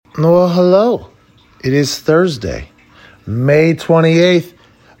Well, hello. It is Thursday, May 28th.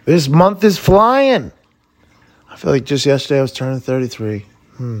 This month is flying. I feel like just yesterday I was turning 33.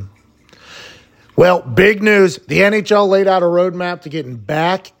 Well, big news. The NHL laid out a roadmap to getting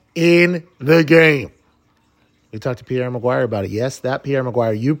back in the game. We talked to Pierre McGuire about it. Yes, that Pierre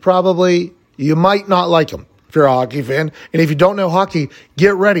McGuire. You might not like him if you're a hockey fan. And if you don't know hockey,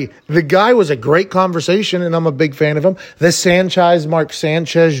 get ready. The guy was a great conversation, and I'm a big fan of him. The Sanchize, Mark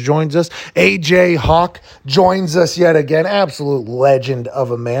Sanchez joins us. AJ Hawk joins us yet again. Absolute legend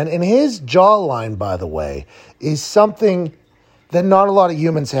of a man. And his jawline, by the way, is something that not a lot of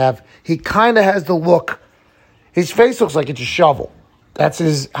humans have. He kind of has the look. His face looks like it's a shovel.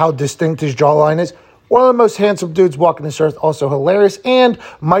 That's how distinct his jawline is. One of the most handsome dudes walking this earth, also hilarious. And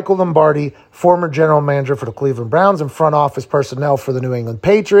Michael Lombardi, former general manager for the Cleveland Browns and front office personnel for the New England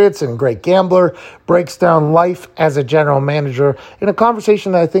Patriots and great gambler, breaks down life as a general manager in a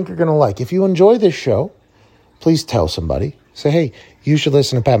conversation that I think you're going to like. If you enjoy this show, please tell somebody. Say, hey, you should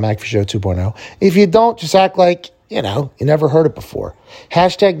listen to Pat McAfee Show 2.0. If you don't, just act like, you never heard it before.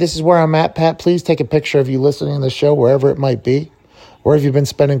 Hashtag this is where I'm at, Pat. Please take a picture of you listening to the show, wherever it might be. Where have you been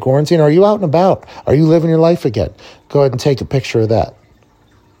spending quarantine? Are you out and about? Are you living your life again? Go ahead and take a picture of that.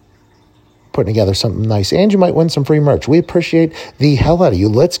 Putting together something nice. And you might win some free merch. We appreciate the hell out of you.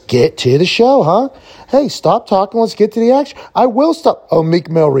 Let's get to the show, huh? Hey, stop talking. Let's get to the action. I will stop. Oh,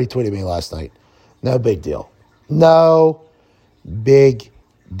 Meek Mill retweeted me last night. No big deal. No big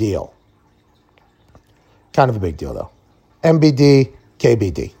deal. Kind of a big deal, though. MBD,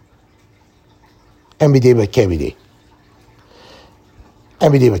 KBD. MBD, but KBD.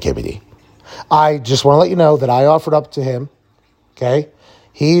 MBD with KBD. I just want to let you know that I offered up to him, okay?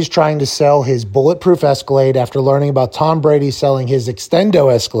 He's trying to sell his bulletproof Escalade after learning about Tom Brady selling his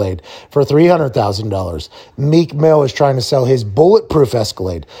Extendo Escalade for $300,000. Meek Mill is trying to sell his bulletproof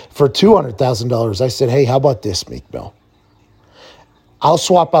Escalade for $200,000. I said, hey, how about this, Meek Mill? I'll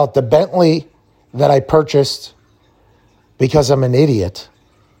swap out the Bentley that I purchased because I'm an idiot.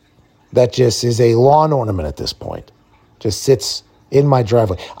 That just is a lawn ornament at this point. Just sits in my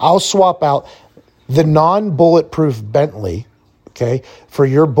driveway. I'll swap out the non-bulletproof Bentley, okay, for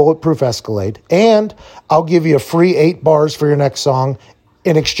your bulletproof Escalade, and I'll give you a free 8 bars for your next song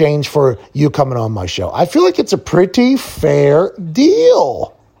in exchange for you coming on my show. I feel like it's a pretty fair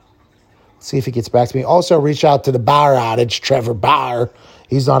deal. Let's see if he gets back to me. Also, reach out to the Bauer outage, Trevor Bauer.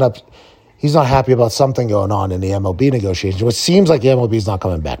 He's not happy about something going on in the MLB negotiations. It seems like the MLB is not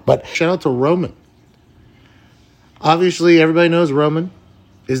coming back. But shout out to Roman. Obviously, everybody knows Roman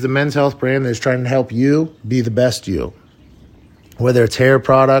is the men's health brand that is trying to help you be the best you. Whether it's hair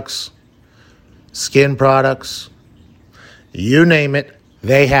products, skin products, you name it,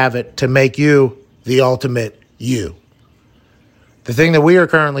 they have it to make you the ultimate you. The thing that we are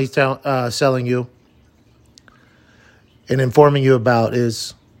currently selling you and informing you about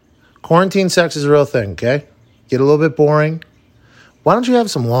is quarantine sex is a real thing, okay? Get a little bit boring. Why don't you have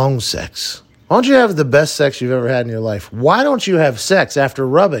some long sex? Why don't you have the best sex you've ever had in your life? Why don't you have sex after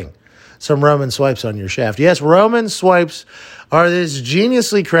rubbing some Roman swipes on your shaft? Yes, Roman swipes are this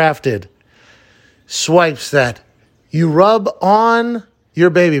geniusly crafted swipes that you rub on your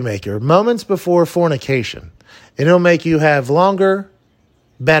baby maker moments before fornication. And it'll make you have longer,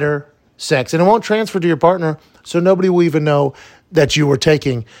 better sex. And it won't transfer to your partner, so nobody will even know that you were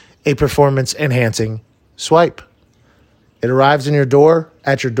taking a performance-enhancing swipe. It arrives at your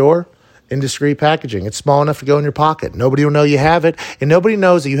door, in discreet packaging. It's small enough to go in your pocket. Nobody will know you have it, and nobody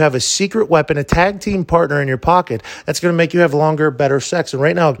knows that you have a secret weapon, a tag team partner in your pocket that's going to make you have longer, better sex. And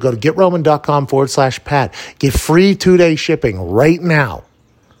right now, go to GetRoman.com/Pat. Get free 2-day shipping right now.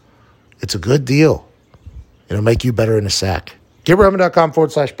 It's a good deal. It'll make you better in a sack.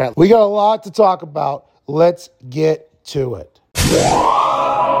 GetRoman.com/Pat. We got a lot to talk about. Let's get to it.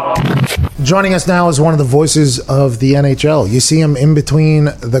 Joining us now is one of the voices of the NHL. You see him in between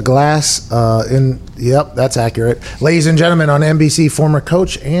the glass. Yep, that's accurate. Ladies and gentlemen, on NBC, former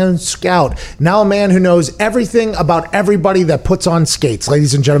coach and scout. Now a man who knows everything about everybody that puts on skates.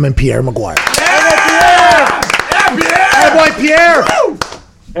 Ladies and gentlemen, Pierre McGuire. Yeah, Pierre! Hey, boy, Pierre! Woo!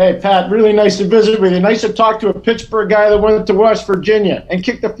 Hey, Pat, really nice to visit with you. Nice to talk to a Pittsburgh guy that went to West Virginia and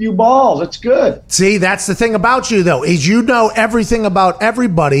kicked a few balls. It's good. See, that's the thing about you, though, is you know everything about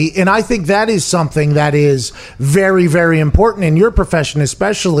everybody, and I think that is something that is very, very important in your profession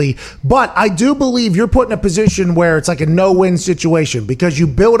especially. But I do believe you're put in a position where it's like a no-win situation because you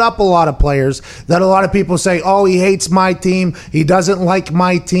build up a lot of players that a lot of people say, oh, he hates my team, he doesn't like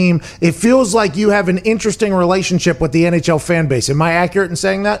my team. It feels like you have an interesting relationship with the NHL fan base. Am I accurate in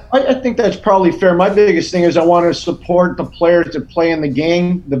saying saying that? I think that's probably fair. My biggest thing is I want to support the players that play in the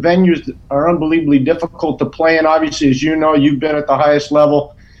game. The venues are unbelievably difficult to play in. Obviously, as you know, you've been at the highest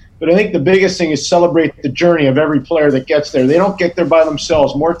level. But I think the biggest thing is celebrate the journey of every player that gets there. They don't get there by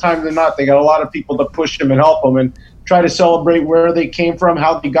themselves. More time than not, they got a lot of people to push them and help them, and try to celebrate where they came from,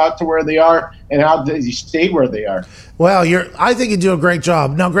 how they got to where they are, and how they stayed where they are. Well, I think you do a great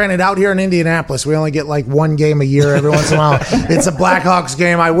job. Now, granted, out here in Indianapolis, we only get like one game a year every once in a while. It's a Blackhawks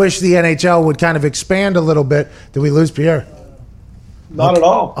game. I wish the NHL would kind of expand a little bit. Did we lose Pierre? Not at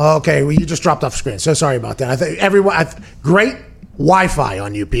all. Okay, well, you just dropped off screen. So sorry about that. I think everyone, great Wi-Fi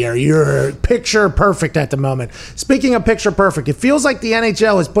on you, Pierre. You're picture perfect at the moment. Speaking of picture perfect, it feels like the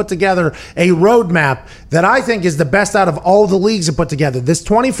NHL has put together a roadmap that I think is the best out of all the leagues have put together. This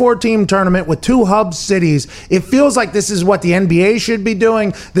 24-team tournament with 2 hub cities, it feels like this is what the NBA should be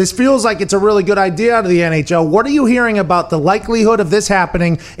doing. This feels like it's a really good idea out of the NHL. What are you hearing about the likelihood of this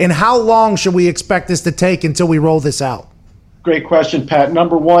happening, and how long should we expect this to take until we roll this out? Great question, Pat.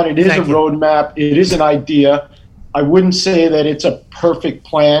 Number one, it is a roadmap. It is an idea. I wouldn't say that it's a perfect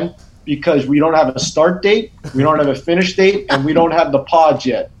plan because we don't have a start date, we don't have a finish date, and we don't have the pods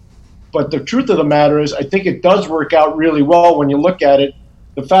yet. But the truth of the matter is I think it does work out really well when you look at it.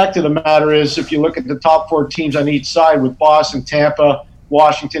 The fact of the matter is if you look at the top 4 teams on each side with Boston, Tampa,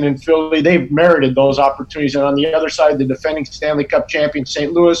 Washington, and Philly, they've merited those opportunities. And on the other side, the defending Stanley Cup champion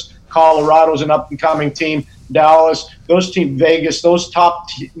St. Louis, Colorado's an up-and-coming team, Dallas, those teams, Vegas, those top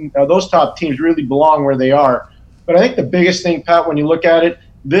teams really belong where they are. But I think the biggest thing, Pat, when you look at it,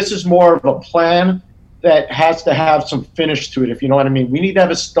 this is more of a plan that has to have some finish to it, if you know what I mean. We need to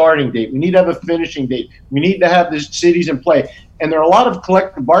have a starting date. We need to have a finishing date. We need to have the cities in play. And there are a lot of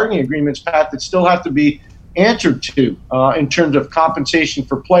collective bargaining agreements, Pat, that still have to be answered to in terms of compensation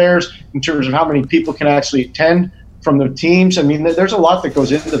for players, in terms of how many people can actually attend from the teams. I mean, there's a lot that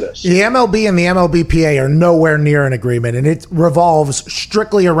goes into this. The MLB and the MLBPA are nowhere near an agreement, and it revolves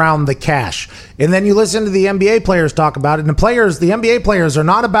strictly around the cash. And then you listen to the NBA players talk about it, and the NBA players are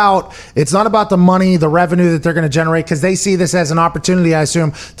not about, it's not about the money, the revenue that they're going to generate, because they see this as an opportunity, I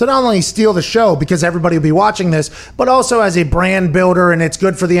assume, to not only steal the show, because everybody will be watching this, but also as a brand builder, and it's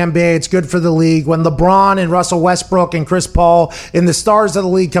good for the NBA, it's good for the league. When LeBron and Russell Westbrook and Chris Paul and the stars of the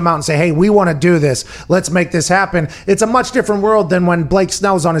league come out and say, hey, we want to do this, let's make this happen. It's a much different world than when Blake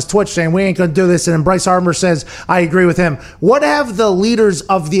Snell's on his Twitch saying, we ain't going to do this, and then Bryce Harper says, I agree with him. What have the leaders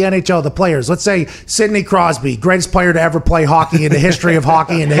of the NHL, the players, let's say Sidney Crosby, greatest player to ever play hockey in the history of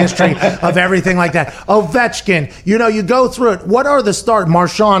hockey, in the history of everything like that, Ovechkin, you go through it. What are the stars,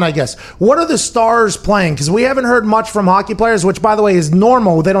 Marchand, I guess, what are the stars playing? Because we haven't heard much from hockey players, which, by the way, is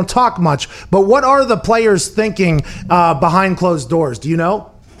normal. They don't talk much. But what are the players thinking behind closed doors? Do you know?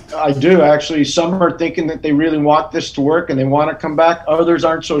 I do, actually. Some are thinking that they really want this to work and they want to come back. Others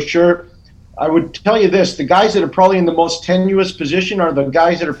aren't so sure. I would tell you this, the guys that are probably in the most tenuous position are the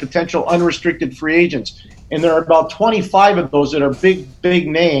guys that are potential unrestricted free agents. And there are about 25 of those that are big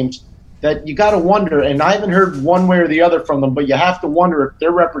names that you got to wonder, and I haven't heard one way or the other from them, but you have to wonder if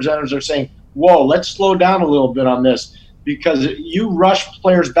their representatives are saying, whoa, let's slow down a little bit on this, because you rush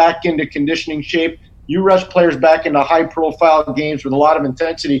players back into conditioning shape, you rush players back into high-profile games with a lot of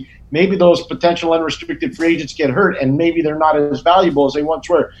intensity, maybe those potential unrestricted free agents get hurt, and maybe they're not as valuable as they once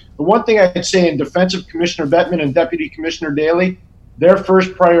were. The one thing I'd say in defense of Commissioner Bettman and Deputy Commissioner Daley, their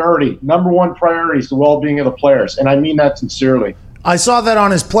first priority, number one priority, is the well-being of the players, and I mean that sincerely. I saw that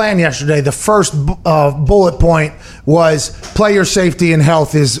on his plan yesterday. The first bullet point was player safety and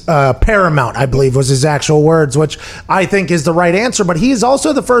health is paramount, I believe was his actual words, which I think is the right answer. But he is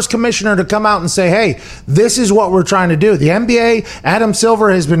also the first commissioner to come out and say, hey, this is what we're trying to do. The NBA, Adam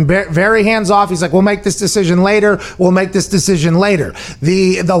Silver has been very hands-off. He's like, we'll make this decision later. We'll make this decision later.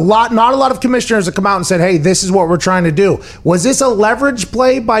 Not a lot of commissioners have come out and said, hey, this is what we're trying to do. Was this a leverage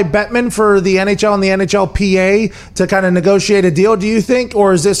play by Bettman for the NHL and the NHLPA to kind of negotiate a deal, do you think,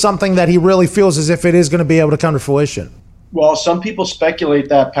 or is this something that he really feels as if it is going to be able to come to fruition? Well, some people speculate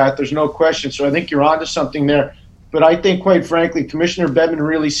that, Pat. There's no question. So I think you're onto something there. But I think, quite frankly, Commissioner Bettman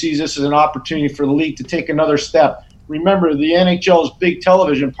really sees this as an opportunity for the league to take another step. Remember, the NHL's big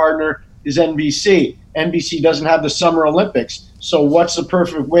television partner is NBC. NBC doesn't have the Summer Olympics. So what's the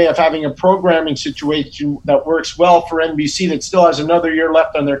perfect way of having a programming situation that works well for NBC that still has another year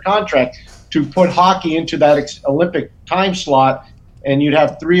left on their contract to put hockey into that Olympic time slot? And you'd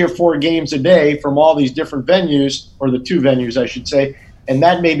have 3 or 4 games a day from all these different venues, or the 2 venues, I should say, and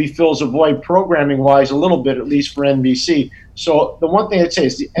that maybe fills a void programming-wise a little bit, at least for NBC. So the one thing I'd say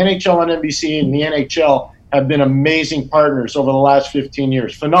is the NHL and NBC and the NHL have been amazing partners over the last 15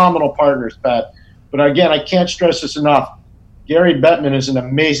 years. Phenomenal partners, Pat. But again, I can't stress this enough. Gary Bettman is an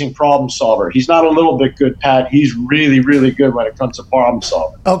amazing problem solver. He's not a little bit good, Pat. He's really, really good when it comes to problem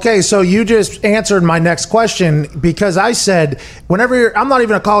solving. Okay, so you just answered my next question, because I said I'm not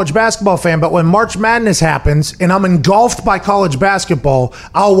even a college basketball fan, but when March Madness happens and I'm engulfed by college basketball,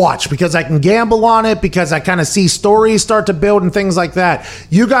 I'll watch because I can gamble on it, because I kind of see stories start to build and things like that.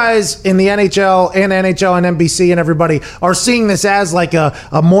 You guys in the NHL and NBC and everybody are seeing this as like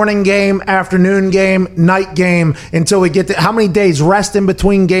a morning game, afternoon game, night game until we get to how many days rest in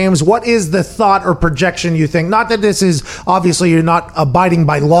between games. What is the thought or projection you think? Not that this is, obviously you're not abiding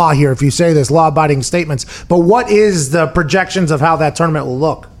by law here if you say this, law-abiding statements, but what is the projections of how that tournament will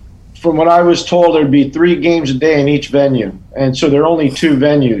look? From what I was told, there'd be 3 games a day in each venue. And so there are only 2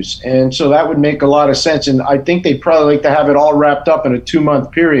 venues. And so that would make a lot of sense. And I think they'd probably like to have it all wrapped up in a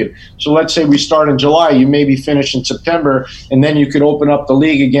 2-month period. So let's say we start in July, you maybe finish in September, and then you could open up the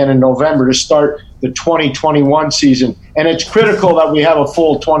league again in November to start the 2021 season. And it's critical that we have a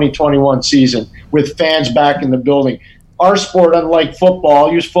full 2021 season with fans back in the building. Our sport, unlike football,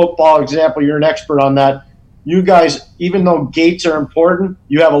 I'll use football example, you're an expert on that. You guys, even though gates are important,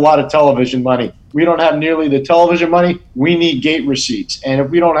 you have a lot of television money. We don't have nearly the television money. We need gate receipts. And if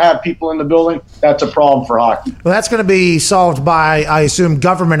we don't have people in the building, that's a problem for hockey. Well, that's going to be solved by, I assume,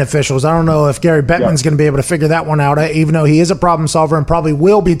 government officials. I don't know if Gary Bettman's going to be able to figure that one out, even though he is a problem solver and probably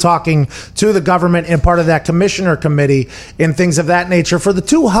will be talking to the government and part of that commissioner committee and things of that nature for the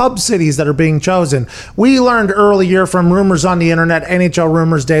 2 hub cities that are being chosen. We learned earlier from rumors on the internet, NHL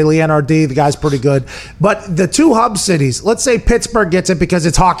Rumors Daily, NRD, the guy's pretty good. But the 2 hub cities, let's say Pittsburgh gets it because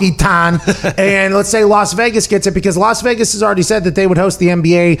it's hockey time, and let's say Las Vegas gets it because Las Vegas has already said that they would host the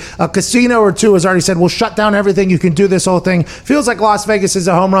NBA. A casino or 2 has already said, we'll shut down everything. You can do this whole thing. Feels like Las Vegas is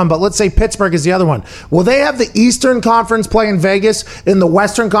a home run, but let's say Pittsburgh is the other one. Will they have the Eastern Conference play in Vegas and the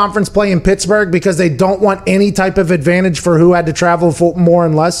Western Conference play in Pittsburgh because they don't want any type of advantage for who had to travel for more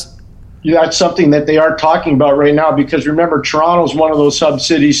and less? Yeah, that's something that they are talking about right now, because remember, Toronto's one of those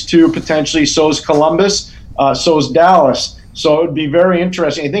sub-cities too, potentially. So is Columbus, so is Dallas. So it would be very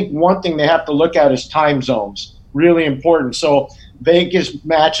interesting. I think one thing they have to look at is time zones, really important. So Vegas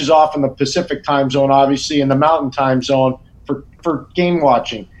matches off in the Pacific time zone, obviously, and the Mountain time zone for game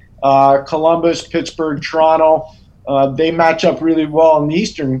watching. Columbus, Pittsburgh, Toronto, they match up really well in the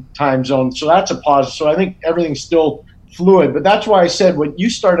Eastern time zone. So that's a positive. So I think everything's still fluid. But that's why I said when you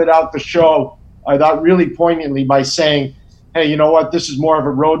started out the show, I thought really poignantly by saying, hey, you know what, this is more of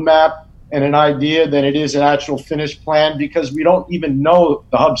a roadmap and an idea than it is an actual finished plan, because we don't even know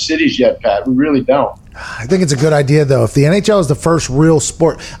the hub cities yet, Pat. We really don't. I think it's a good idea, though. If the NHL is the first real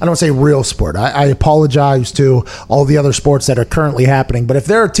sport, I don't say real sport. I apologize to all the other sports that are currently happening. But if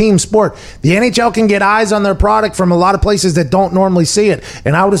they're a team sport, the NHL can get eyes on their product from a lot of places that don't normally see it.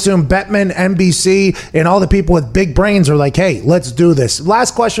 And I would assume Bettman, NBC, and all the people with big brains are like, hey, let's do this.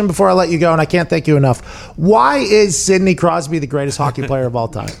 Last question before I let you go, and I can't thank you enough. Why is Sidney Crosby the greatest hockey player of all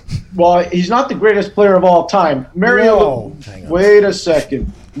time? Well, he's not the greatest player of all time. Wait a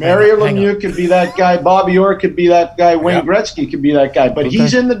second. Mario Lemieux could be that guy. Bobby Orr could be that guy. Wayne Gretzky could be that guy. But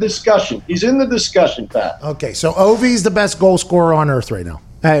he's in the discussion. He's in the discussion, Pat. Okay, so Ovi's the best goal scorer on earth right now.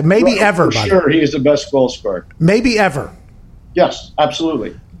 Maybe ever. For sure, he is the best goal scorer. Maybe ever. Yes,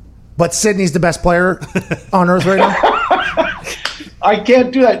 absolutely. But Sidney's the best player on earth right now? I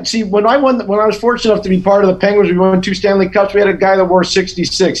can't do that. See, when I was fortunate enough to be part of the Penguins, we won 2 Stanley Cups. We had a guy that wore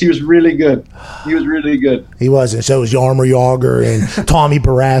 66. He was really good. He was, and so was Jaromir Jagr and Tommy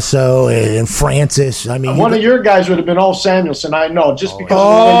Barrasso and Francis. I mean, one of your guys would have been Ulf Samuelsson. I know, just because.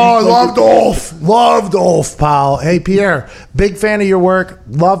 I loved Ulf, pal. Hey, Pierre, big fan of your work.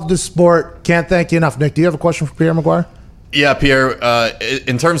 Love the sport. Can't thank you enough. Nick, do you have a question for Pierre McGuire? Yeah, Pierre,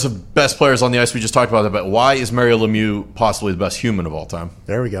 in terms of best players on the ice, we just talked about that, but why is Mario Lemieux possibly the best human of all time?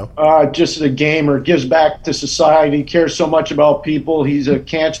 There we go. Just a gamer, gives back to society, cares so much about people. He's a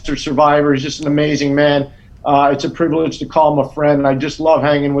cancer survivor. He's just an amazing man. It's a privilege to call him a friend. I just love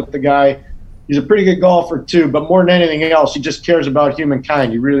hanging with the guy. He's a pretty good golfer, too, but more than anything else, he just cares about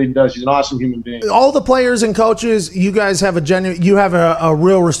humankind. He really does. He's an awesome human being. All the players and coaches, you guys have a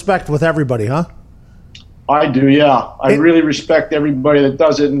real respect with everybody, huh? I do, yeah. I really respect everybody that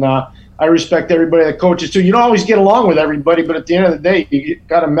does it, and I respect everybody that coaches too. You don't always get along with everybody, but at the end of the day, you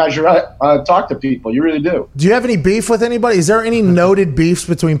got to measure up, talk to people. You really do. Do you have any beef with anybody? Is there any noted beefs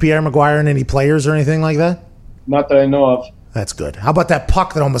between Pierre McGuire and any players or anything like that? Not that I know of. That's good. How about that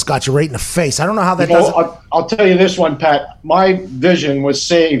puck that almost got you right in the face? I don't know how that does. I'll tell you this one, Pat. My vision was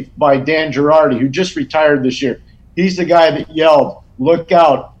saved by Dan Girardi, who just retired this year. He's the guy that yelled, "Look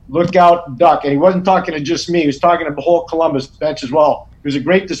out. Look out, duck." And he wasn't talking to just me. He was talking to the whole Columbus bench as well. It was a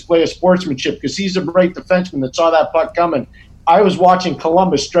great display of sportsmanship because he's a great defenseman that saw that puck coming. I was watching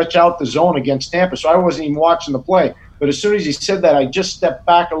Columbus stretch out the zone against Tampa, so I wasn't even watching the play. But as soon as he said that, I just stepped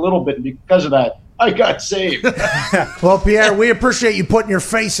back a little bit, and because of that, I got saved. Well, Pierre, we appreciate you putting your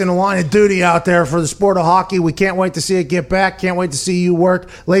face in the line of duty out there for the sport of hockey. We can't wait to see it get back. Can't wait to see you work.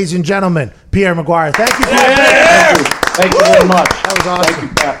 Ladies and gentlemen, Pierre McGuire, thank you for your Thank you very much. That was awesome. Thank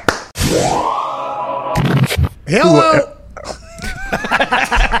you, Pat. Hello.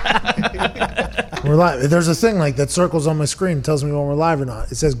 We're live. There's a thing like that circles on my screen. It tells me when we're live or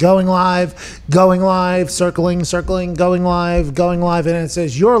not. It says going live, circling, going live, and then it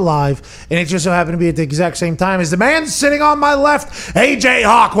says you're live. And it just so happened to be at the exact same time as the man sitting on my left. AJ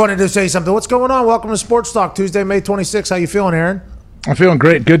Hawk wanted to say something. What's going on? Welcome to Sports Talk, Tuesday, May 26th. How you feeling, Aaron? I'm feeling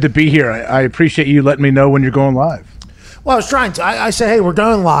great. Good to be here. I appreciate you letting me know when you're going live. Well, I was trying to. I said, hey, we're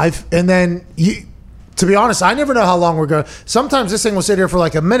going live. And then to be honest, I never know how long we're going. Sometimes this thing will sit here for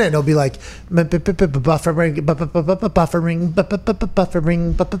like a minute and it'll be like buffering.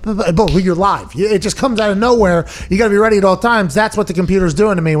 Boom, you're live. It just comes out of nowhere. You got to be ready at all times. That's what the computer's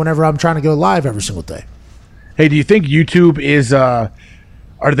doing to me whenever I'm trying to go live every single day. Hey, do you think YouTube is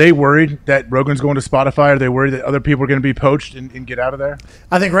are they worried that Rogan's going to Spotify? Are they worried that other people are going to be poached and get out of there?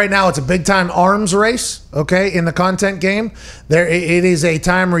 I think right now it's a big-time arms race, okay, in the content game. It is a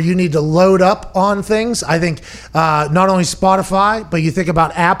time where you need to load up on things. I think not only Spotify, but you think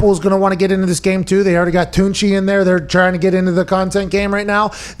about Apple's going to want to get into this game too. They already got Tunchi in there. They're trying to get into the content game right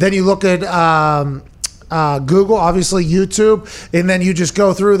now. Then you look at Google, obviously YouTube, and then you just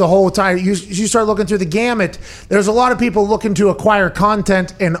go through the whole time. You start looking through the gamut. There's a lot of people looking to acquire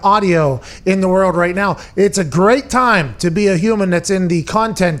content and audio in the world right now. It's a great time to be a human that's in the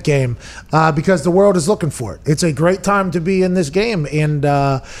content game because the world is looking for it. It's a great time to be in this game, and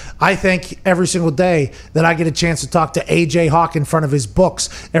I think every single day that I get a chance to talk to AJ Hawk in front of his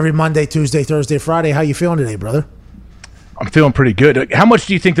books every Monday, Tuesday, Thursday, Friday. How you feeling today, brother? I'm feeling pretty good. How much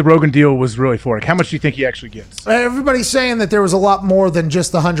do you think the Rogan deal was really for? How much do you think he actually gets? Everybody's saying that there was a lot more than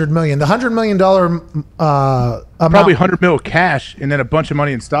just the $100 million. The $100 million probably $100 million cash and then a bunch of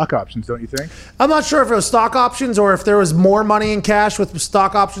money in stock options, don't you think? I'm not sure if it was stock options or if there was more money in cash with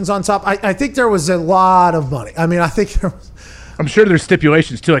stock options on top. I think there was a lot of money. I mean, I think there was. I'm sure there's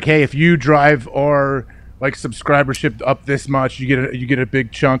stipulations too, like, hey, if you drive our like subscribership up this much, you get a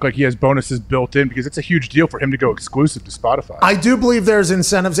big chunk. Like he has bonuses built in because it's a huge deal for him to go exclusive to Spotify. I do believe there's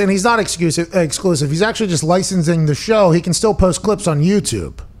incentives, and he's not exclusive. He's actually just licensing the show. He can still post clips on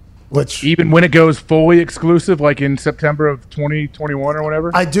YouTube, which even when it goes fully exclusive, like in September of 2021 or whatever.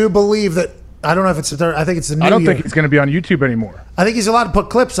 I do believe that. I don't know if it's the I think it's the new I don't year. think it's going to be on YouTube anymore. I think he's allowed to put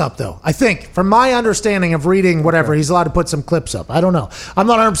clips up, though. I think, from my understanding of reading whatever, he's allowed to put some clips up. I don't know. I'm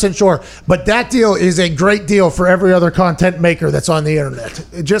not 100% sure. But that deal is a great deal for every other content maker that's on the internet.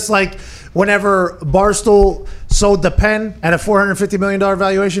 Just like whenever Barstool sold the Pen at a $450 million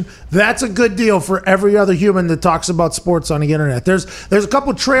valuation, that's a good deal for every other human that talks about sports on the internet. There's a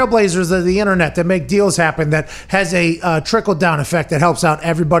couple trailblazers of the internet that make deals happen that has a trickle-down effect that helps out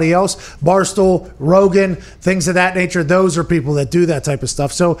everybody else. Barstool, Rogan, things of that nature, those are people that do that type of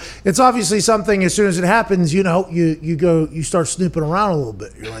stuff. So it's obviously something, as soon as it happens, you start snooping around a little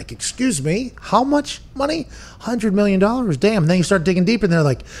bit. You're like, excuse me, how much money? $100 million? Damn. And then you start digging deep and they're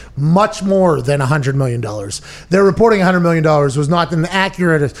like, much more than $100 million. They're reporting $100 million was not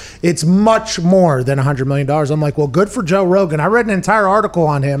accurate. It's much more than $100 million. I'm like, well, good for Joe Rogan. I read an entire article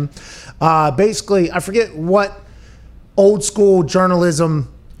on him. Basically, I forget what old school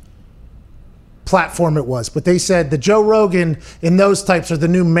journalism platform it was, but they said the Joe Rogan and those types are the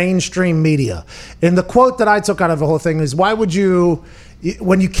new mainstream media. And the quote that I took out of the whole thing is, why would you,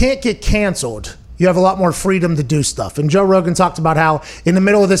 when you can't get canceled, you have a lot more freedom to do stuff. And Joe Rogan talked about how in the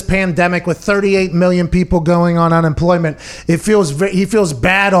middle of this pandemic with 38 million people going on unemployment, he feels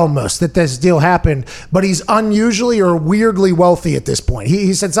bad almost that this deal happened, but he's unusually or weirdly wealthy at this point.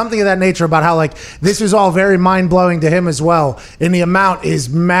 He said something of that nature about how like this is all very mind-blowing to him as well. And the amount is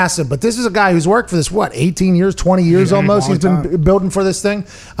massive. But this is a guy who's worked for this, 18 years, 20 years almost. He's been building for this thing.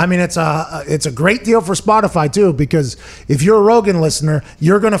 I mean, it's a great deal for Spotify too, because if you're a Rogan listener,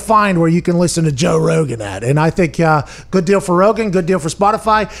 you're going to find where you can listen to Joe Rogan at. And I think good deal for Rogan, good deal for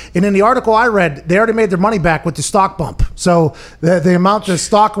Spotify. And in the article I read, they already made their money back with the stock bump. So the amount the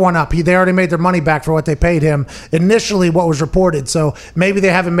stock went up, they already made their money back for what they paid him initially, what was reported. So maybe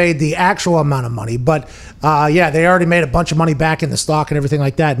they haven't made the actual amount of money, but they already made a bunch of money back in the stock and everything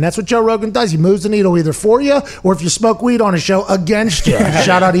like that. And that's what Joe Rogan does. He moves the needle either for you or if you smoke weed on his show, against you.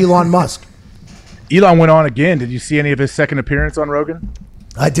 Shout out Elon Musk. Elon went on again. Did you see any of his second appearance on Rogan?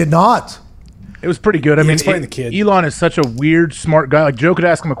 I did not. It was pretty good. I mean, the kid. Elon is such a weird, smart guy. Like Joe could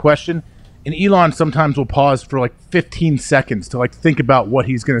ask him a question, And Elon sometimes will pause for like 15 seconds to like think about what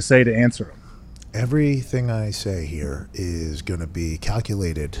he's going to say to answer him. Everything I say here is going to be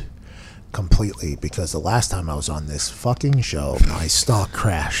calculated completely because the last time I was on this fucking show, my stock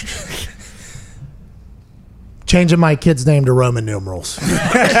crashed. Changing my kid's name to Roman numerals.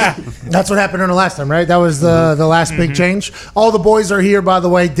 That's what happened on the last time, right? That was the last big change. All the boys are here, by the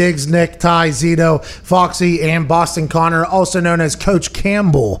way. Diggs, Nick, Ty, Zito, Foxy, and Boston Connor, also known as Coach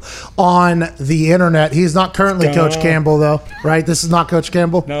Campbell on the internet. He's not currently Coach Campbell, though, right? This is not Coach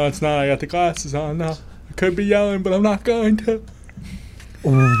Campbell? No, it's not. I got the glasses on now. I could be yelling, but I'm not going to.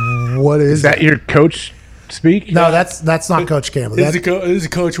 What is that? Your coach speak? No, that's not Coach Campbell. This is a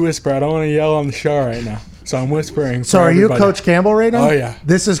coach whisper. I don't want to yell on the show right now. So I'm whispering. So are you Coach Campbell right now? Oh, yeah.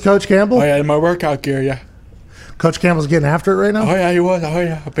 This is Coach Campbell? Oh, yeah, in my workout gear, yeah. Coach Campbell's getting after it right now? Oh, yeah, he was. Oh,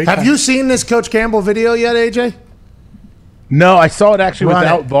 yeah. Have you seen this Coach Campbell video yet, AJ? No, I saw it actually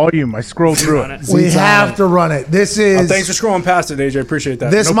without volume. I scrolled through it. We have to run it. This is. Thanks for scrolling past it, AJ. Appreciate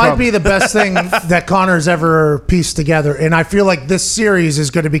that. This might be the best thing that Connor's ever pieced together, and I feel like this series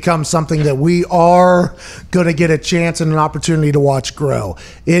is going to become something that we are going to get a chance and an opportunity to watch grow.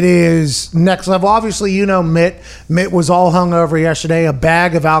 It is next level. Obviously, you know Mitt. Mitt was all hungover yesterday. A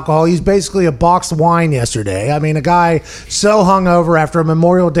bag of alcohol. He's basically a boxed wine yesterday. I mean, a guy so hungover after a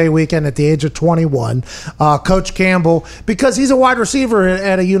Memorial Day weekend at the age of 21. Coach Campbell, because he's a wide receiver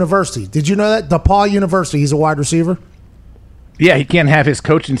at a university. Did you know that? DePaul University, he's a wide receiver? Yeah, he can't have his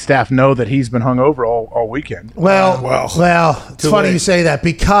coaching staff know that he's been hungover all weekend. Well, it's funny you say that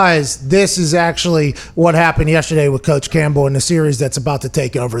because this is actually what happened yesterday with Coach Campbell in the series that's about to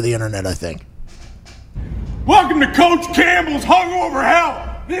take over the internet, I think. Welcome to Coach Campbell's Hungover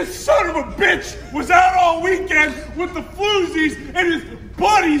Hell. This son of a bitch was out all weekend with the floozies and his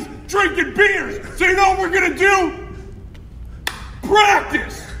buddies drinking beers. So you know what we're going to do?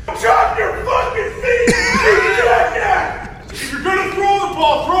 Practice! Drop your fucking feet, you jackass! If you're gonna throw the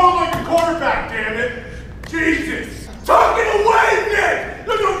ball, throw it like a quarterback, damn it! Jesus! Tuck it away, Nick!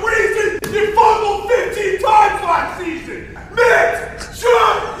 There's a reason you fumbled 15 times last season! Nick!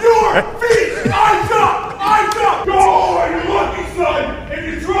 Drop your feet! Eyes up! Go, and you're lucky, son! If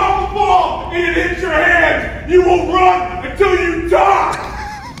you drop the ball and it hits your hands, you will run until you die!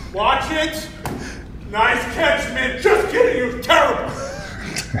 Watch it! Nice catch, man. Just kidding. It was terrible.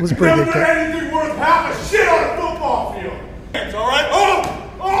 It was pretty Never good. done anything worth half a shit on a football field. It's all right.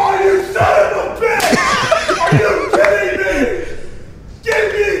 Oh, you son of a bitch! Are you kidding me? Give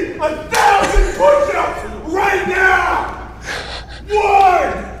me 1,000 push-ups right now.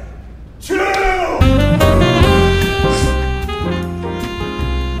 1, 2.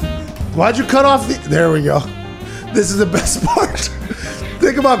 Why'd you cut off the... There we go. This is the best part.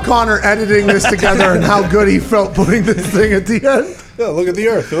 Think about Connor editing this together and how good he felt putting this thing at the end. Yeah, look at the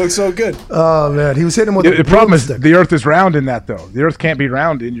earth. It looks so good. Oh, man. He was hitting with the problem is the earth is round in that, though. The earth can't be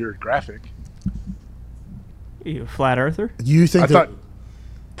round in your graphic. Are you a flat earther? You think I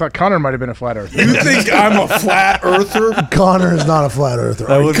thought Connor might have been a flat earther. You think I'm a flat earther? Connor is not a flat earther.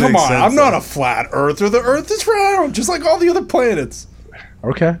 Come on. I'm not a flat earther. The earth is round, just like all the other planets.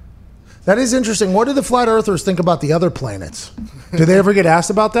 Okay. That is interesting. What do the flat earthers think about the other planets? Do they ever get asked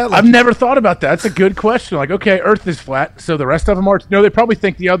about that? I've never thought about that. That's a good question. Like, okay, Earth is flat, so the rest of them are. No, they probably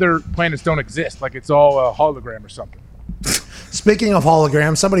think the other planets don't exist. Like it's all a hologram or something. Speaking of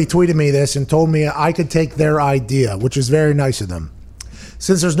holograms, somebody tweeted me this and told me I could take their idea, which is very nice of them.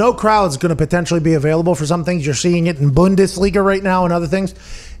 Since there's no crowds going to potentially be available for some things, you're seeing it in Bundesliga right now and other things.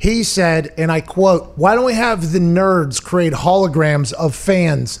 He said, and I quote, "Why don't we have the nerds create holograms of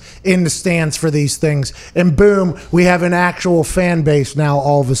fans in the stands for these things?" And boom, we have an actual fan base now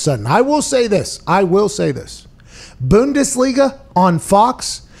all of a sudden. I will say this. Bundesliga on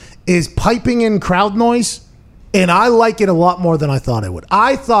Fox is piping in crowd noise, and I like it a lot more than I thought it would.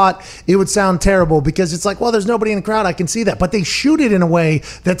 I thought it would sound terrible because it's like, well, there's nobody in the crowd. I can see that. But they shoot it in a way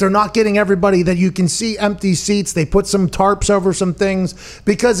that they're not getting everybody, that you can see empty seats. They put some tarps over some things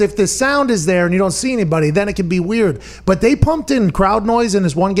because if the sound is there and you don't see anybody, then it can be weird. But they pumped in crowd noise in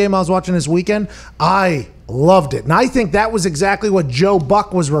this one game I was watching this weekend. I loved it. And I think that was exactly what Joe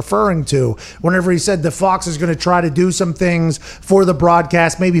Buck was referring to whenever he said the Fox is going to try to do some things for the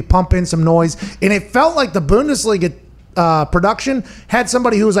broadcast, maybe pump in some noise. And it felt like the Bundesliga production had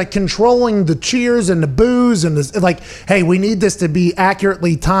somebody who was like controlling the cheers and the boos and the, like, hey, we need this to be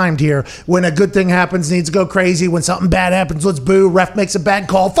accurately timed here. When a good thing happens, needs to go crazy. When something bad happens, let's boo. Ref makes a bad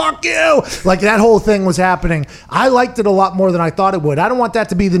call. Fuck you. Like that whole thing was happening. I liked it a lot more than I thought it would. I don't want that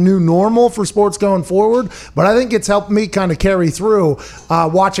to be the new normal for sports going forward, but I think it's helped me kind of carry through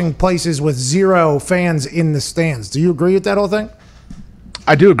watching places with zero fans in the stands. Do you agree with that whole thing?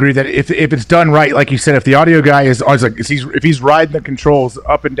 I do agree that if it's done right, like you said, if the audio guy is like if he's riding the controls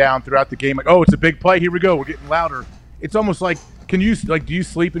up and down throughout the game, like, oh, it's a big play, here we go, we're getting louder. It's almost like, do you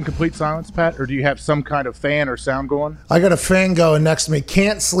sleep in complete silence, Pat, or do you have some kind of fan or sound going? I got a fan going next to me.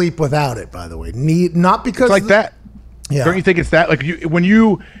 Can't sleep without it, by the way. Not because it's like that. Yeah. Don't you think it's that? Like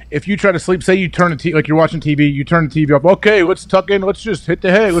if you try to sleep, say you turn like you're watching TV, you turn the TV off. Okay, let's tuck in. Let's just hit the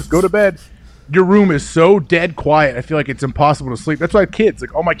hay. Let's go to bed. Your room is so dead quiet. I feel like it's impossible to sleep. That's why kids,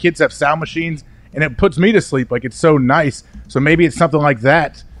 like all my kids have sound machines, and it puts me to sleep. Like it's so nice. So maybe it's something like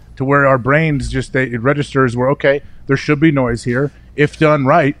that, to where our brains it registers where, okay, there should be noise here. If done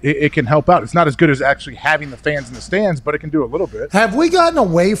right, it can help out. It's not as good as actually having the fans in the stands, but it can do a little bit. Have we gotten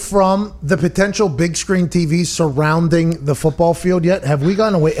away from the potential big screen TVs surrounding the football field yet? Have we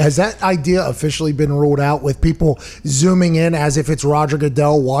gotten away? Has that idea officially been ruled out with people zooming in as if it's Roger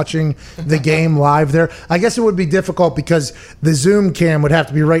Goodell watching the game live there? I guess it would be difficult because the Zoom cam would have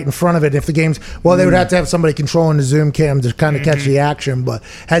to be right in front of it if the game's, well, they would have to have somebody controlling the Zoom cam to kind of catch the action. But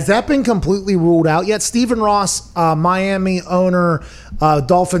has that been completely ruled out yet? Stephen Ross, Miami owner,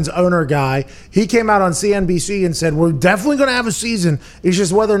 Dolphins owner guy, he came out on CNBC and said, we're definitely going to have a season. It's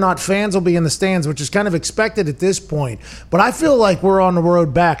just whether or not fans will be in the stands, which is kind of expected at this point. But I feel like we're on the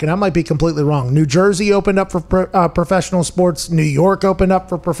road back, and I might be completely wrong. New Jersey opened up for professional sports. New York opened up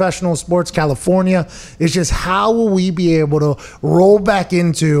for professional sports. California. It's just, how will we be able to roll back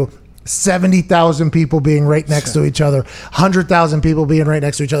into 70,000 people being right next to each other, 100,000 people being right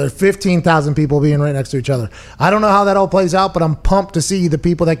next to each other, 15,000 people being right next to each other? I don't know how that all plays out, but I'm pumped to see the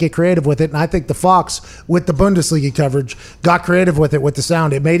people that get creative with it. And I think the Fox, with the Bundesliga coverage, got creative with it with the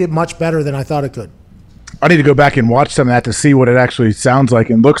sound. It made it much better than I thought it could. I need to go back and watch some of that to see what it actually sounds like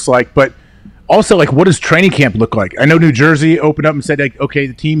and looks like. But also, like, what does training camp look like? I know New Jersey opened up and said, like, okay,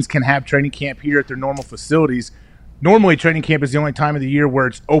 the teams can have training camp here at their normal facilities. Normally, training camp is the only time of the year where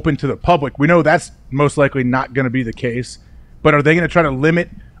it's open to the public. We know that's most likely not going to be the case. But are they going to try to limit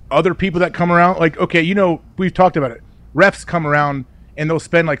other people that come around? Like, okay, we've talked about it. Refs come around, and they'll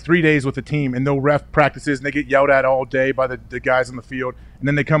spend like 3 days with the team, and they'll ref practices, and they get yelled at all day by the guys on the field. And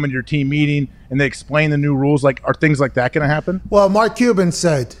then they come into your team meeting, and they explain the new rules. Like, are things like that going to happen? Well, Mark Cuban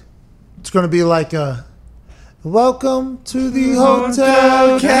said it's going to be like a, welcome to the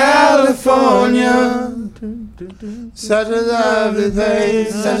Hotel California. Such a lovely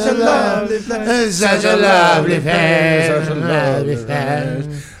place, such a lovely place, such a lovely place, such a lovely place.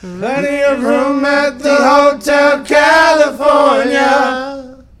 Plenty of room at the Hotel California.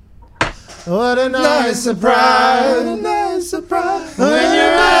 What a nice surprise, what a nice surprise when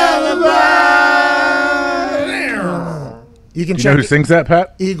you're alibi. You can know who sings that,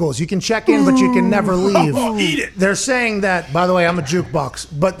 Pat? Eagles. You can check in, but you can never leave. Eat it. They're saying that, by the way, I'm a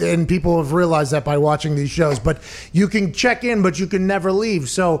jukebox, and people have realized that by watching these shows. But you can check in, but you can never leave.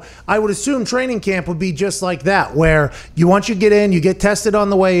 So I would assume training camp would be just like that, where once you get in, you get tested on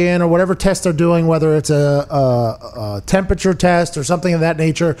the way in, or whatever test they're doing, whether it's a temperature test or something of that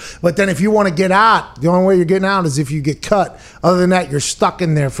nature. But then if you want to get out, the only way you're getting out is if you get cut. Other than that, you're stuck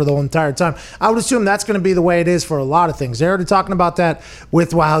in there for the entire time. I would assume that's going to be the way it is for a lot of things. They're already talking about that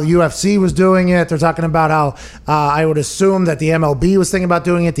with how UFC was doing it. They're talking about how I would assume that the MLB was thinking about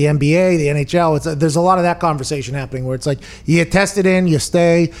doing it, the NBA, the NHL. There's a lot of that conversation happening where it's like you get tested in, you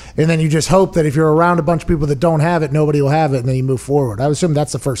stay, and then you just hope that if you're around a bunch of people that don't have it, nobody will have it, and then you move forward. I would assume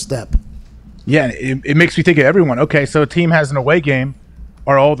that's the first step. Yeah, it makes me think of everyone. Okay, so a team has an away game.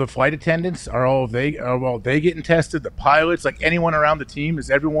 Are all the flight attendants, are all they getting tested? The pilots, like anyone around the team,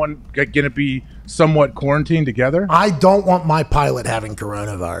 is everyone going to be somewhat quarantined together? I don't want my pilot having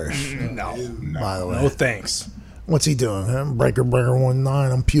coronavirus. No. By the way. No thanks. What's he doing? Breaker 19.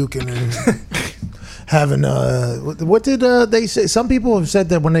 I'm puking and having what did they say? Some people have said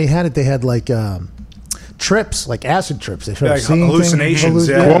that when they had it, they had like trips, like acid trips. They started seeing hallucinations.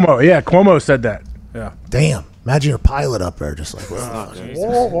 Cuomo said that. Yeah. Damn. Imagine your pilot up there just like, I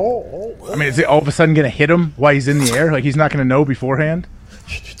mean, is it all of a sudden going to hit him while he's in the air? Like he's not going to know beforehand?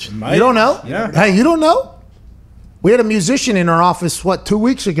 You don't know? Yeah. Hey, you don't know? We had a musician in our office, 2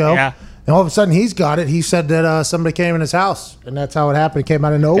 weeks ago? Yeah. And all of a sudden he's got it. He said that somebody came in his house, and that's how it happened. It came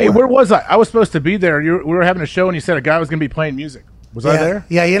out of nowhere. Hey, where was I? I was supposed to be there. We were having a show, and you said a guy was going to be playing music. Was I there?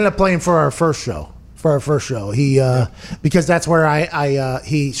 Yeah, he ended up playing for our first show. He because that's where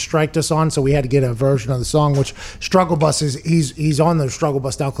he striked us on, so we had to get a version of the song. Which Struggle Bus is he's on the Struggle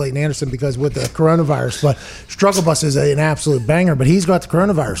Bus now, Clayton Anderson, because with the coronavirus. But Struggle Bus is an absolute banger. But he's got the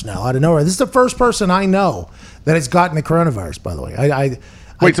coronavirus now out of nowhere. This is the first person I know that has gotten the coronavirus. By the way,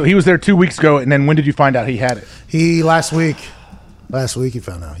 Wait, so he was there 2 weeks ago, and then when did you find out he had it? Last week. Last week he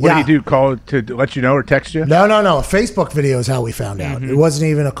found out. What did he do? Call to let you know or text you? No. A Facebook video is how we found out. It wasn't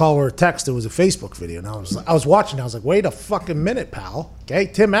even a call or a text. It was a Facebook video. And I was watching. I was like, wait a fucking minute, pal. Okay,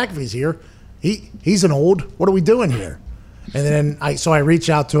 Tim McAfee's here. He's an old. What are we doing here? And then I reached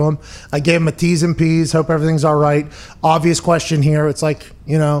out to him. I gave him a T's and P's. Hope everything's all right. Obvious question here. It's like,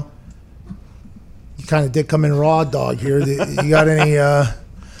 you kind of did come in raw, dog, here. You got any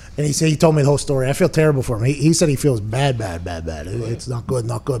and he told me the whole story. I feel terrible for him. He said he feels bad. It's not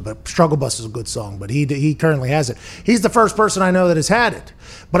good. But Struggle Bus is a good song, but he currently has it. He's the first person I know that has had it.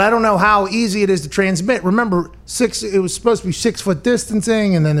 But I don't know how easy it is to transmit. Remember, it was supposed to be 6 foot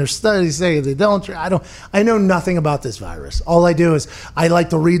distancing, and then there's studies say they don't. I know nothing about this virus. All I do is I like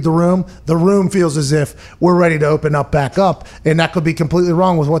to read the room. The room feels as if we're ready to open up back up, and that could be completely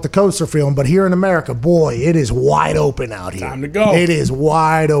wrong with what the coasts are feeling. But here in America, boy, it is wide open out here. Time to go. It is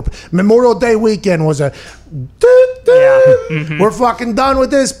wide open. Memorial Day weekend was a we're fucking done with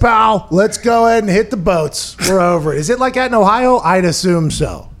this, pal. Let's go ahead and hit the boats. We're over it. Is it like that in Ohio? I'd assume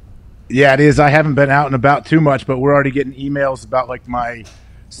so. Yeah, it is. I haven't been out and about too much, but we're already getting emails about like my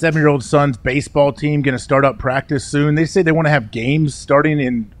 7-year-old son's baseball team going to start up practice soon. They say they want to have games starting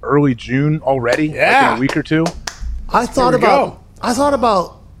in early June already, like in a week or two. I thought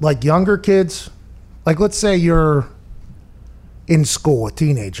about like younger kids. Like, let's say you're in school, a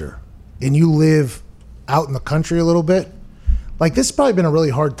teenager, and you live out in the country a little bit. Like, this has probably been a really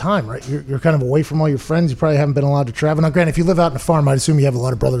hard time, right? You're kind of away from all your friends. You probably haven't been allowed to travel. Now, granted, if you live out in a farm, I'd assume you have a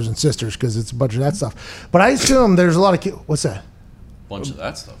lot of brothers and sisters because it's a bunch of that stuff. But I assume there's a lot of kids. What's that? Bunch of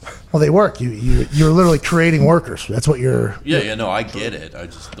that stuff. Well, they work. You're literally creating workers. That's what you're. Yeah, no, I get it.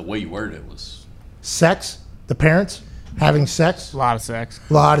 The way you worded it was. Sex? The parents? Having sex? A lot of sex.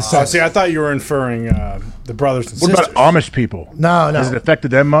 See, I thought you were inferring the brothers and What sisters. about Amish people? No. Has it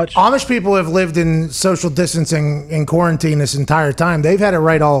affected them much? Amish people have lived in social distancing in quarantine this entire time. They've had it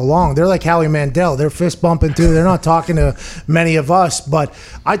right all along. They're like Howie Mandel. They're fist bumping too. They're not talking to many of us. But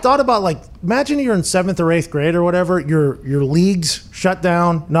I thought about, like, imagine you're in 7th or 8th grade or whatever. Your leagues shut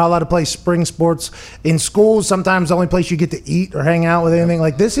down. Not allowed to play spring sports. In schools, sometimes the only place you get to eat or hang out with anything.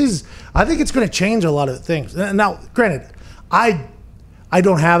 Like, this is, I think it's going to change a lot of things. Now, granted, I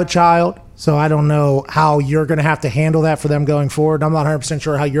don't have a child, so I don't know how you're going to have to handle that for them going forward. I'm not 100%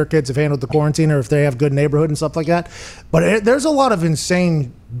 sure how your kids have handled the quarantine or if they have good neighborhood and stuff like that. But there's a lot of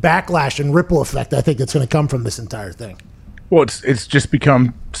insane backlash and ripple effect, I think, that's going to come from this entire thing. Well, it's just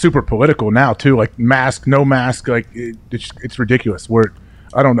become super political now too. Like mask, no mask, like it's ridiculous.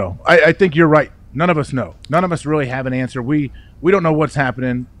 I don't know. I think you're right. None of us know. None of us really have an answer. We don't know what's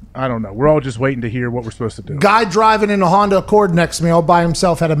happening. I don't know. We're all just waiting to hear what we're supposed to do. Guy driving in a Honda Accord next to me all by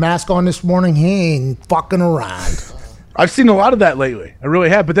himself had a mask on this morning. He ain't fucking around. I've seen a lot of that lately. I really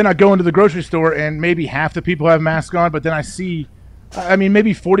have. But then I go into the grocery store and maybe half the people have masks on. But then I see,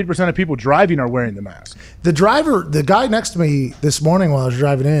 maybe 40% of people driving are wearing the mask. The guy next to me this morning while I was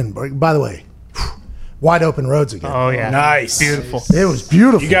driving in, by the way, wide open roads again. Oh, yeah. Nice. Beautiful. It was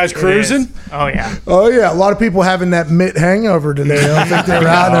beautiful. You guys cruising? Oh, yeah. Oh, yeah. A lot of people having that mitt hangover today. I don't think they're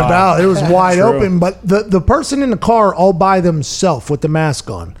out and about. It was wide open. But the person in the car all by themselves with the mask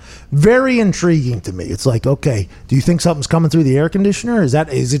on, very intriguing to me. It's like, okay, do you think something's coming through the air conditioner? Is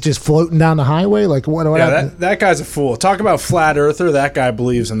it just floating down the highway? Like, what happened? That guy's a fool. Talk about flat earther. That guy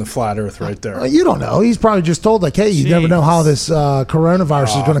believes in the flat earth right there. You don't know. He's probably just told, like, hey, you never know how this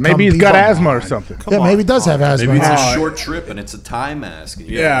coronavirus is going to come. Maybe he's got asthma or something. Maybe he does have asthma. Maybe it's a short trip and it's a tie mask.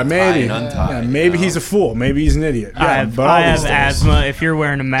 Yeah, maybe. Maybe he's a fool. Maybe he's an idiot. I have asthma. If you're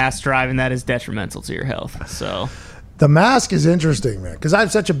wearing a mask driving, that is detrimental to your health. So the mask is interesting, man, because I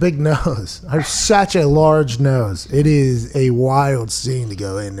have such a big nose. I have such a large nose. It is a wild scene to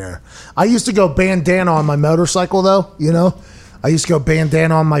go in there. I used to go bandana on my motorcycle, though, I used to go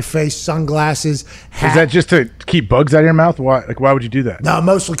bandana on my face, sunglasses, hat. Is that just to keep bugs out of your mouth? Why would you do that? No,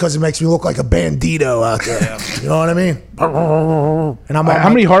 mostly because it makes me look like a bandito out there. You know what I mean? And How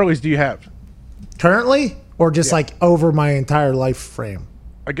many Harleys do you have? Currently? Or just like over my entire life frame?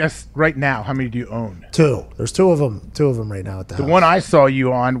 I guess right now, how many do you own? 2. There's 2 of them. 2 of them right now at the house. The one I saw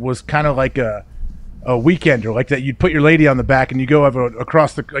you on was kind of like a weekender, like that. You'd put your lady on the back and you go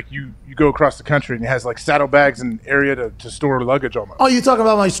across the you go across the country, and it has like saddlebags and area to store luggage almost. Oh, you talking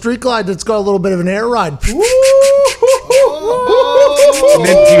about my street glide that's got a little bit of an air ride? And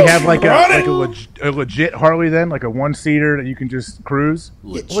then do you have like a legit Harley then, like a 1-seater that you can just cruise?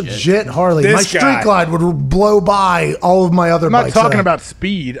 Legit Harley. This My street guy. glide would blow by all of my other I'm bikes. not talking about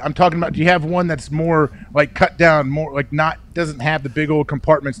speed. I'm talking about, do you have one that's more like cut down, more like doesn't have the big old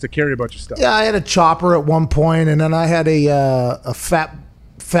compartments to carry a bunch of stuff? Yeah, I had a chopper at one point, and then I had a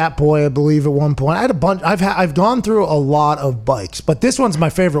Fat Boy, I believe, at one point. I had a bunch. I've gone through a lot of bikes, but this one's my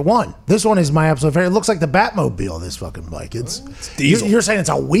favorite one. This one is my absolute favorite. It looks like the Batmobile, this fucking bike. It's diesel. You're saying it's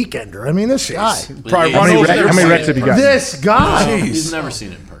a weekender. I mean, this guy. Probably how many wrecks have you got? This guy. He's never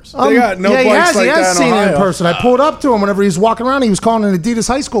seen it in person. They got no bikes like he has that in seen it in Ohio. person. I pulled up to him whenever he was walking around. He was calling an Adidas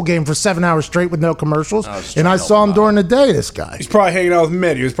high school game for 7 hours straight with no commercials. And I saw him during the day, this guy. He's probably hanging out with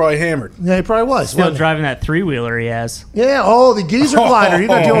Mitt. He was probably hammered. Yeah, he probably was. Still driving that 3-wheeler he has. Yeah, the geezer glider. You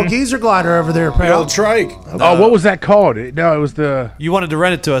got the old geezer glider over there, The pal. old trike. Oh, what was that called? No, it was the You wanted to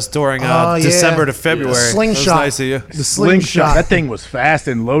rent it to us during December to February. Slingshot. That was nice of you. The slingshot. That thing was fast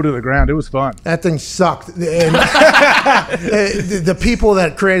and low to the ground. It was fun. That thing sucked. And, the people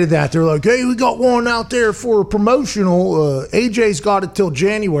that created that, they're like, hey, we got one out there for a promotional. AJ's got it till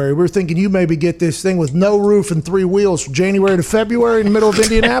January. We're thinking you maybe get this thing with no roof and 3 wheels from January to February in the middle of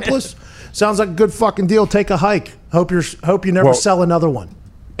Indianapolis. Sounds like a good fucking deal. Take a hike. Hope you never sell another one.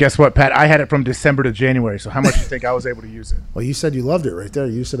 Guess what, Pat? I had it from December to January, so how much do you think I was able to use it? Well, you said you loved it right there.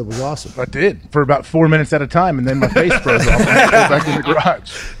 You said it was awesome. I did, for about 4 minutes at a time, and then my face froze off and I had to go back in the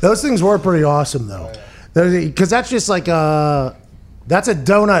garage. Those things were pretty awesome, though. Because that's just like that's a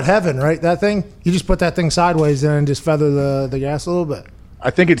donut heaven, right? That thing? You just put that thing sideways and just feather the gas a little bit. I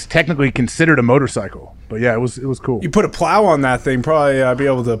think it's technically considered a motorcycle, but yeah, it was cool. You put a plow on that thing, probably be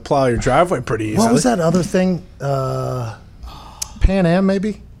able to plow your driveway pretty easily. What was that other thing? Pan Am,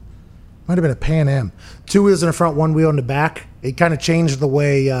 maybe? Might have been a Pan Am. 2 wheels in the front, 1 wheel in the back. It kind of changed the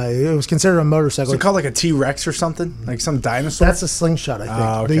way it was considered a motorcycle. Is it called like a T-Rex or something? Like some dinosaur? That's a slingshot, I think.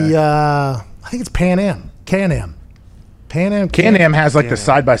 Oh, okay. I think it's Pan Am. Can-Am. Can-Am has like the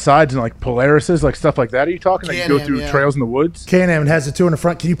side-by-sides and like Polarises, like stuff like that. Are you talking? Like you go through trails in the woods? Can-Am has the 2 in the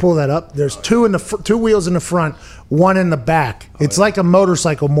front. Can you pull that up? There's 2 in the 2 wheels in the front, 1 in the back. It's like a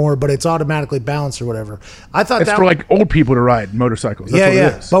motorcycle more, but it's automatically balanced or whatever. I thought it's for like old people to ride motorcycles. That's what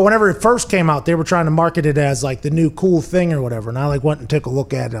it is. But whenever it first came out, they were trying to market it as like the new cool thing or whatever. And I like went and took a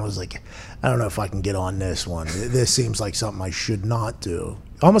look at it, and I was like, I don't know if I can get on this one. This seems like something I should not do.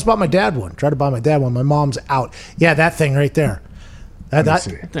 I almost bought my dad one. Tried to buy my dad one. My mom's out. Yeah, that thing right there. That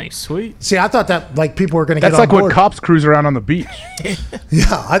thing's sweet. See, I thought that like people were going to get on board. That's like when cops cruise around on the beach.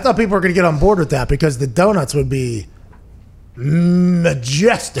 Yeah, I thought people were going to get on board with that because the donuts would be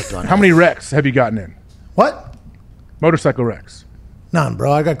majestic on it. How many wrecks have you gotten in? What? Motorcycle wrecks. None,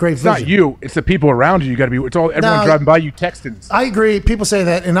 bro. I got great vision. It's not you. It's the people around you. You got to be. It's all everyone driving by you, texting. I agree. People say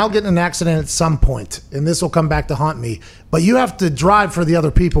that, and I'll get in an accident at some point, and this will come back to haunt me. But you have to drive for the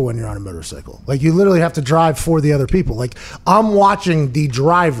other people when you're on a motorcycle. Like you literally have to drive for the other people. Like I'm watching the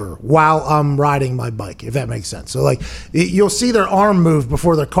driver while I'm riding my bike, if that makes sense. So like you'll see their arm move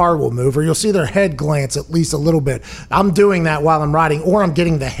before their car will move, or you'll see their head glance at least a little bit. I'm doing that while I'm riding, or I'm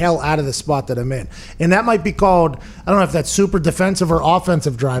getting the hell out of the spot that I'm in. And that might be called, I don't know if that's super defensive or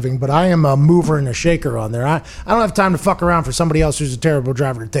offensive driving, but I am a mover and a shaker on there. I don't have time to fuck around for somebody else who's a terrible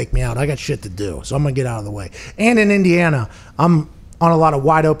driver to take me out. I got shit to do, so I'm going to get out of the way. And in Indiana, I'm on a lot of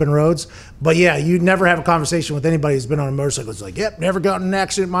wide open roads. But yeah, you never have a conversation with anybody who's been on a motorcycle. It's like, yep, never gotten in an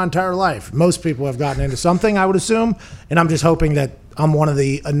accident my entire life. Most people have gotten into something, I would assume. And I'm just hoping that I'm one of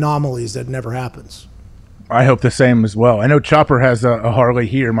the anomalies that never happens. I hope the same as well. I know Chopper has a Harley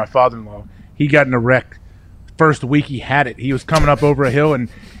here, my father-in-law. He got in a wreck first week he had it. He was coming up over a hill, and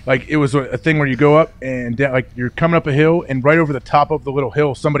like it was a thing where you go up and down, like you're coming up a hill, and right over the top of the little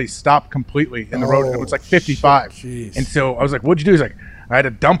hill, somebody stopped completely in the road. And it was like 55. And so I was like, what'd you do? He's like, I had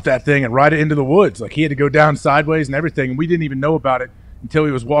to dump that thing and ride it into the woods. Like he had to go down sideways and everything. And we didn't even know about it until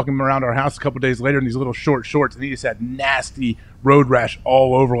he was walking around our house a couple days later in these little short shorts, and he just had nasty road rash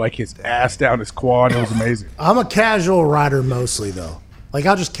all over, like his ass down his quad. It was amazing. I'm a casual rider mostly, though. Like,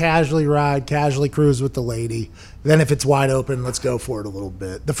 I'll just casually ride, casually cruise with the lady. Then if it's wide open, let's go for it a little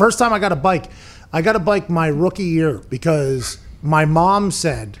bit. The first time I got a bike my rookie year because my mom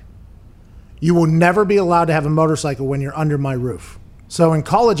said, you will never be allowed to have a motorcycle when you're under my roof. So in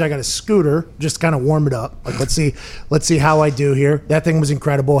college, I got a scooter just to kind of warm it up. Like, let's see how I do here. That thing was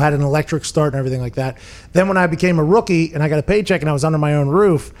incredible. Had an electric start and everything like that. Then when I became a rookie and I got a paycheck and I was under my own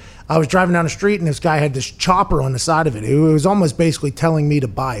roof, I was driving down the street and this guy had this chopper on the side of it. It was almost basically telling me to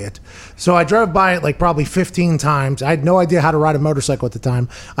buy it. So I drove by it like probably 15 times. I had no idea how to ride a motorcycle at the time.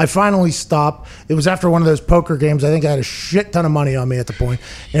 I finally stopped. It was after one of those poker games. I think I had a shit ton of money on me at the point.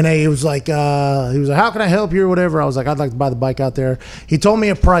 And he was like, how can I help you or whatever? I was like, I'd like to buy the bike out there. He told me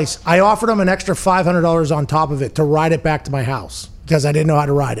a price. I offered him an extra $500 on top of it to ride it back to my house because I didn't know how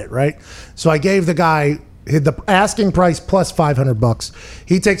to ride it, right? So I gave the guy the asking price plus $500.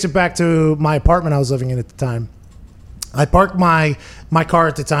 He takes it back to my apartment I was living in at the time. I parked my car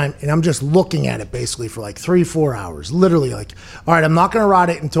at the time, and I'm just looking at it basically for like 3-4 hours. Literally, like, all right, I'm not going to ride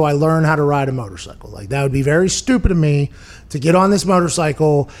it until I learn how to ride a motorcycle. Like, that would be very stupid of me to get on this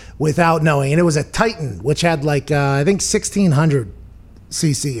motorcycle without knowing. And it was a Titan, which had like, I think 1,600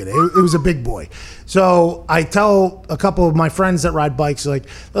 cc in it. It was a big boy. So I tell a couple of my friends that ride bikes, they're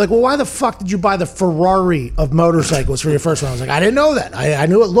like, well, why the fuck did you buy the Ferrari of motorcycles for your first one? I was like, I didn't know that. I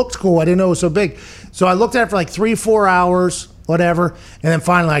knew it looked cool. I didn't know it was so big. So I looked at it for like 3-4 hours, whatever, and then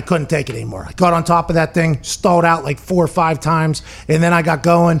finally I couldn't take it anymore. I got on top of that thing, stalled out like 4 or 5 times, and then I got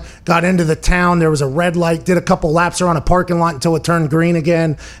going, got into the town. There was a red light, did a couple laps around a parking lot until it turned green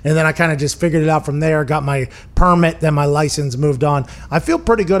again, and then I kind of just figured it out from there, got my permit, then my license, moved on. I feel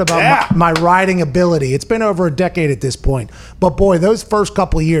pretty good about my riding ability. It's been over a decade at this point, but boy, those first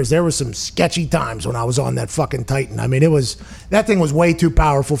couple of years, there was some sketchy times when I was on that fucking Titan. I mean, that thing was way too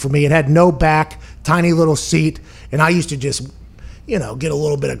powerful for me. It had no back, tiny little seat, and I used to just, get a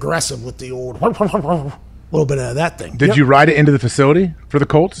little bit aggressive with the old, little bit of that thing. Did you ride it into the facility for the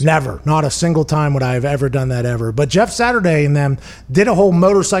Colts? Never. Not a single time would I have ever done that ever. But Jeff Saturday and them did a whole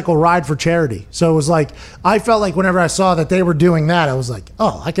motorcycle ride for charity. So it was like, I felt like whenever I saw that they were doing that, I was like,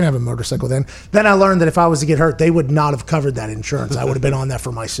 oh, I can have a motorcycle then. Then I learned that if I was to get hurt, they would not have covered that insurance. I would have been on that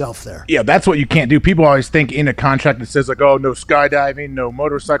for myself there. Yeah, that's what you can't do. People always think in a contract that says like, oh, no skydiving, no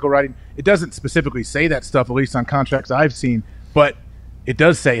motorcycle riding. It doesn't specifically say that stuff, at least on contracts I've seen. But it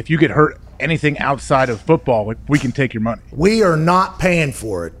does say if you get hurt anything outside of football, we can take your money. We are not paying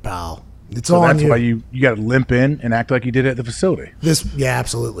for it, pal. It's so on that's you. why you got to limp in and act like you did it at the facility. Yeah,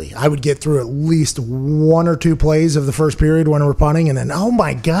 absolutely. I would get through at least 1 or 2 plays of the first period when we're punting, and then, oh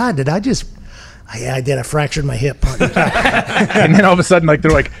my God, did I just... Yeah, I did. I fractured my hip punting. And then all of a sudden, like,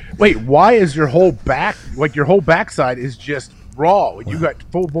 they're like, wait, why is your whole back, like your whole backside is just raw? You got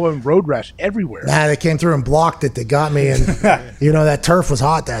full-blown road rash everywhere. Nah, they came through and blocked it. They got me, and that turf was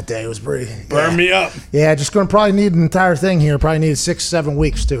hot that day. It was pretty... Burn me up. Yeah, just going to probably need an entire thing here. Probably needed 6-7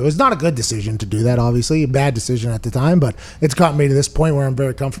 weeks, too. It was not a good decision to do that, obviously. A bad decision at the time, but it's gotten me to this point where I'm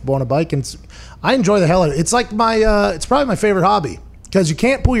very comfortable on a bike, and I enjoy the hell out of it. It's like it's probably my favorite hobby. Because you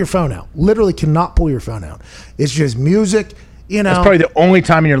can't pull your phone out. Literally cannot pull your phone out. It's just music, That's probably the only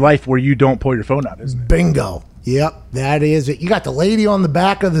time in your life where you don't pull your phone out, isn't it? Bingo. Yep, that is it. You got the lady on the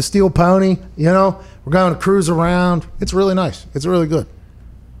back of the steel pony, We're going to cruise around. It's really nice. It's really good.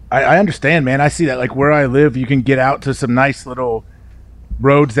 I understand, man. I see that. Like where I live, you can get out to some nice little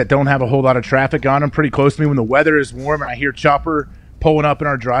roads that don't have a whole lot of traffic on them pretty close to me when the weather is warm and I hear Chopper pulling up in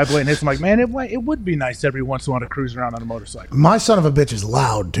our driveway, and I'm like, man, it would be nice every once in a while to cruise around on a motorcycle. My son of a bitch is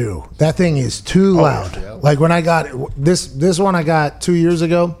loud too. That thing is too loud. Yeah. Like when I got this one I got 2 years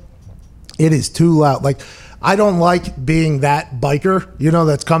ago, it is too loud. Like I don't like being that biker,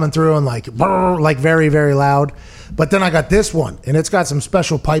 that's coming through and like very, very loud. But then I got this one, and it's got some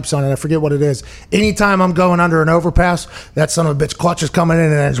special pipes on it. I forget what it is. Anytime I'm going under an overpass, that son of a bitch clutch is coming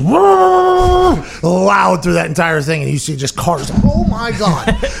in, and it's loud through that entire thing, and you see just cars. Oh, my God.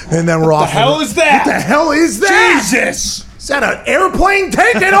 And then we're off. What the hell is that? What the hell is that? Jesus. Is that an airplane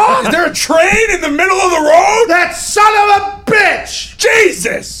taking off? Is there a train in the middle of the road? That son of a bitch.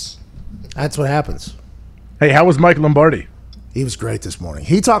 Jesus. That's what happens. Hey, how was Mike Lombardi? He was great this morning.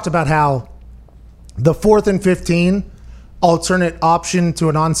 He talked about how the 4th and 15 alternate option to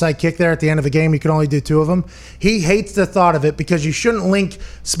an onside kick there at the end of a game, you can only do 2 of them. He hates the thought of it because you shouldn't link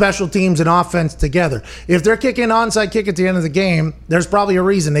special teams and offense together. If they're kicking an onside kick at the end of the game, there's probably a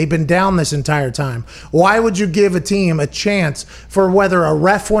reason. They've been down this entire time. Why would you give a team a chance for whether a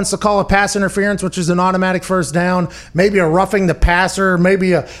ref wants to call a pass interference, which is an automatic first down, maybe a roughing the passer,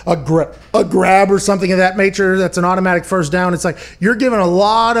 maybe a grab or something of that nature that's an automatic first down. It's like you're giving a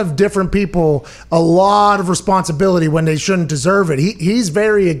lot of different people a lot of responsibility when they shouldn't deserve it. He's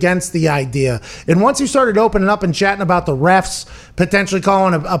very against the idea. And once you started opening up and chatting about the refs potentially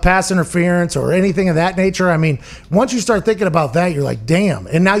calling a pass interference or anything of that nature, I mean, once you start thinking about that, you're like, damn.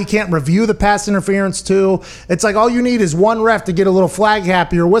 And now you can't review the pass interference too. It's like all you need is one ref to get a little flag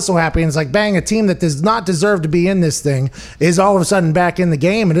happy or whistle happy, and it's like, bang, a team that does not deserve to be in this thing is all of a sudden back in the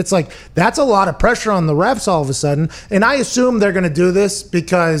game. And it's like, that's a lot of pressure on the refs all of a sudden. And I assume they're going to do this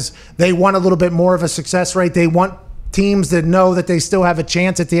because they want a little bit more of a success rate. They want teams that know that they still have a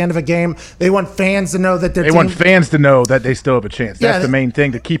chance at the end of a game. They want fans to know that they want fans to know that they still have a chance. That's the main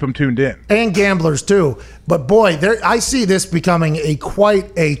thing to keep them tuned in. And gamblers too. But boy, I see this becoming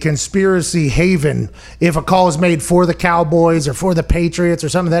quite a conspiracy haven. If a call is made for the Cowboys or for the Patriots or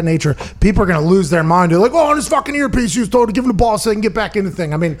something of that nature, people are going to lose their mind. They're like, oh, on his fucking earpiece, he was told to give him the ball so they can get back in the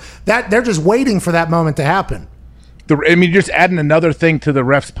thing. I mean, that they're just waiting for that moment to happen. You're just adding another thing to the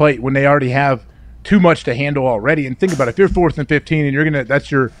ref's plate when they already have too much to handle already. And think about it, if you're 4th and 15 and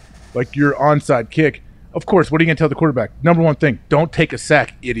that's your onside kick, of course, what are you going to tell the quarterback? Number one thing, don't take a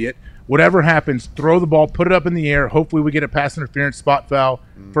sack, idiot. Whatever happens, throw the ball, put it up in the air. Hopefully we get a pass interference, spot foul,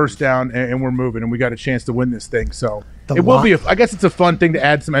 first down, and we're moving, and we got a chance to win this thing. So will be. I guess it's a fun thing to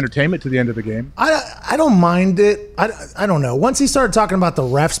add some entertainment to the end of the game. I don't mind it. I don't know. Once he started talking about the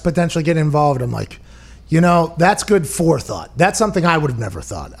refs potentially getting involved, I'm like, that's good forethought. That's something I would have never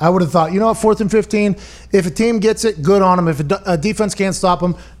thought. I would have thought, 4th and 15, if a team gets it, good on them. If a defense can't stop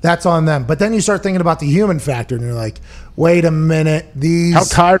them, that's on them. But then you start thinking about the human factor, and you're like, wait a minute. How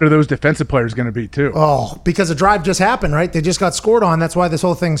tired are those defensive players going to be, too? Oh, because the drive just happened, right? They just got scored on. That's why this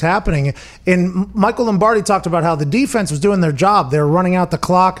whole thing's happening. And Michael Lombardi talked about how the defense was doing their job. They were running out the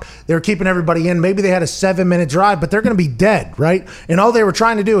clock. They were keeping everybody in. Maybe they had a 7-minute drive, but they're going to be dead, right? And all they were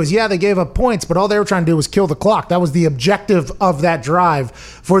trying to do is, they gave up points, but all they were trying to do was kill the clock. That was the objective of that drive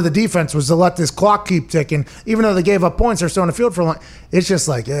for the defense, was to let this clock keep ticking. Even though they gave up points, they're still on the field for a long. It's just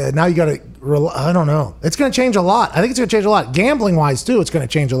like, now you got to, I don't know. It's going to change a lot. I think it's going to change a lot. Gambling-wise, too, it's going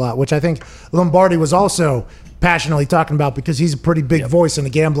to change a lot, which I think Lombardi was also passionately talking about because he's a pretty big voice in the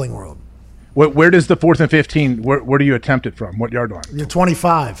gambling world. Where does the 4th and 15, where do you attempt it from? What yard line? You're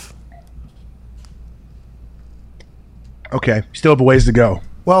 25. Okay. You still have a ways to go.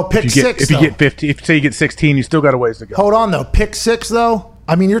 Well, pick six, If you get 50, if say you get 16, you still got a ways to go. Hold on, though. Pick six, though.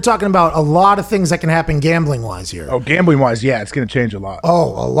 I mean, you're talking about a lot of things that can happen gambling-wise here. Oh, gambling-wise, yeah, it's going to change a lot. Oh,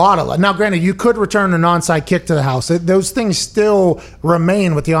 a lot. Now, granted, you could return an onside kick to the house. Those things still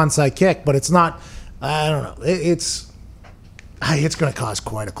remain with the onside kick, but it's not, I don't know. It's going to cause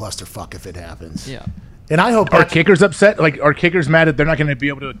quite a clusterfuck if it happens. Yeah. And I hope Are kickers upset? Like, are kickers mad that they're not going to be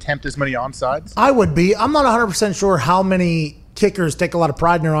able to attempt as many onsides? I would be. I'm not 100% sure how many kickers take a lot of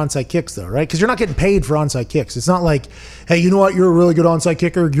pride in their onside kicks, though, right? Because you're not getting paid for onside kicks. It's not like, hey, you know what? You're a really good onside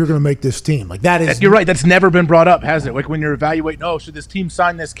kicker. You're going to make this team. Like, that is. You're right. That's never been brought up, has it? Like, when you're evaluating, should this team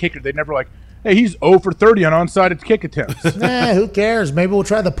sign this kicker? They never like, hey, he's 0 for 30 on onside kick attempts. Who cares? Maybe we'll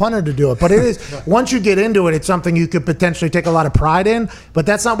try the punter to do it. But it is, once you get into it, it's something you could potentially take a lot of pride in. But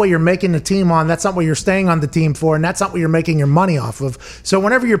that's not what you're making the team on. That's not what you're staying on the team for. And that's not what you're making your money off of. So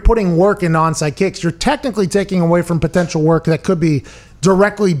whenever you're putting work into onside kicks, you're technically taking away from potential work that could be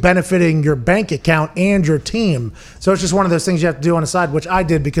directly benefiting your bank account and your team. So it's just one of those things you have to do on the side, which I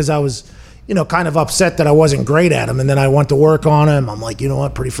did because I was, kind of upset that I wasn't great at them. And then I went to work on them. I'm like, you know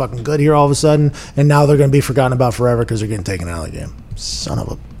what, pretty fucking good here all of a sudden. And now they're going to be forgotten about forever because they're getting taken out of the game. Son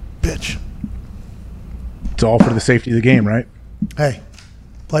of a bitch. It's all for the safety of the game, right? Hey,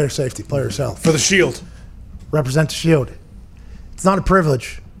 player safety, play yourself. For the Shield. Represent the Shield. It's not a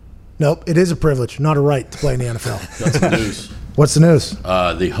privilege. Nope, it is a privilege, not a right to play in the NFL. That's the news. What's the news?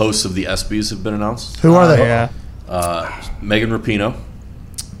 The hosts of the ESPYs have been announced. Who are they? Megan Rapinoe,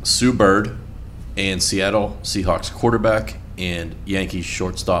 Sue Bird, and Seattle Seahawks quarterback and Yankees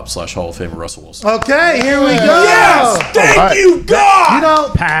shortstop / Hall of Famer Russell Wilson. Okay, here we go. Yes! Thank you,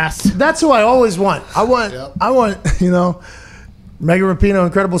 God! Pass. That's who I always want. I want, Megan Rapinoe,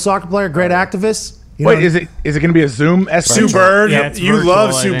 incredible soccer player, great activist. Wait, is it going to be a Zoom? Sue Bird? Yeah, you virtual,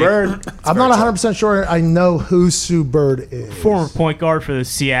 love Sue Bird. I'm not 100% sure I know who Sue Bird is. Former point guard for the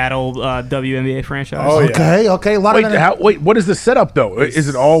Seattle WNBA franchise. Oh, yeah. Okay. A lot of what is the setup, though? Is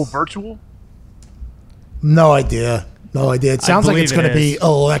it all virtual? No idea. It sounds like it's going to be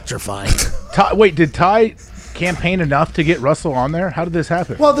electrifying. Did Ty campaign enough to get Russell on there? How did this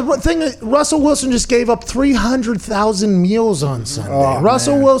happen? Well, the thing is, Russell Wilson just gave up 300,000 meals on Sunday.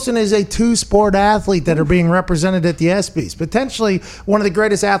 Russell Wilson is a two-sport athlete that are being represented at the ESPYs. Potentially one of the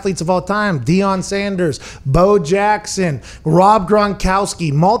greatest athletes of all time. Deion Sanders, Bo Jackson, Rob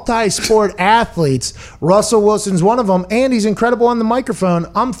Gronkowski, multi-sport athletes. Russell Wilson's one of them, and he's incredible on the microphone.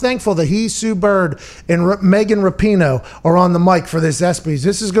 I'm thankful that he, Sue Bird, and Megan Rapinoe are on the mic for this ESPYs.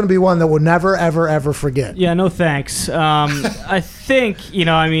 This is going to be one that we'll never, ever, ever forget. Yeah, no thanks. I think,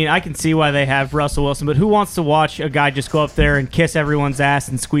 I can see why they have Russell Wilson, but who wants to watch a guy just go up there and kiss everyone's ass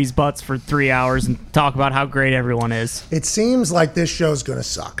and squeeze butts for 3 hours and talk about how great everyone is? It seems like this show's going to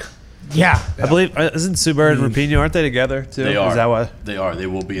suck. Yeah. I believe, isn't Sue Bird and Rapinoe, aren't they together, too? They are. Is that why? They are. They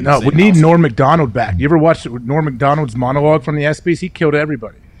will be in the same we need house. Norm Macdonald back. You ever watched Norm Macdonald's monologue from the ESPYs? He killed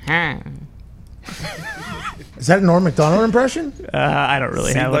everybody. Is that a Norm Macdonald impression? I don't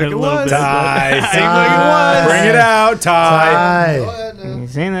really have like a it little was. bit. Seemed like it was. Bring it out, Ty. You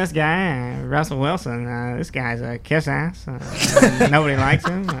seen this guy, Russell Wilson? This guy's a kiss ass. Nobody likes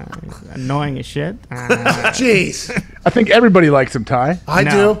him. He's annoying as shit. Jeez. I think everybody likes him, Ty. I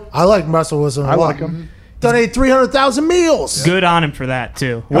do. I like Russell Wilson. I like him. Donated 300,000 meals. Good on him for that,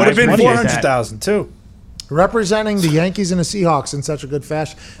 too. Would have been I appreciate that. 400,000, too. representing the Yankees and the Seahawks in such a good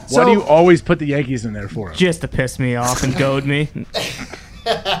fashion. Why do you always put the Yankees in there for him? Just to piss me off and goad me.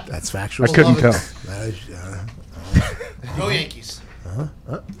 That's factual. I couldn't tell. Go Yankees.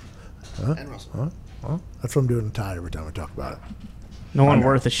 And Russell. That's what I'm doing a tie every time we talk about it. No one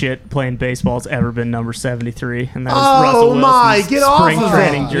worth a shit playing baseball's ever been number 73, and that is Russell Wilson's my! Get off spring of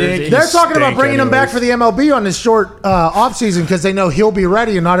training it. jersey. They're talking about bringing him back for the MLB on this short offseason because they know he'll be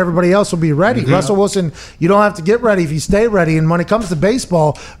ready and not everybody else will be ready. Russell Wilson, you don't have to get ready if you stay ready. And when it comes to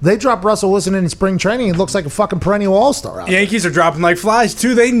baseball, they drop Russell Wilson in spring training. It looks like a fucking perennial all-star out there. Yankees are dropping like flies,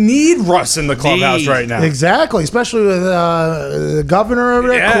 too. They need Russ in the clubhouse right now. Exactly, especially with the governor over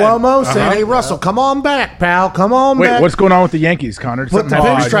there, Cuomo, saying, hey, Russell, come on back, pal. Come on back. Wait, what's going on with the Yankees, Connor? Put the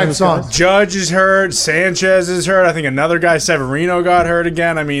pinstripes on. Judge is hurt. Sanchez is hurt. I think another guy, Severino, got hurt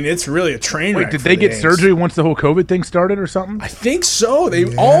again. I mean, it's really a train wreck. Wait, did they get surgery once the whole COVID thing started or something? I think so.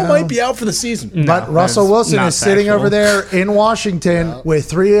 They all might be out for the season. But Russell Wilson is sitting over there in Washington with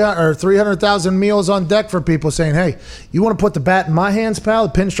 300,000 meals on deck for people saying, hey, you want to put the bat in my hands, pal?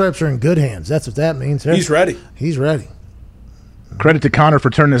 The pinstripes are in good hands. That's what that means. He's ready. He's ready. Credit to Connor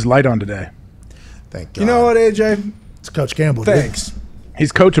for turning his light on today. Thank God. You know what, AJ? It's Coach Campbell. Thanks.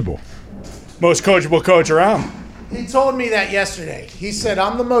 He's coachable. Most coachable coach around. He told me that yesterday. He said,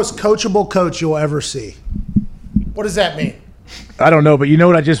 I'm the most coachable coach you'll ever see. What does that mean? I don't know, but you know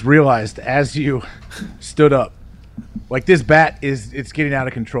what I just realized as you stood up? Like, this bat it's getting out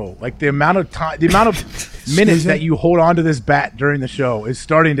of control. Like, the amount of time, the amount of minutes that you hold on to this bat during the show is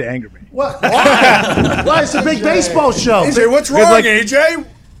starting to anger me. What? Why? Why? It's a big baseball show. AJ, what's wrong, AJ?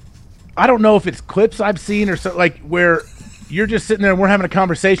 I don't know if it's clips I've seen or so, like, where you're just sitting there and we're having a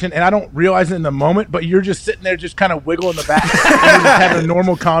conversation and I don't realize it in the moment, but you're just sitting there just kind of wiggling the bat and you're just having a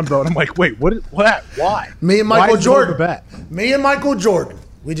normal convo. And I'm like, wait, what? Why? Me and Michael Jordan. Me and Michael Jordan.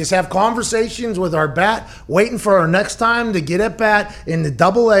 We just have conversations with our bat, waiting for our next time to get at bat in the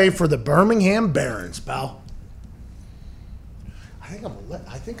AA for the Birmingham Barons, pal. I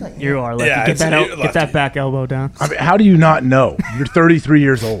think I am. You are lefty. Yeah, get that back elbow down. I mean, how do you not know? You're 33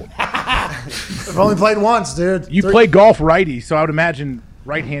 years old. I've only played once, dude. You play golf righty, so I would imagine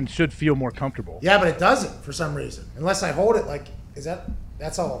right hand should feel more comfortable. Yeah, but it doesn't for some reason. Unless I hold it like,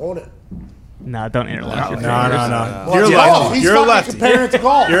 that's how I hold it. No, don't interlock your fingers. No. Well, You're lefty. He's You're a fucking lefty. comparing it to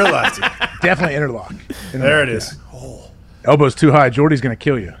golf. You're a lefty. Definitely interlock. There it is. Elbow's too high. Jordy's going to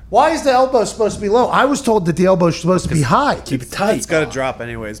kill you. Why is the elbow supposed to be low? I was told that the elbow is supposed to be high. Keep it tight. It's got to drop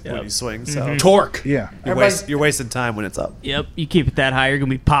anyways when you swing. So Torque. Yeah. you're wasting time when it's up. Yep, you keep it that high, you're going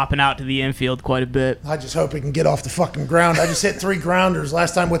to be popping out to the infield quite a bit. I just hope it can get off the fucking ground. I just hit 3 grounders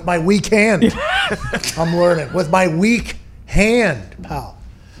last time with my weak hand. I'm learning. With my weak hand, pal.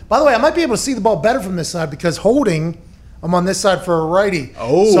 By the way, I might be able to see the ball better from this side because holding, I'm on this side for a righty.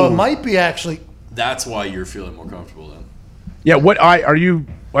 Oh. So it might be actually. That's why you're feeling more comfortable then. Yeah, what eye are you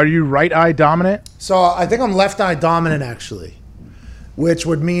right eye dominant? So I think I'm left eye dominant actually, which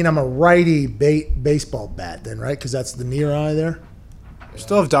would mean I'm a righty baseball bat then, right? Because that's the near eye there. You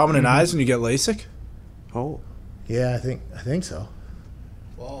still have dominant eyes when you get LASIK? Oh. Yeah, I think so.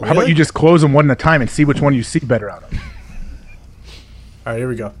 How about you just close them one at a time and see which one you see better out of? All right, here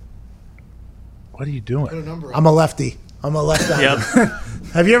we go. What are you doing? I'm a lefty. I'm a left eye. Yep.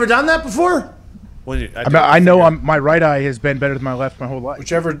 Have you ever done that before? I know my right eye has been better than my left my whole life.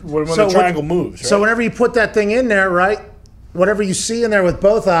 When the triangle moves, right? So whenever you put that thing in there, right, whatever you see in there with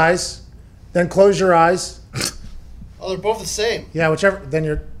both eyes, then close your eyes. Oh, they're both the same. Yeah, which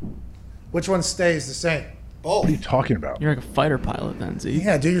one stays the same? Both. What are you talking about? You're like a fighter pilot then, Z.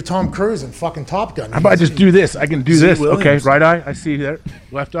 Yeah, do your Tom Cruise and fucking Top Gun. How about I just do this? I can do this. Williams. Okay, right eye, I see there.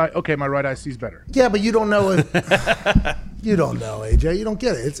 Left eye, okay, my right eye sees better. Yeah, but you don't know it. You don't know, AJ. You don't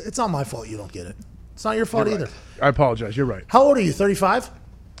get it. It's not my fault you don't get it. It's not your fault either. I apologize. You're right. How old are you, 35?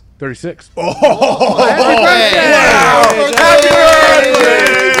 36. Happy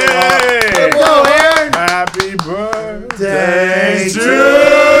birthday to you.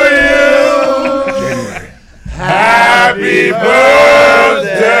 January. Happy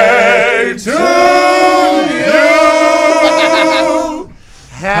birthday to you.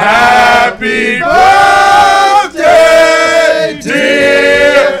 Happy birthday,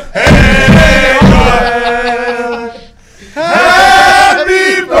 dear Hannah.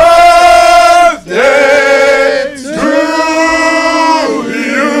 Happy birthday to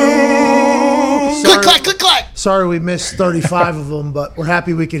you. Click, clack, click, clack. Sorry we missed 35 of them, but we're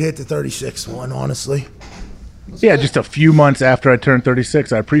happy we could hit the 36th one, honestly. Yeah, just a few months after I turned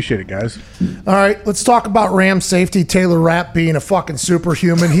 36. I appreciate it, guys. All right, let's talk about Rams safety Taylor Rapp being a fucking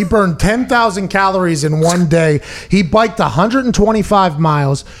superhuman. He burned 10,000 calories in one day. He biked 125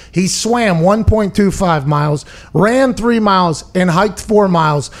 miles. He swam 1.25 miles, ran 3 miles, and hiked 4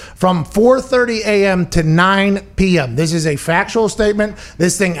 miles from 4:30 a.m. to 9 p.m. This is a factual statement.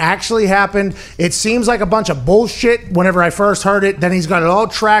 This thing actually happened. It seems like a bunch of bullshit whenever I first heard it. Then he's got it all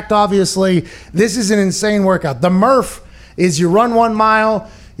tracked, obviously. This is an insane workout. The Murph is you run 1 mile,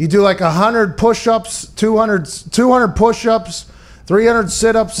 you do like 100 push-ups, 200 push-ups, 300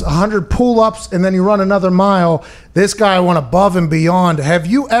 sit-ups, 100 pull-ups, and then you run another mile. This guy went above and beyond. Have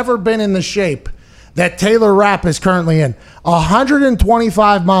you ever been in the shape that Taylor Rapp is currently in?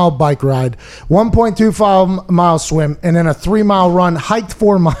 125-mile bike ride, 1.25-mile swim, and then a 3-mile run, hiked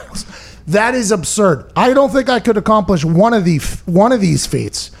 4 miles. That is absurd. I don't think I could accomplish one of these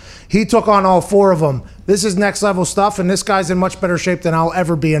feats. He took on all 4 of them. This is next level stuff, and this guy's in much better shape than I'll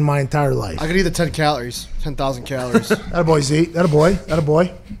ever be in my entire life. I could eat the 10 calories, 10,000 calories. Attaboy, Z.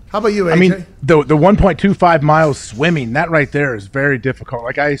 Attaboy. How about you, AJ? I mean, the 1.25 miles swimming, that right there is very difficult.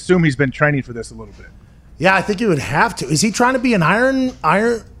 Like, I assume he's been training for this a little bit. Yeah, I think you would have to. Is he trying to be an Iron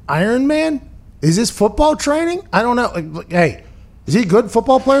Man? Is this football training? I don't know. Like, hey, is he a good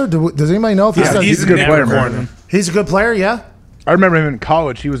football player? Does anybody know if he's a good player, man. He's a good player, yeah. I remember him in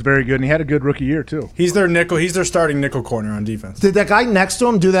college. He was very good, and he had a good rookie year, too. He's their starting nickel corner on defense. Did that guy next to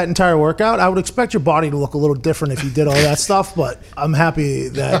him do that entire workout? I would expect your body to look a little different if you did all that stuff, but I'm happy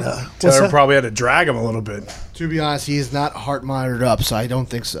that... Taylor probably had to drag him a little bit. To be honest, he is not heart monitored up, so I don't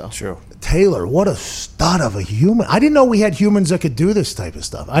think so. True. Taylor, what a stud of a human. I didn't know we had humans that could do this type of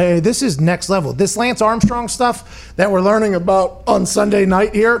stuff. This is next level. This Lance Armstrong stuff that we're learning about on Sunday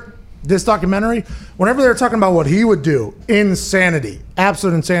night here, this documentary, whenever they're talking about what he would do, insanity,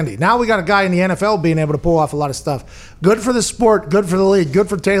 absolute insanity. Now we got a guy in the NFL being able to pull off a lot of stuff. Good for the sport, good for the league, good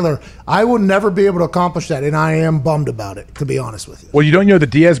for Taylor. I will never be able to accomplish that, and I am bummed about it, to be honest with you. Well, you don't know the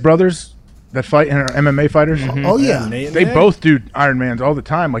Diaz brothers that fight and are MMA fighters? Mm-hmm. Oh, yeah. They both do Ironmans all the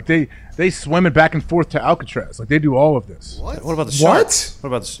time. Like, they swim it back and forth to Alcatraz. Like, they do all of this. What about the Sharks? What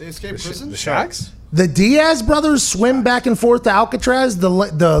about They escaped prison? the Sharks? The Diaz brothers swim back and forth to Alcatraz,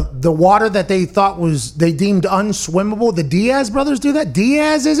 the water that they thought they deemed unswimmable. The Diaz brothers do that?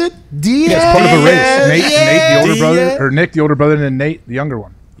 Diaz, is it? Diaz? Yeah, it's part of a race. Nate, the older brother, or Nick, the older brother, and then Nate, the younger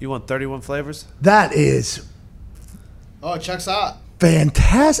one. You want 31 flavors? That is Oh, it checks out.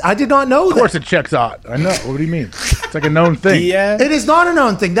 fantastic. I did not know that. Of course it checks out. I know. What do you mean? It's like a known thing. Diaz? It is not a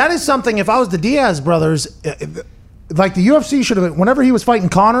known thing. That is something, if I was the Diaz brothers, like the UFC should have, whenever he was fighting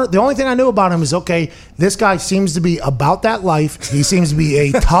Conor, the only thing I knew about him is, okay, this guy seems to be about that life. He seems to be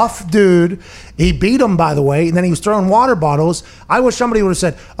a tough dude. He beat him, by the way, and then he was throwing water bottles. I wish somebody would have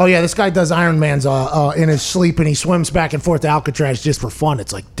said, oh, yeah, this guy does Ironmans in his sleep, and he swims back and forth to Alcatraz just for fun.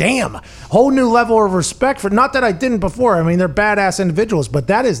 It's like, damn, whole new level of respect for, not that I didn't before. I mean, they're badass individuals, but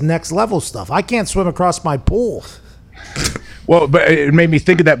that is next level stuff. I can't swim across my pool. Well, but it made me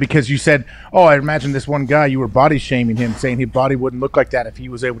think of that because you said, oh, I imagine this one guy, you were body shaming him, saying his body wouldn't look like that if he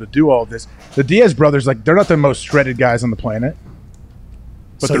was able to do all of this. The Diaz brothers, like, they're not the most shredded guys on the planet.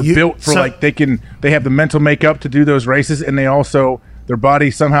 But so they're built for, like, they have the mental makeup to do those races, and they also, their body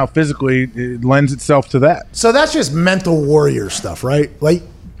somehow physically lends itself to that. So that's just mental warrior stuff, right? Like,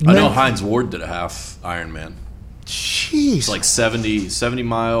 I know Heinz Ward did a half Ironman. Jeez. It's like 70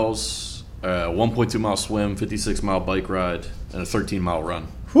 miles. 1.2 mile swim, 56-mile bike ride, and a 13-mile run.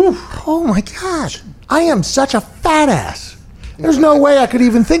 Whew. Oh my God. I am such a fat ass. There's no way I could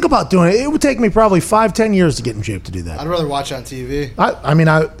even think about doing it. It would take me probably 5-10 years to get in shape to do that. I'd rather watch it on TV. I mean,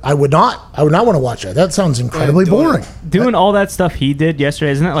 I would not. I would not want to watch that. That sounds incredibly boring. Doing all that stuff he did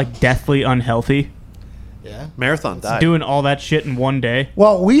yesterday, isn't that like deathly unhealthy? Yeah. Marathon died. Doing all that shit in one day.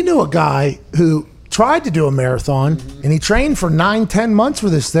 Well, we knew a guy who tried to do a marathon, and he trained for 9-10 months for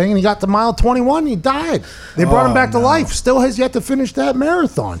this thing, and he got to mile 21, and he died. They brought him back to life. Still has yet to finish that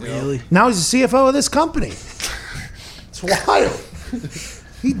marathon. Really? Now he's the CFO of this company. It's wild.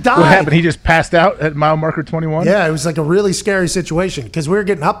 He died. What happened? He just passed out at mile marker 21? Yeah, it was like a really scary situation because we were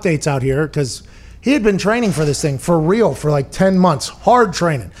getting updates out here because he had been training for this thing for real for like 10 months. Hard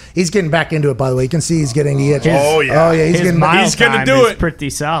training. He's getting back into it, by the way. You can see he's getting the itch. Oh, yeah. He's His going to do it.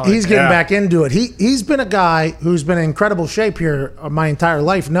 Pretty solid. He's getting back into it. He's been a guy who's been in incredible shape here my entire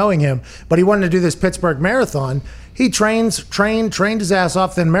life, knowing him. But he wanted to do this Pittsburgh Marathon. He trained his ass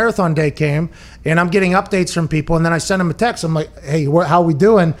off. Then marathon day came, and I'm getting updates from people. And then I sent him a text. I'm like, hey, how we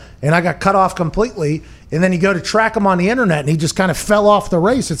doing? And I got cut off completely. And then you go to track him on the internet, and he just kind of fell off the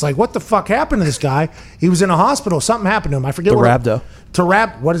race. It's like, what the fuck happened to this guy? He was in a hospital. Something happened to him. I forget the what. rhabdo.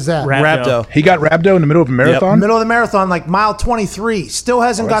 what is that? Rhabdo. He got rhabdo in the middle of a marathon? Middle of the marathon, like mile 23. Still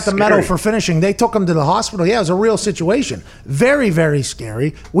hasn't got the medal for finishing. They took him to the hospital. Yeah, it was a real situation. Very, very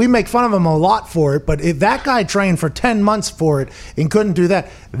scary. We make fun of him a lot for it, but if that guy trained for 10 months for it and couldn't do that,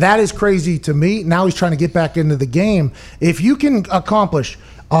 that is crazy to me. Now he's trying to get back into the game. If you can accomplish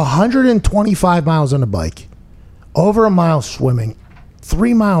 125 miles on a bike, over a mile swimming,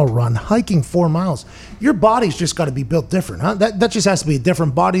 3-mile run, hiking 4 miles, your body's just got to be built different, huh? That just has to be a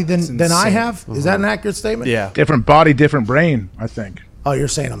different body than I have. Is that an accurate statement? Yeah. Different body, different brain, I think. Oh, you're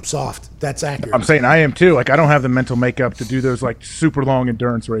saying I'm soft. That's accurate. I'm saying I am too. Like, I don't have the mental makeup to do those like super long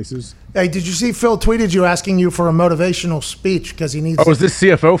endurance races. Hey, did you see Phil tweeted you asking you for a motivational speech because he needs... Oh, is this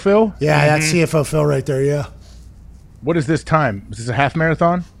CFO Phil? Yeah, that's CFO Phil right there, yeah. What is this time? Is this a half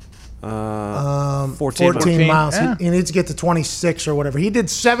marathon? 14 miles. Yeah. He needs to get to 26 or whatever. He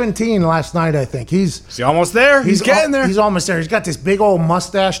did 17 last night, I think. Is he almost there? He's getting there. He's almost there. He's got this big old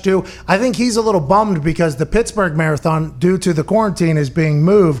mustache, too. I think he's a little bummed because the Pittsburgh Marathon, due to the quarantine, is being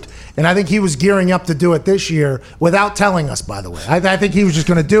moved. And I think he was gearing up to do it this year without telling us, by the way. I think he was just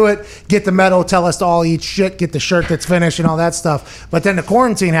going to do it, get the medal, tell us to all eat shit, get the shirt that's finished and all that stuff. But then the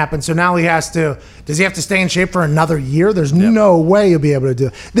quarantine happened, so now he has to... Does he have to stay in shape for another year? There's no way he'll be able to do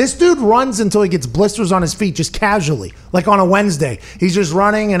it. This dude runs until he gets blisters on his feet just casually, like on a Wednesday. He's just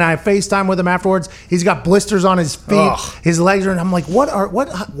running, and I FaceTime with him afterwards. He's got blisters on his feet. His legs are, and I'm like, what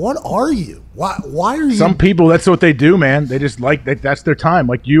are you? Why are you? Some people, that's what they do, man. They just like that's their time.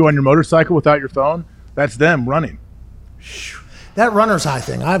 Like you on your motorcycle without your phone, that's them running. That runner's high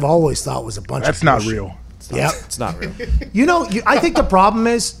thing, I've always thought was a bunch of not bullshit. real. It's not real. I think the problem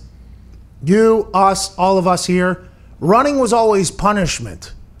is you, us, all of us here, running was always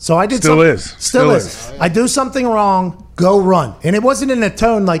punishment. So I did Still is. I do something wrong, go run. And it wasn't in a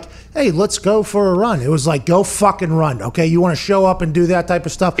tone like, hey, let's go for a run. It was like, go fucking run. Okay, you want to show up and do that type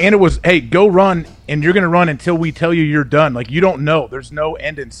of stuff. And it was, hey, go run, and you're going to run until we tell you you're done. Like, you don't know. There's no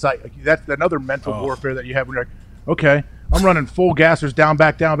end in sight. Like, that's another mental warfare that you have when you're like, okay, I'm running full gassers down,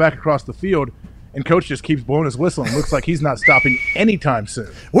 back across the field. And coach just keeps blowing his whistle and looks like he's not stopping anytime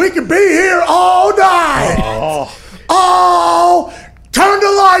soon. We could be here all night. Turn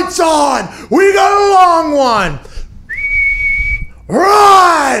the lights on. We got a long one.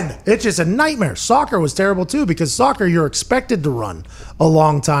 Run! It's just a nightmare. Soccer was terrible too because soccer, you're expected to run a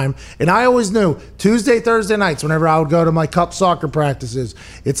long time. And I always knew Tuesday, Thursday nights, whenever I would go to my cup soccer practices,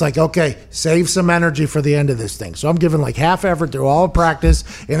 it's like, okay, save some energy for the end of this thing. So I'm giving like half effort through all practice.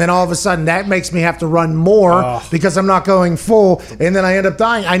 And then all of a sudden that makes me have to run more because I'm not going full. And then I end up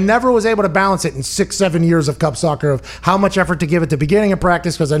dying. I never was able to balance it in 6-7 years of cup soccer of how much effort to give at the beginning of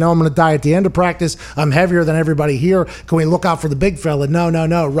practice because I know I'm going to die at the end of practice. I'm heavier than everybody here. Can we look out for the big fella? No,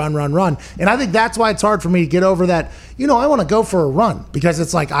 run. And I think that's why it's hard for me to get over that. I want to go for a run because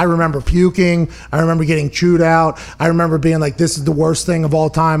it's like I remember puking. I remember getting chewed out. I remember being like, this is the worst thing of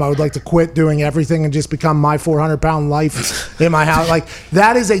all time. I would like to quit doing everything and just become my 400-pound life in my house. Like,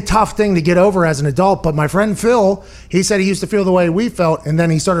 that is a tough thing to get over as an adult. But my friend Phil, he said he used to feel the way we felt, and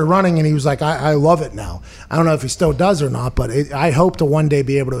then he started running, and he was like, I love it now. I don't know if he still does or not, but I hope to one day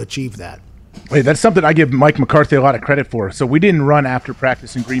be able to achieve that. Wait, that's something I give Mike McCarthy a lot of credit for. So we didn't run after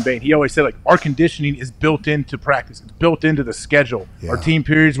practice in Green Bay. He always said, like, our conditioning is built into practice. It's built into the schedule. Yeah. Our team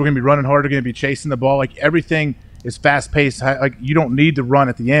periods, we're going to be running hard. We're going to be chasing the ball. Like, everything is fast-paced. Like, you don't need to run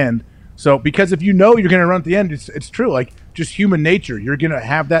at the end. So because if you know you're going to run at the end, it's true. Like, just human nature. You're going to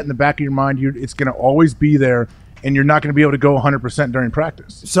have that in the back of your mind. It's going to always be there. And you're not going to be able to go 100% during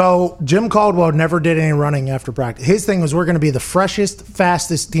practice. So Jim Caldwell never did any running after practice. His thing was we're going to be the freshest,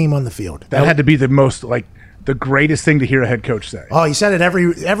 fastest team on the field. That had to be the most, like, the greatest thing to hear a head coach say. Oh, he said it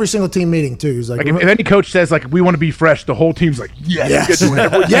every single team meeting too. He was like if any coach says like we want to be fresh, the whole team's like, yes.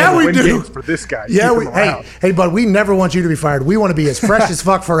 Yeah, we do for this guy. Yeah, hey, bud, we never want you to be fired. We want to be as fresh as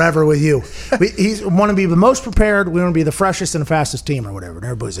fuck forever with you. We want to be the most prepared. We want to be the freshest and the fastest team or whatever. And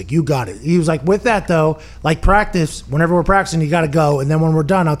everybody's like, you got it. He was like, with that though, like practice. Whenever we're practicing, you got to go, and then when we're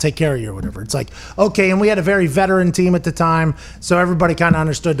done, I'll take care of you or whatever. It's like okay, and we had a very veteran team at the time, so everybody kind of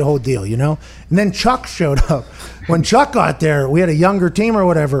understood the whole deal, And then Chuck showed up. When Chuck got there, we had a younger team or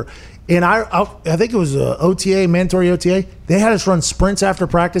whatever, and I think it was a OTA, mandatory OTA. They had us run sprints after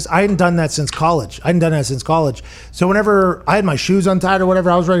practice. I hadn't done that since college. So whenever I had my shoes untied or whatever,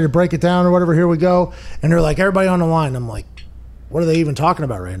 I was ready to break it down or whatever. Here we go, and they're like, everybody on the line. I'm like, what are they even talking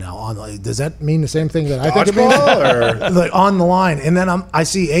about right now? Does that mean the same thing that I think it means? Or? Like on the line, and then I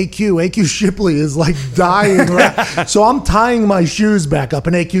see AQ Shipley is like dying. Right? So I'm tying my shoes back up,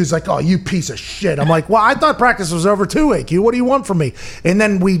 and AQ's like, "Oh, you piece of shit." I'm like, "Well, I thought practice was over too, AQ. What do you want from me?" And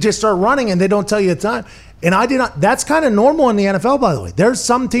then we just start running, and they don't tell you the time. And I did not. That's kind of normal in the NFL, by the way. There's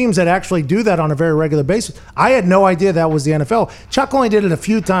some teams that actually do that on a very regular basis. I had no idea that was the NFL. Chuck only did it a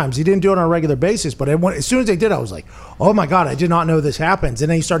few times. He didn't do it on a regular basis. But as soon as they did, I was like, oh, my God, I did not know this happens.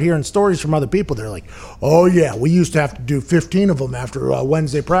 And then you start hearing stories from other people. They're like, oh, yeah, we used to have to do 15 of them after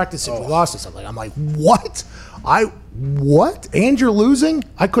Wednesday practice if we lost it. I'm like, what? What? And you're losing?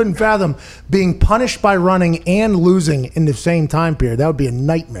 I couldn't fathom being punished by running and losing in the same time period. That would be a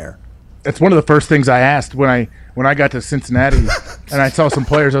nightmare. That's one of the first things I asked when I got to Cincinnati and I saw some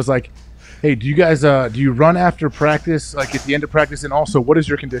players. I was like, hey, do you guys do you run after practice, like at the end of practice? And also, what is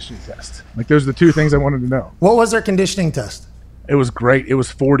your conditioning test? Like, those are the two things I wanted to know. What was their conditioning test? It was great. It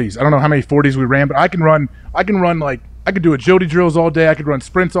was 40s. I don't know how many 40s we ran, but I can run like I could do agility drills all day. I could run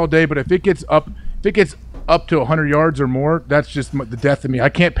sprints all day. But if it gets up to 100 yards or more, that's just the death of me. I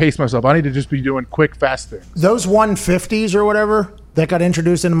can't pace myself. I need to just be doing quick, fast things. Those 150s or whatever that got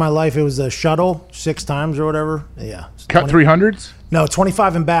introduced into my life, it was a shuttle 6 times or whatever. Yeah. Cut 300s? No,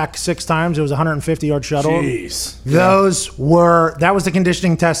 25 and back 6 times. It was a 150-yard shuttle. Jeez. That was the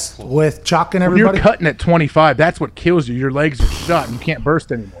conditioning test with Chuck and everybody. When you're cutting at 25, that's what kills you. Your legs are shot and you can't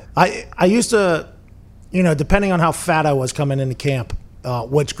burst anymore. I used to, depending on how fat I was coming into camp,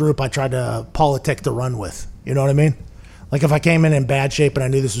 which group I tried to politic to run with. You know what I mean? Like if I came in bad shape and I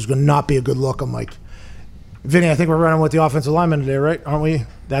knew this was going to not be a good look, I'm like, Vinny, I think we're running with the offensive lineman today, right? Aren't we?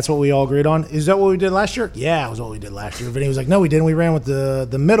 That's what we all agreed on. Is that what we did last year? Yeah, it was what we did last year. Vinny was like, no, we didn't. We ran with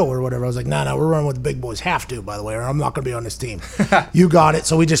the middle or whatever. I was like, no, we're running with the big boys. Have to, by the way, or I'm not going to be on this team. You got it.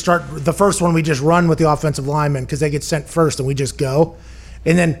 So we just start the first one. We just run with the offensive linemen because they get sent first, and we just go.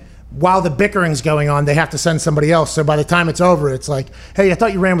 And then while the bickering's going on, they have to send somebody else. So by the time it's over, it's like, hey, I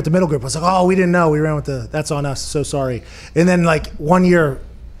thought you ran with the middle group. I was like, oh, we didn't know. We ran with that's on us. So sorry. And then like 1 year,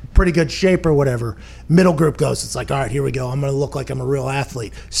 pretty good shape or whatever, middle group goes, it's like, all right, here we go. I'm going to look like I'm a real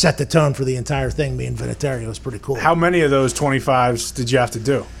athlete. Set the tone for the entire thing, me and Vinatieri. It was pretty cool. How many of those 25s did you have to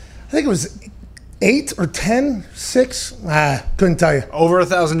do? I think it was 8 or 10, 6. Couldn't tell you. Over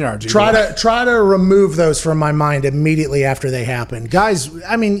 1,000 yards. Try to remove those from my mind immediately after they happen. Guys,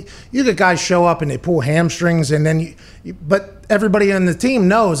 I mean, you get guys show up and they pull hamstrings, and then but everybody on the team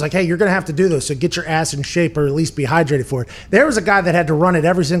knows, like, hey, you're going to have to do this, so get your ass in shape or at least be hydrated for it. There was a guy that had to run it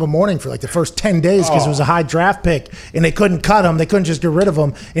every single morning for like the first 10 days because it was a high draft pick, and they couldn't cut him. They couldn't just get rid of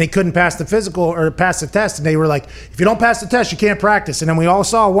him, and he couldn't pass the physical or pass the test. And they were like, if you don't pass the test, you can't practice. And then we all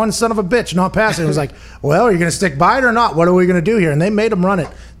saw one son of a bitch not pass it. It was like, well, are you going to stick by it or not? What are we going to do here? And they made him run it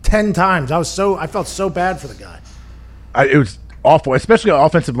 10 times. I felt so bad for the guy. It was awful, especially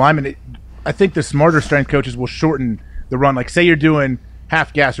offensive linemen. I think the smarter strength coaches will shorten the run. Like, say you're doing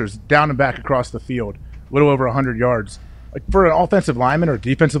half gassers down and back across the field, a little over 100 yards. Like, for an offensive lineman or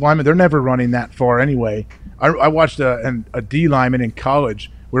defensive lineman, they're never running that far anyway. I watched a D lineman in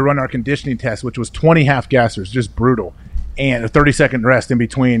college. We were running our conditioning test, which was 20 half gassers, just brutal, and a 30-second rest in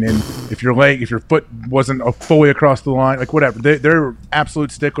between. And if your foot wasn't fully across the line, like whatever, they're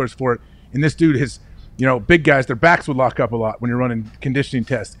absolute sticklers for it. And this dude, big guys, their backs would lock up a lot when you're running conditioning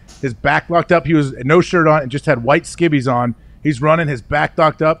tests. His back locked up. He was no shirt on and just had white skivvies on. He's running, his back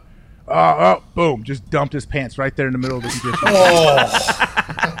locked up. Boom, just dumped his pants right there in the middle of the conditioning.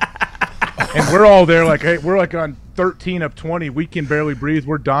 And we're all there like, hey, we're like on 13 of 20. We can barely breathe.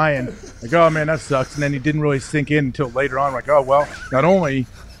 We're dying. Like, oh, man, that sucks. And then he didn't really sink in until later on. Like, oh, well, not only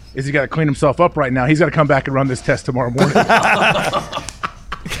is he got to clean himself up right now, he's got to come back and run this test tomorrow morning.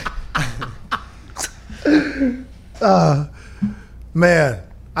 Man,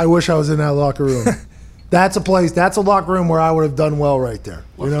 I wish I was in that locker room. That's a locker room where I would have done well right there.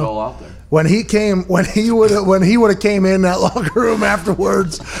 Left it all out there. When he would have came in that locker room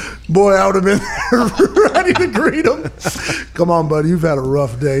afterwards, boy, I would have been there ready to greet him. Come on, buddy, you've had a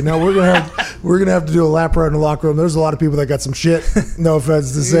rough day. Now we're gonna have to do a lap ride in the locker room. There's a lot of people that got some shit. No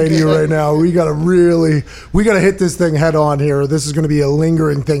offense to say to you right now. We gotta hit this thing head on here. This is gonna be a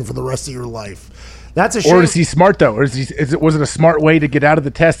lingering thing for the rest of your life. That's a shame. Or is he smart though? Or was it a smart way to get out of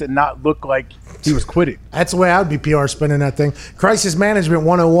the test and not look like he was quitting? That's the way I would be PR spinning that thing. Crisis management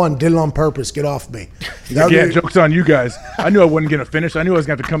 101. Did it on purpose. Get off me. Joke's on you guys. I knew I wasn't going to finish. I knew I was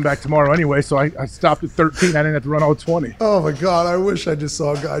going to have to come back tomorrow anyway, so I stopped at 13. I didn't have to run all 20. Oh, my God. I wish I just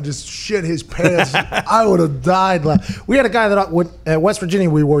saw a guy just shit his pants. I would have died. We had a guy that at West Virginia,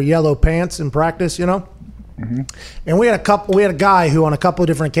 we wore yellow pants in practice, Mm-hmm. And we had a guy who on a couple of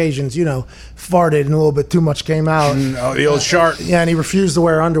different occasions, farted and a little bit too much came out. Oh, the old shark. Yeah, and he refused to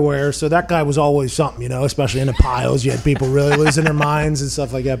wear underwear. So that guy was always something, especially in the piles. You had people really losing their minds and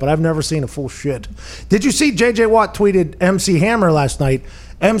stuff like that. But I've never seen a full shit. Did you see J.J. Watt tweeted MC Hammer last night?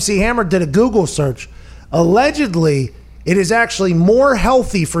 MC Hammer did a Google search. Allegedly, it is actually more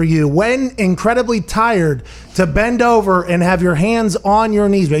healthy for you when incredibly tired to bend over and have your hands on your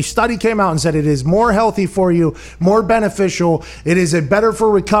knees. A study came out and said it is more healthy for you, more beneficial. It is better for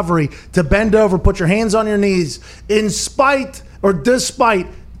recovery to bend over, put your hands on your knees in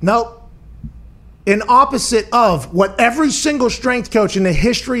opposite of what every single strength coach in the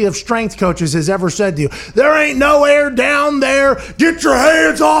history of strength coaches has ever said to you. There ain't no air down there. Get your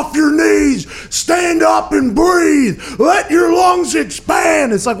hands off your knees. Stand up and breathe. Let your lungs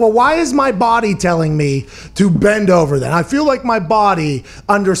expand. It's like, well, why is my body telling me to bend over then? I feel like my body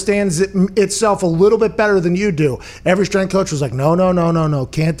understands itself a little bit better than you do. Every strength coach was like, no,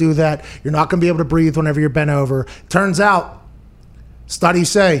 can't do that. You're not going to be able to breathe whenever you're bent over. Turns out, studies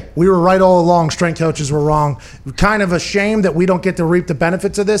say we were right all along. Strength coaches were wrong. We're kind of ashamed that we don't get to reap the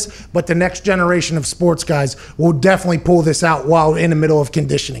benefits of this, but the next generation of sports guys will definitely pull this out while in the middle of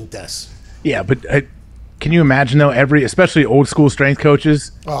conditioning tests. Yeah, but can you imagine, though, especially old school strength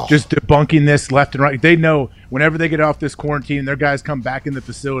coaches, just debunking this left and right? They know whenever they get off this quarantine and their guys come back in the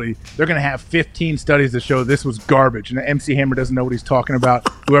facility, they're going to have 15 studies that show this was garbage. And MC Hammer doesn't know what he's talking about.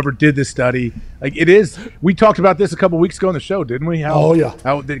 Whoever did this study, like it is. We talked about this a couple weeks ago on the show, didn't we?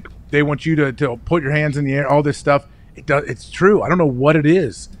 How they want you to put your hands in the air, all this stuff. It's true. I don't know what it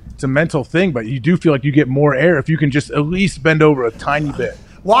is. It's a mental thing, but you do feel like you get more air if you can just at least bend over a tiny bit.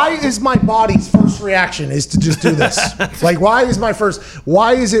 Why is my body's first reaction is to just do this? Why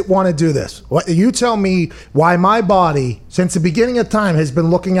is it want to do this? You tell me why my body, since the beginning of time, has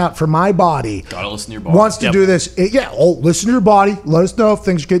been looking out for my body. Gotta listen to your body. Wants to do this. Listen to your body. Let us know if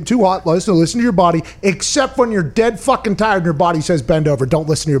things are getting too hot. Let us know. Listen to your body. Except when you're dead fucking tired and your body says bend over. Don't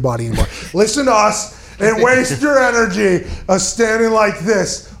listen to your body anymore. Listen to us. And waste your energy of standing like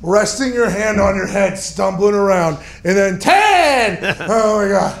this, resting your hand on your head, stumbling around, and then 10! Oh my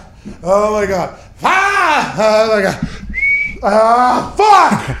God. Oh my God. 5! Oh my God.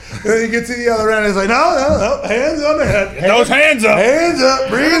 Fuck! And then you get to the other end, it's like, no, hands on the head. Get those hands up. Hands up.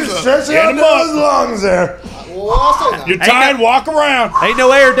 Breathe, stretch out those lungs there. You're tired, walk around. Ain't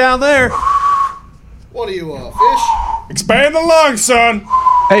no air down there. What are you, fish? Expand the lungs, son.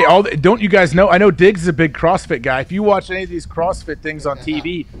 Hey, don't you guys know? I know Diggs is a big CrossFit guy. If you watch any of these CrossFit things on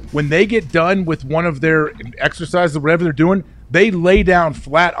TV, when they get done with one of their exercises or whatever they're doing, they lay down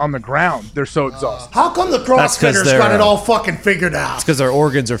flat on the ground. They're so exhausted. How come the CrossFitters got it all fucking figured out? It's because their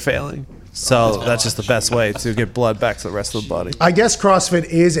organs are failing. So that's just the best way to get blood back to the rest of the body. I guess CrossFit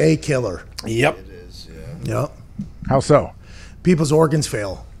is a killer. Yep. It is, yeah. Yep. How so? People's organs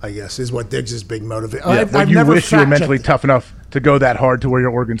fail, I guess, is what Diggs' big motivation. Yeah, you wish you were mentally tough enough to go that hard to where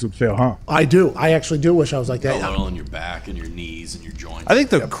your organs would fail, huh? I do. I actually do wish I was like that. All in your back and your knees and your joints. I think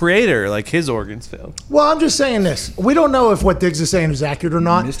the creator, his organs failed. Well, I'm just saying this. We don't know if what Diggs is saying is accurate or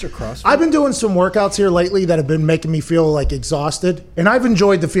not. Mr. CrossFit. I've been doing some workouts here lately that have been making me feel exhausted, and I've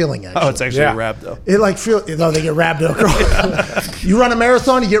enjoyed the feeling. Actually, it's actually a rhabdo. They get rhabdo. You run a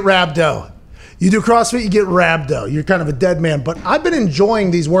marathon, you get rhabdo. You do CrossFit, you get rhabdo. You're kind of a dead man. But I've been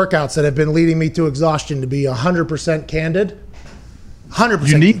enjoying these workouts that have been leading me to exhaustion, to be 100% candid. 100%.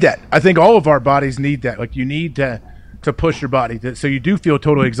 You need that. I think all of our bodies need that. You need to push your body. So you do feel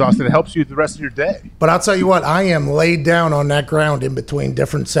totally exhausted. It helps you the rest of your day. But I'll tell you what, I am laid down on that ground in between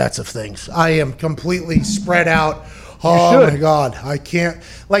different sets of things. I am completely spread out. Oh, my God. I can't.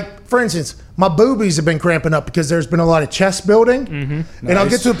 For instance, my boobies have been cramping up because there's been a lot of chest building. Mm-hmm. And I'll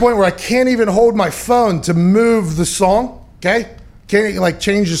get to the point where I can't even hold my phone to move the song, okay? Can't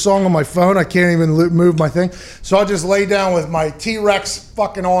change the song on my phone. I can't even move my thing. So I'll just lay down with my T-Rex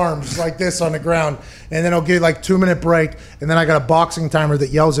fucking arms like this on the ground, and then I'll get 2-minute break, and then I got a boxing timer that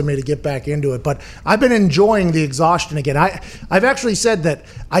yells at me to get back into it. But I've been enjoying the exhaustion again. I've actually said that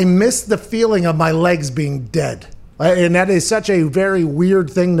I miss the feeling of my legs being dead. And that is such a very weird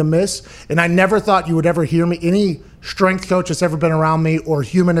thing to miss. And I never thought you would ever hear me. Any strength coach that's ever been around me or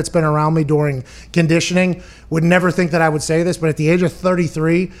human that's been around me during conditioning would never think that I would say this. But at the age of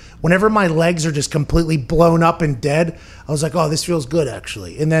 33, whenever my legs are just completely blown up and dead, I was like, oh, this feels good,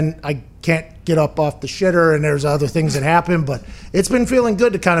 actually. And then I can't get up off the shitter, and there's other things that happen. But it's been feeling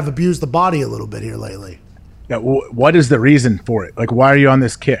good to kind of abuse the body a little bit here lately. Yeah, what is the reason for it? Why are you on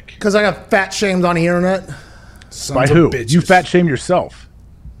this kick? Because I got fat shamed on the internet. By who? You fat shame yourself.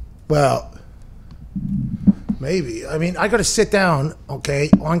 Well, maybe. I mean, I got to sit down,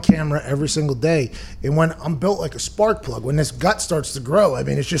 on camera every single day. And when I'm built like a spark plug, when this gut starts to grow,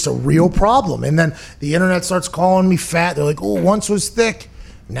 it's just a real problem. And then the internet starts calling me fat. They're like, oh, once was thick,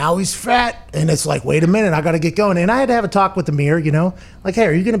 Now he's fat, and it's like, wait a minute, I got to get going. And I had to have a talk with the mirror, like, hey,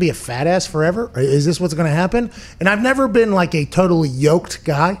 are you going to be a fat ass forever? Or is this what's going to happen? And I've never been like a totally yoked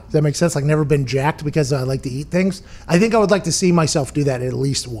guy. Does that make sense? Like, never been jacked because I like to eat things. I think I would like to see myself do that at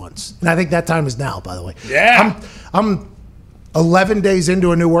least once. And I think that time is now, by the way. Yeah. I'm 11 days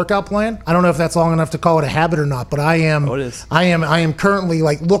into a new workout plan. I don't know if that's long enough to call it a habit or not, but I am. Oh, it is. I am currently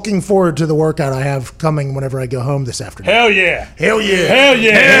like looking forward to the workout I have coming whenever I go home this afternoon. Hell yeah. Hell yeah. Hell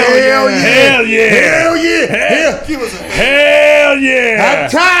yeah. Hell yeah. Hell yeah. Hell yeah. Hell yeah. I'm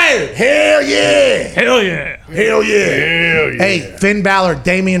tired. Hell yeah. Hell yeah. Hell yeah. Hell yeah. Hey, Finn Balor,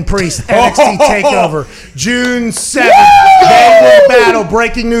 Damian Priest, NXT TakeOver, June 7th. They will battle.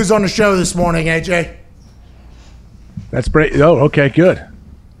 Breaking news on the show this morning, AJ. That's great. Oh, okay, good.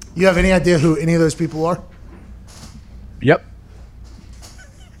 You have any idea who any of those people are? Yep.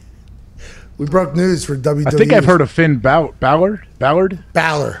 We broke news for WWE. I think I've heard of Finn Ballard.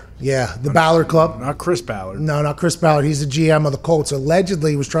 Balor. Yeah, the Balor Club. Not Chris Ballard. No, not Chris Ballard. He's the GM of the Colts.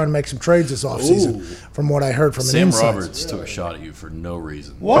 Allegedly was trying to make some trades this offseason, from what I heard from an Sam insider. Roberts took a shot at you for no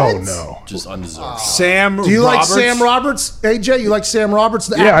reason. What? Oh, no. Just undeserved. Sam Do you Roberts? like Sam Roberts, AJ? You like Sam Roberts?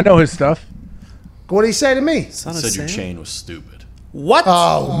 The Yeah, I actor? know his stuff. What did he say to me? Son of Said your Sam? chain was stupid. What?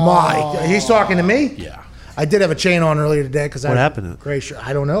 Oh, my. He's talking to me? Yeah. I did have a chain on earlier today because What happened? Great shirt.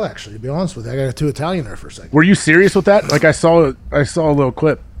 I don't know, actually, to be honest with you. I got too Italian there for a second. Were you serious with that? Like I saw a little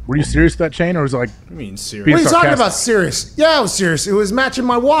clip. Were you serious with that chain, or was it like? I mean, serious. What are you talking sarcastic? about, serious? Yeah, I was serious. It was matching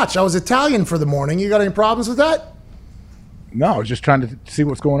my watch. I was Italian for the morning. You got any problems with that? No, I was just trying to see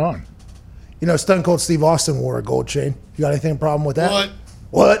what's going on. You know, Stone Cold Steve Austin wore a gold chain. You got anything problem with that?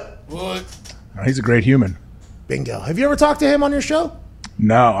 What? Oh, he's a great human. Bingo. Have you ever talked to him on your show?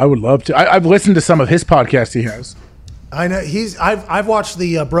 No, I would love to. I've listened to some of his podcasts he has. I know I've watched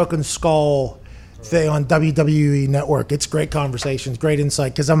the Broken Skull thing on WWE Network. It's great conversations, great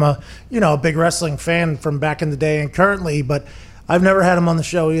insight. Because I'm a big wrestling fan from back in the day and currently, but I've never had him on the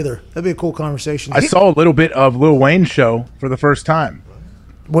show either. That'd be a cool conversation. I saw a little bit of Lil Wayne's show for the first time.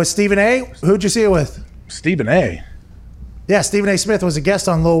 With Stephen A. Who'd you see it with? Stephen A. Yeah, Stephen A. Smith was a guest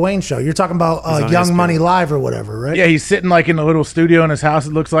on Lil Wayne's show. You're talking about Young ESPN. Money Live or whatever, right? Yeah, he's sitting like in a little studio in his house.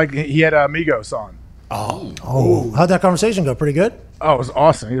 It looks like he had Amigos on. Oh, how'd that conversation go? Pretty good. Oh, it was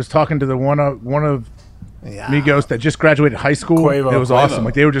awesome. He was talking to the one of Migos that just graduated high school. Quavo. It was awesome.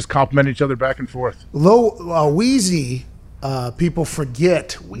 Like they were just complimenting each other back and forth. Wheezy, people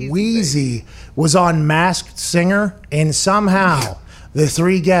forget, Wheezy was on Masked Singer, and somehow the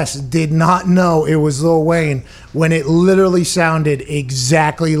three guests did not know it was Lil Wayne when it literally sounded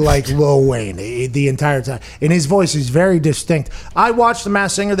exactly like Lil Wayne the entire time. And his voice is very distinct. I watched the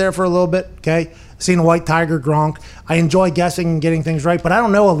Masked Singer there for a little bit, okay? Seen White Tiger, Gronk. I enjoy guessing and getting things right, but I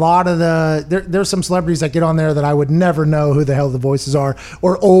don't know a lot of there's some celebrities that get on there that I would never know who the hell the voices are,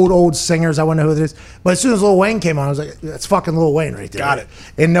 or old singers. I wouldn't know who it is. But as soon as Lil Wayne came on, I was like, that's fucking Lil Wayne right there. Got it.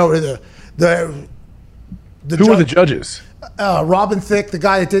 And no, Who were the judges? Robin Thicke, the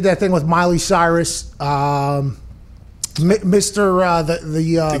guy that did that thing with Miley Cyrus, Mr.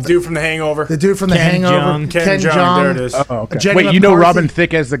 The dude from The Hangover. The dude from The Ken Hangover. Jeong. Ken Jeong, there it is. Oh, okay. Jenny Wait, you know McCarthy? Robin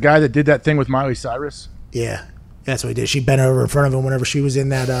Thicke as the guy that did that thing with Miley Cyrus? Yeah. That's what he did. She bent over in front of him whenever she was in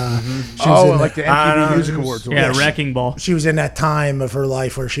that. Like the MTV Music Awards. Yeah, Wrecking Ball. She was in that time of her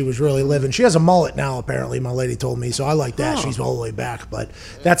life where she was really living. She has a mullet now, apparently, my lady told me, so I like that. She's all the way back, but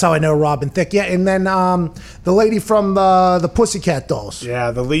that's how I know Robin Thicke. Yeah, and then the lady from the Pussycat Dolls.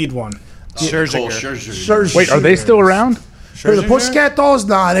 Yeah, the lead one. Scherzinger. Wait, are they still around? Who, the Pussycat Dolls?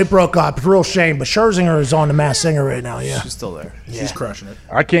 Nah, they broke up. It's a real shame, but Scherzinger is on the Masked Singer right now, yeah. She's still there. She's crushing it.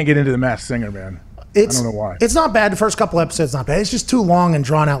 I can't get into the Masked Singer, man. I don't know why. It's not bad. The first couple episodes not bad. It's just too long and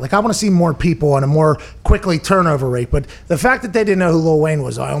drawn out. Like, I want to see more people on a more quickly turnover rate. But the fact that they didn't know who Lil Wayne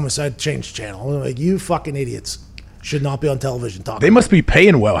was, I almost had to change the channel. Like, you fucking idiots should not be on television talking. They must be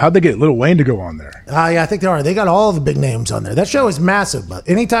paying well. How'd they get Lil Wayne to go on there? Yeah, I think they are. They got all the big names on there. That show is massive, but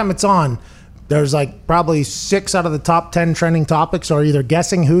anytime it's on, there's like probably 6 out of the top 10 trending topics are either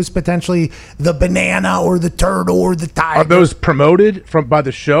guessing who's potentially the banana or the turtle or the tiger. Are those promoted by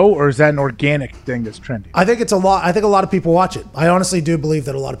the show, or is that an organic thing that's trending? I think it's a lot. I think a lot of people watch it. I honestly do believe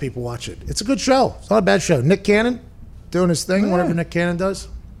that a lot of people watch it. It's a good show. It's not a bad show. Nick Cannon doing his thing, whatever Nick Cannon does.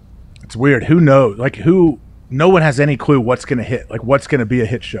 It's weird. Who knows? No one has any clue what's going to hit. Like, what's going to be a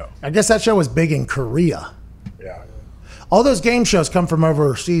hit show? I guess that show was big in Korea. Yeah. All those game shows come from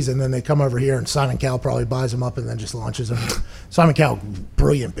overseas, and then they come over here, and Simon Cowell probably buys them up and then just launches them. Simon Cowell,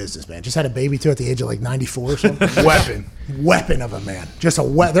 brilliant businessman. Just had a baby, too, at the age of like 94 or something. Weapon of a man. Just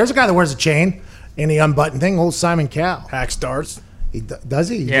there's a guy that wears a chain and the unbuttoned thing, old Simon Cowell. Hack starts. Does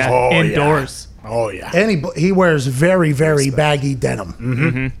he? Yeah, indoors. Oh, yeah. And he wears very, very baggy denim.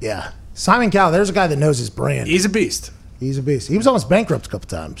 Mm-hmm. Yeah. Simon Cowell, there's a guy that knows his brand. He's a beast. He's a beast. He was almost bankrupt a couple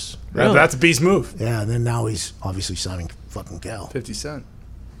times. Really? That's a beast move. Yeah, and then now he's obviously Simon fucking Cowell. 50 Cent.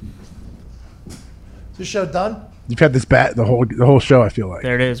 Is this show done? You've had this the whole show, I feel like.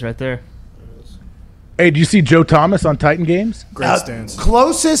 There it is, right there. Hey, do you see Joe Thomas on Titan Games? Great stance.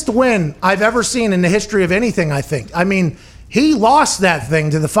 Closest win I've ever seen in the history of anything, I think. I mean, he lost that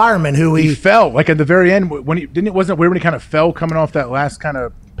thing to the fireman who He fell, like at the very end, when wasn't it weird when he kind of fell coming off that last kind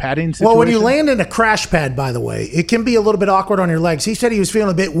of padding situation? Well, when you land in a crash pad, by the way, it can be a little bit awkward on your legs. He said he was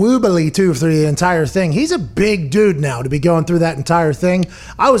feeling a bit woobly, too, through the entire thing. He's a big dude now to be going through that entire thing.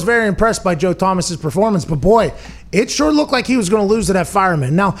 I was very impressed by Joe Thomas's performance, but boy, it sure looked like he was going to lose to that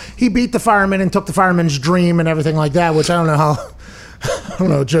fireman. Now, he beat the fireman and took the fireman's dream and everything like that, which I don't know how, I don't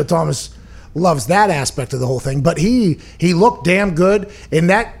know, Joe Thomas loves that aspect of the whole thing, but he looked damn good in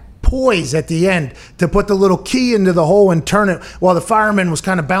that poise at the end to put the little key into the hole and turn it while the fireman was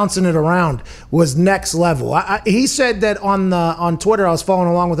kind of bouncing it around was next level. He said that on Twitter, I was following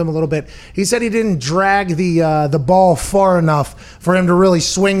along with him a little bit. He said he didn't drag the ball far enough for him to really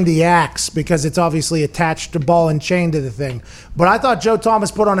swing the axe because it's obviously attached to ball and chain to the thing. But I thought Joe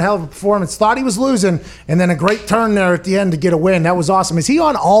Thomas put on a hell of a performance. Thought he was losing, and then a great turn there at the end to get a win. That was awesome. Is he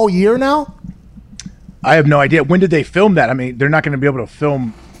on all year now? I have no idea. When did they film that? I mean, they're not going to be able to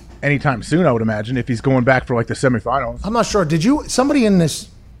film anytime soon, I would imagine, if he's going back for like the semifinals. I'm not sure. Somebody in this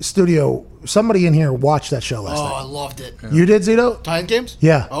studio, somebody in here watched that show last night? Oh, I loved it. You did, Zito? Titan Games?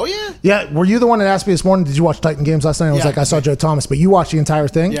 Yeah. Oh, yeah. Yeah. Were you the one that asked me this morning, did you watch Titan Games last night? I was like, I saw Joe Thomas, but you watched the entire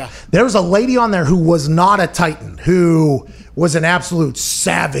thing? Yeah. There was a lady on there who was not a Titan, who was an absolute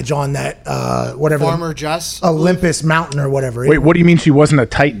savage on that, whatever. Farmer Jess? Olympus Mountain or whatever. Wait, what do you mean she wasn't a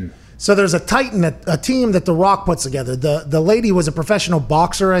Titan? So there's a Titan, a team that The Rock puts together. The lady was a professional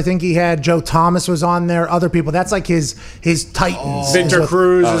boxer, I think he had. Joe Thomas was on there. Other people. That's like his Titans. Victor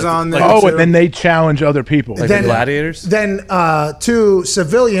Cruz is on there. Oh, and then they challenge other people. Like the gladiators? Then two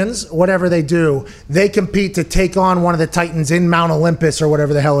civilians, whatever they do, they compete to take on one of the Titans in Mount Olympus or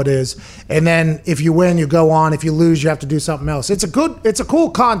whatever the hell it is. And then if you win, you go on. If you lose, you have to do something else. It's a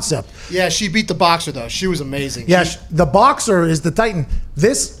cool concept. Yeah, she beat the boxer, though. She was amazing. Yeah, the boxer is the Titan.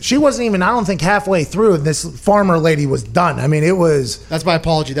 She wasn't even, I don't think, halfway through, and this farmer lady was done. I mean, it was... That's my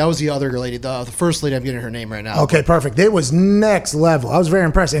apology. That was the other lady, the first lady. I'm getting her name right now. Okay, perfect. It was next level. I was very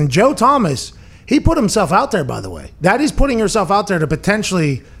impressed. And Joe Thomas, he put himself out there, by the way. That is putting yourself out there to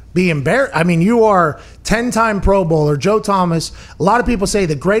potentially be embarrassed. I mean, you are 10-time Pro Bowler, Joe Thomas. A lot of people say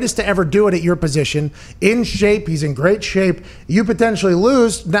the greatest to ever do it at your position. In shape, he's in great shape. You potentially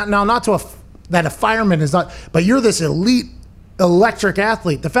lose. Now, not to that a fireman is not, but you're this elite electric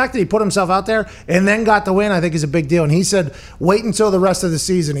athlete. The fact that he put himself out there and then got the win, I think is a big deal. And he said, wait until the rest of the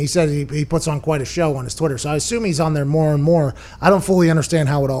season. He said he puts on quite a show on his Twitter. So I assume he's on there more and more. I don't fully understand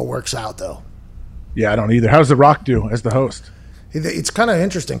how it all works out, though. Yeah, I don't either. How does The Rock do as the host? It's kind of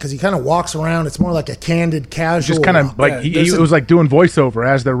interesting because he kind of walks around. It's more like a candid, casual. Just kind of like it was like doing voiceover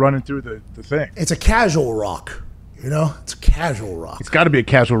as they're running through the thing. It's a casual Rock. You know, it's a casual Rock. It's got to be a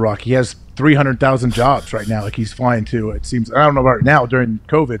casual Rock. He has 300,000 jobs right now. Like he's flying to. It seems. I don't know about it now during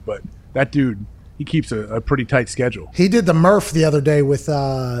COVID, but that dude, he keeps a pretty tight schedule. He did the Murph the other day with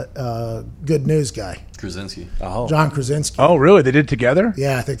Good News guy. Krasinski. John Krasinski. Oh, really? They did it together?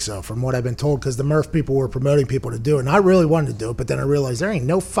 Yeah, I think so, from what I've been told, because the Murph people were promoting people to do it. And I really wanted to do it, but then I realized there ain't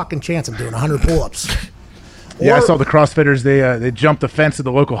no fucking chance I'm doing 100 pull-ups. Yeah, I saw the CrossFitters. They jumped the fence at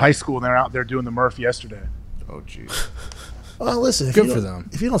the local high school, and they're out there doing the Murph yesterday. Oh, jeez. Well, listen, Good for them.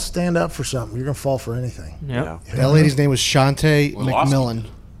 If you don't stand up for something, you're going to fall for anything. Yep. That lady's name was Shantae McMillan.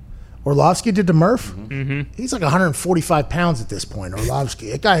 Orlovsky did the Murph? Mm-hmm. He's like 145 pounds at this point,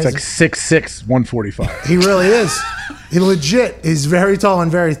 Orlovsky. That guy It's like 6'6", 145. He really is. He legit is very tall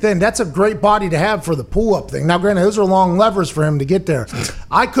and very thin. That's a great body to have for the pull-up thing. Now, granted, those are long levers for him to get there.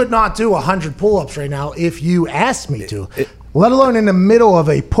 I could not do 100 pull-ups right now if you asked me to, let alone in the middle of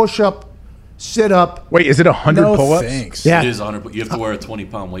a push-up, sit-up. Wait, is it 100 pull-ups? Thanks. Yeah. It is 100, but you have to wear a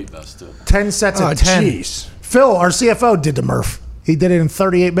 20-pound weight vest, too. 10 sets of 10. Jeez. Phil, our CFO, did the Murph. He did it in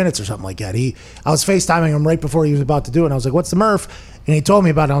 38 minutes or something like that. I was FaceTiming him right before he was about to do it. And I was like, what's the Murph? And he told me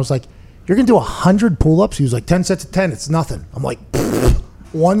about it. And I was like, you're going to do 100 pull-ups? He was like, 10 sets of 10. It's nothing. I'm like,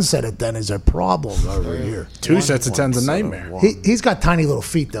 one set of 10 is a problem over here. 2 sets of 10's a nightmare. He's got tiny little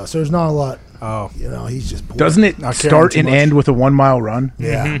feet, though, so there's not a lot. Oh. You know, he's just poor. Doesn't it Not start carrying and too much. end with a 1 mile run?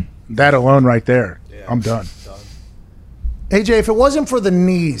 Yeah. That alone right there. I'm done. AJ, if it wasn't for the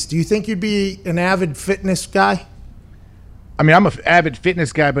knees, do you think you'd be an avid fitness guy? I mean, I'm an avid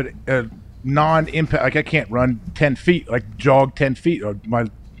fitness guy, but non-impact. Like I can't run 10 feet, like jog 10 feet, or my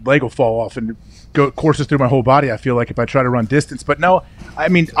leg will fall off and courses through my whole body. I feel like if I try to run distance, but no, I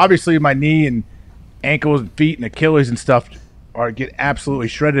mean obviously my knee and ankles and feet and Achilles and stuff get absolutely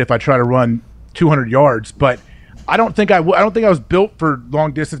shredded if I try to run 200 yards. But I don't think I was built for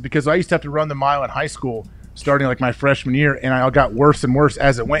long distance, because I used to have to run the mile in high school starting like my freshman year, and I got worse and worse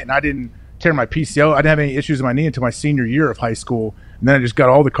as it went, and I didn't tear my PCL. I didn't have any issues in my knee until my senior year of high school, and then I just got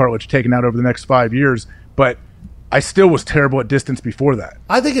all the cartilage taken out over the next 5 years. But I still was terrible at distance before that.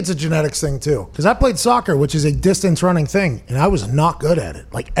 I think it's a genetics thing too, because I played soccer, which is a distance running thing, and I was not good at it,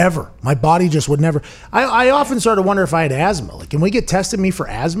 like ever. My body just would never. I often sort of wonder if I had asthma. Like, can we get tested me for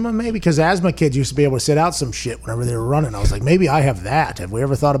asthma maybe? Because asthma kids used to be able to sit out some shit whenever they were running. I was like, maybe I have that. Have we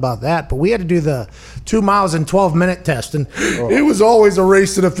ever thought about that? But we had to do the 2 miles in 12-minute test, and it was always a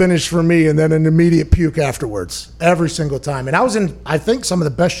race to the finish for me, and then an immediate puke afterwards every single time. And I was in, I think, some of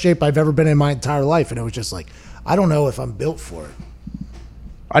the best shape I've ever been in my entire life, and it was just like, I don't know if I'm built for it.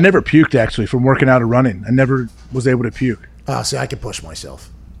 I never puked, actually, from working out or running. I never was able to puke. See, I could push myself.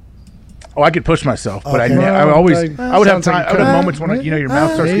 Oh, I could push myself, but Okay. I would have Sounds like moments when your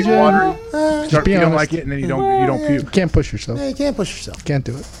mouth starts getting watery, start be feeling honest. like it, and then you don't puke. You can't push yourself. Yeah, you can't push yourself. Can't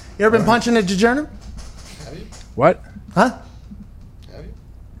do it. You ever been punching a jejunum? What? Huh?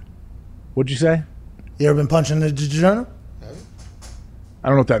 What'd you say? You ever been punching a jejunum? I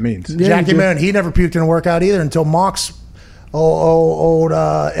don't know what that means. Jackie Moon, he never puked in a workout either until Mox, old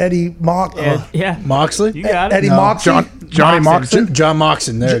Eddie Mox. Yeah. Moxley? You got it. Eddie No. Moxley? Johnny Moxon? John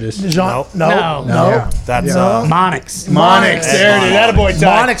Moxon. There it is. No. That's Monix. Monix. There it is. Attaboy,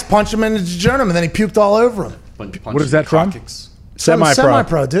 Ty. Monix punched him in the jejunum, and then he puked all over him. What is that from? Semi-pro.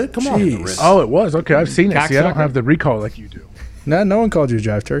 Semi-pro, dude. Come on. Jeez. Oh, it was. Okay, I've seen it. See, I don't Cocksucker. have the recall like you do. No one called you a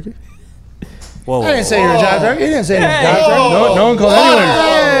jive turkey. Whoa, I didn't say you're a jive turkey. He didn't say you're a jive turkey. No one called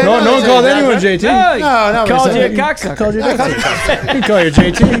anyone. No one called anyone JT. No, Called you a he cocksucker. Called you that. He called you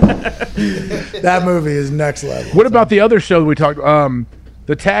JT. That movie is next level. What about the other show that we talked?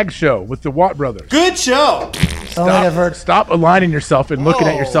 The Tag Show with the Watt brothers. Good show. Stop aligning yourself and looking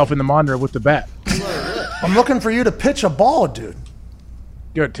at yourself in the monitor with the bat. I'm looking for you to pitch a ball, dude.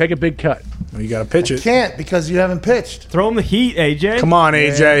 Good. Take a big cut. Well, you got to pitch it. Can't because you haven't pitched. Throw him the heat, AJ. Come on,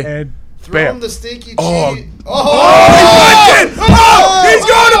 AJ. And Throw bam. him the stinky cheese. Oh, he's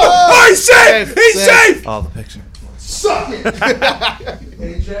going to. Oh, he's safe. He's safe. Oh, the picture. Suck it.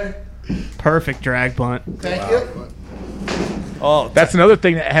 AJ, Perfect drag bunt. thank you. Oh, That's another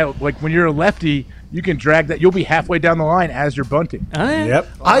thing that like when you're a lefty, you can drag that. You'll be halfway down the line as you're bunting. Oh, yeah. Yep.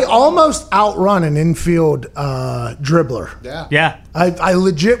 I almost outrun an infield dribbler. Yeah. I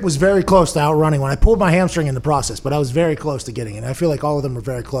legit was very close to outrunning when I pulled my hamstring in the process, but I was very close to getting it. I feel like all of them were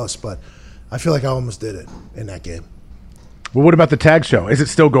very close, but I feel like I almost did it in that game. Well, what about the Tag Show? Is it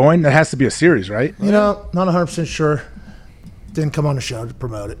still going? That has to be a series, right? You know, not 100% sure. Didn't come on the show to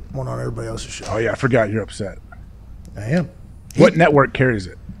promote it. Went on everybody else's show. Oh yeah, I forgot you're upset. I am. What network carries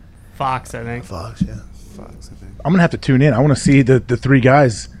it? Fox, I think. Fox, yeah. I'm gonna have to tune in. I want to see the three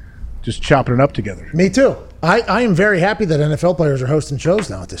guys just chopping it up together. Me too. I am very happy that NFL players are hosting shows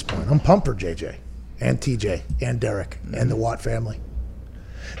now at this point. I'm pumped for JJ and TJ and Derek and the Watt family.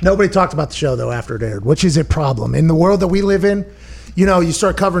 Nobody talked about the show, though, after it aired, which is a problem. In the world that we live in, you know, you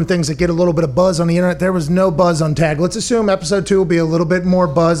start covering things that get a little bit of buzz on the internet. There was no buzz on Tag. Let's assume episode 2 will be a little bit more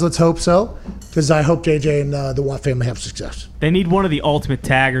buzz. Let's hope so, because I hope JJ and the Watt family have success. They need one of the ultimate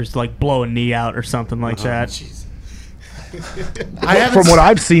taggers to like blow a knee out or something like that. From what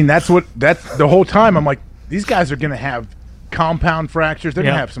I've seen, that's the whole time. I'm like, these guys are gonna have compound fractures. They're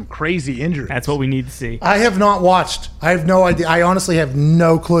gonna have some crazy injuries. That's what we need to see. I have not watched. I have no idea. I honestly have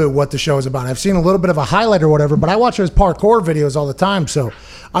no clue what the show is about. I've seen a little bit of a highlight or whatever, but I watch those parkour videos all the time, so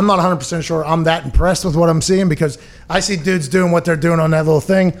I'm not 100% sure I'm that impressed with what I'm seeing, because I see dudes doing what they're doing on that little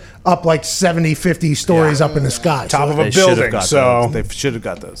thing up like 70, 50 stories up in the sky. Top of a They should have building. got So those. They should have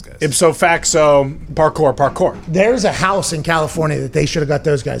got those guys. ipso facto, parkour. There's a house in California that they should have got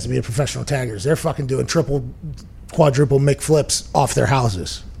those guys to be professional taggers. They're fucking doing triple, quadruple McFlips off their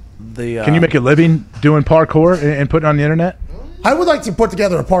houses. Can you make a living doing parkour and put it on the internet? I would like to put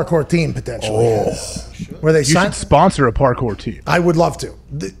together a parkour team potentially. Where they You sign. should sponsor a parkour team. I would love to.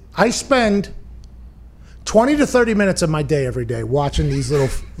 I spend 20 to 30 minutes of my day every day watching these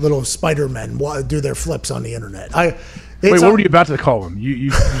little Spider-Men do their flips on the internet. Wait, what were you about to call them?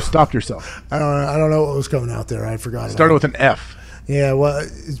 You stopped yourself. I don't know what was coming out there. I forgot. Started with an F. Yeah, well,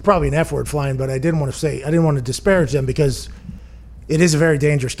 it's probably an F word flying, but I didn't want to disparage them, because it is a very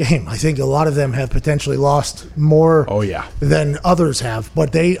dangerous game. I think a lot of them have potentially lost more than others have,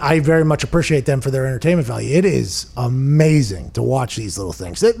 but I very much appreciate them for their entertainment value. It is amazing to watch these little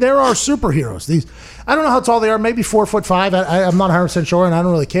things. There are superheroes. I don't know how tall they are, maybe 4'5". I'm not 100% sure, and I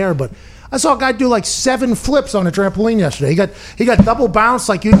don't really care, but I saw a guy do like 7 flips on a trampoline yesterday. He got double bounced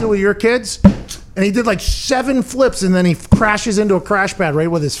like you do with your kids, and he did like 7 flips, and then he crashes into a crash pad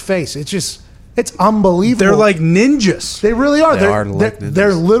right with his face. It's unbelievable. They're like ninjas. They really are. They're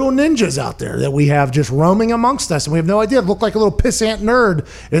they're little ninjas out there that we have just roaming amongst us, and we have no idea. They look like a little pissant nerd,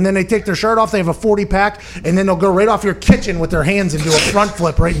 and then they take their shirt off. They have a 40-pack, and then they'll go right off your kitchen with their hands and do a front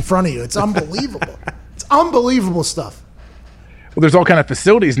flip right in front of you. It's unbelievable. It's unbelievable stuff. Well, there's all kind of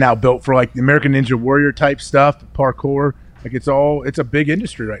facilities now built for like the American Ninja Warrior type stuff, parkour. Like it's a big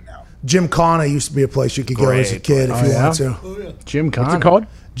industry right now. Gymkhana used to be a place you could go as a kid if you want to. Oh, yeah. Gymkhana. What's it called?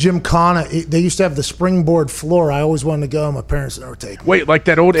 Gymkhana. They used to have the springboard floor. I always wanted to go. My parents never take me. Wait, like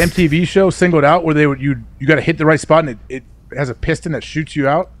that old MTV show Singled Out, where you got to hit the right spot and it has a piston that shoots you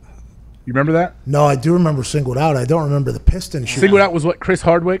out. You remember that? No, I do remember Singled Out. I don't remember the piston shooting. Singled Out was what Chris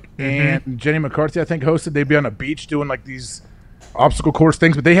Hardwick and Jenny McCarthy, I think, hosted. They'd be on a beach doing like these obstacle course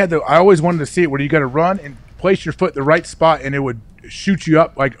things, but they had I always wanted to see it where you got to run and place your foot in the right spot, and it would shoot you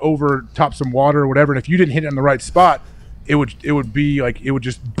up like over top some water or whatever. And if you didn't hit it in the right spot, it would be like it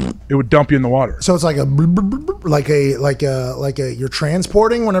would dump you in the water. So it's like you're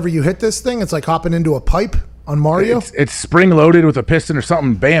transporting whenever you hit this thing. It's like hopping into a pipe on Mario. It's spring loaded with a piston or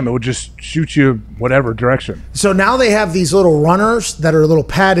something. Bam! It would just shoot you whatever direction. So now they have these little runners that are little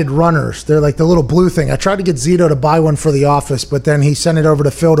padded runners. They're like the little blue thing. I tried to get Zito to buy one for the office, but then he sent it over to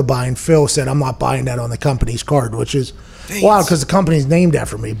Phil to buy, and Phil said, "I'm not buying that on the company's card," which is wild because the company's named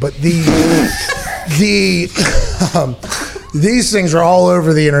after me. But these things are all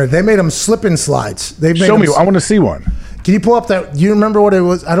over the internet. They made them slip-in slides. Show me. I want to see one. Can you pull up that? Do you remember what it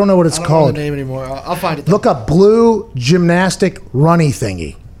was? I don't know what it's called. I don't know the name anymore. I'll find it. Look up blue gymnastic runny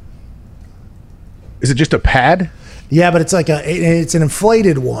thingy. Is it just a pad? Yeah, but it's like it's an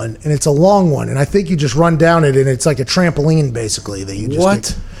inflated one, and it's a long one, and I think you just run down it, and it's like a trampoline basically that you just.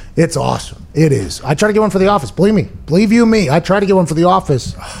 What? It's awesome. It is. I tried to get one for the office. Believe you me. I tried to get one for the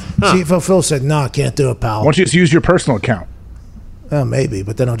office. CFO Phil said, "No, I can't do it, pal." Why don't you just use your personal account? Maybe,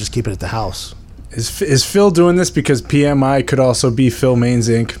 but then I'll just keep it at the house. Is Phil doing this because PMI could also be Phil Maines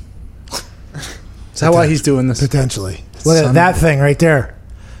Inc.? Is that why he's doing this? Potentially. Look at that thing right there.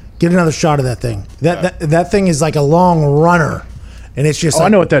 Get another shot of that thing. That thing is like a long runner, and it's just. I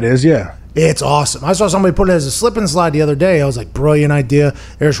know what that is. Yeah, it's awesome. I saw somebody put it as a slip and slide the other day. I was like, brilliant idea.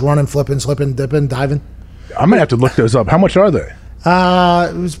 There's running, flipping, slipping, dipping, diving. I'm gonna have to look those up. How much are they?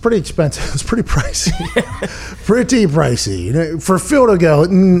 It was pretty expensive. It was pretty pricey. Pretty pricey. You know, for Phil to go,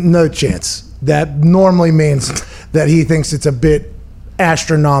 no chance. That normally means that he thinks it's a bit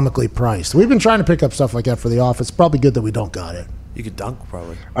astronomically priced. We've been trying to pick up stuff like that for the office. Probably good that we don't got it. You could dunk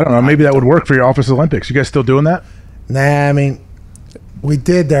probably. I don't know. Maybe that would work for your office Olympics. You guys still doing that? Nah, I mean, we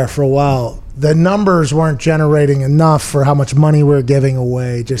did there for a while. The numbers weren't generating enough for how much money we were giving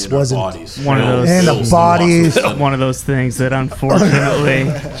away. Just wasn't one of those. And the bodies. One of those things that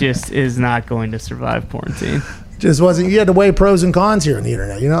unfortunately just is not going to survive quarantine. Just wasn't. You had to weigh pros and cons here on the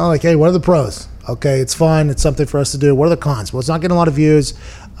internet. You know, like, hey, what are the pros? Okay, it's fun. It's something for us to do. What are the cons? Well, it's not getting a lot of views.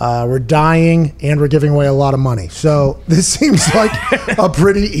 We're dying, and we're giving away a lot of money. So this seems like a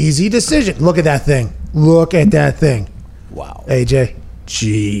pretty easy decision. Look at that thing. Look at that thing. Wow. AJ.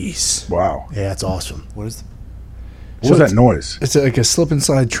 Jeez. Wow. Yeah, it's awesome. What is? What was that noise? It's like a slip and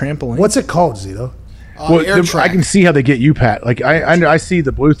slide trampoline. What's it called, Zito? I can see how they get you, Pat. Like I see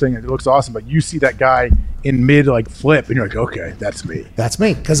the blue thing; it looks awesome. But you see that guy in mid like flip, and you're like, okay, that's me. That's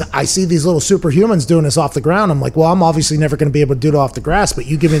me, because I see these little superhumans doing this off the ground. I'm like, well, I'm obviously never going to be able to do it off the grass. But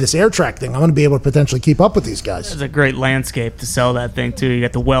you give me this air track thing, I'm going to be able to potentially keep up with these guys. It's a great landscape to sell that thing too. You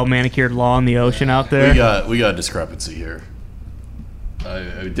got the well manicured lawn, the ocean out there. We got a discrepancy here.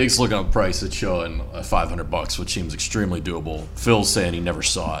 Dig's looking up the price. It's showing $500, which seems extremely doable. Phil's saying he never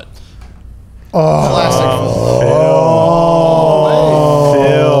saw it.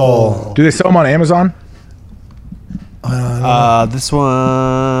 Phil. Do they sell them on Amazon? This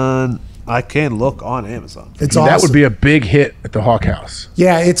one I can look on Amazon. It's awesome. That would be a big hit at the Hawk House.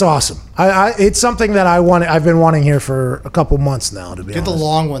 Yeah, it's awesome. It's something that I've been wanting here for a couple months now. To be honest, get the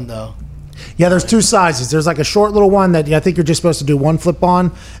long one though. Yeah, there's two sizes. There's like a short little one that I think you're just supposed to do one flip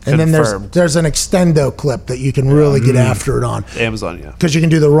on, and then there's an extendo clip that you can really get after it on. Amazon, yeah. Because you can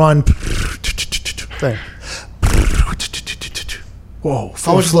do the run thing. Whoa,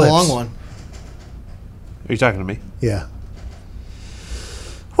 how much is the long one? Are you talking to me? Yeah.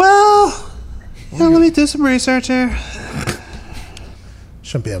 Well, let me do some research here.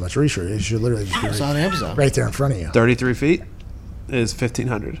 Shouldn't be that much research. It should literally just be It's on Amazon. right there in front of you. 33 feet is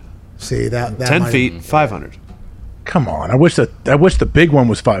 1,500. See that 10 might- feet, 500. Come on. I wish the big one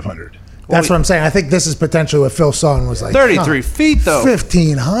was 500. That's what I'm saying. I think this is potentially what Phil saw and was like 33 feet though.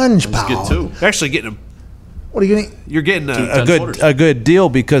 1,500 That's good pounds. too. You're actually getting What are you gonna? you're getting Two a 10 footers. good deal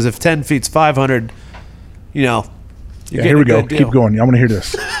because if 10 feet's 500, you know. Yeah, here we go. Keep going. I want to hear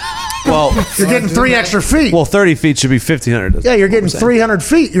this. Well, You're getting 3 extra feet. well, 30 feet should be 1,500. Yeah, you're getting 300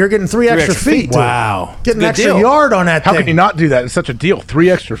 feet. You're getting 3 extra feet. Wow. Getting an Good extra deal. yard on that How thing. can you not do that? It's such a deal. 3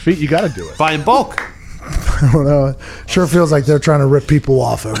 extra feet. You got to do it. Buy in bulk. I don't know. Sure feels like they're trying to rip people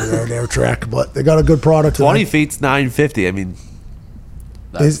off over there in their track, but they got a good product. 20 feet's 950. I mean,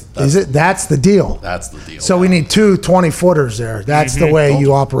 Is it? That's the deal. That's the deal. So we need 2 20-footers there. That's the way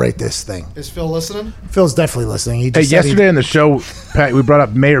you operate this thing. Is Phil listening? Phil's definitely listening. He Hey, just said yesterday in the show, Pat, we brought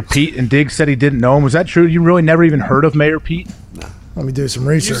up Mayor Pete, and Diggs said he didn't know him. Was that true? You really never even heard of Mayor Pete? Let me do some You've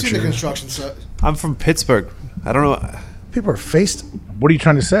research seen the here. construction set. I'm from Pittsburgh. I don't know. People are faced. What are you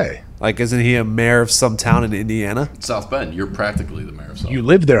trying to say? Like, isn't he a mayor of some town in Indiana? South Bend, you're practically the mayor of South You Bend.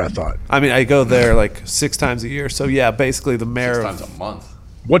 live there, I thought. I mean, I go there like 6 times a year. So, yeah, basically the mayor 6 of... times a month.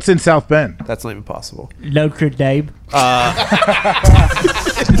 What's in South Bend? That's not even possible. Notre Dame.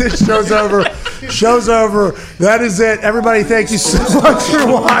 This show's over. Show's over. That is it. Everybody, thank you so much for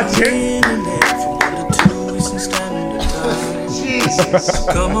watching. Jesus.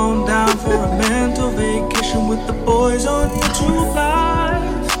 Come on down for a mental vacation with the boys on YouTube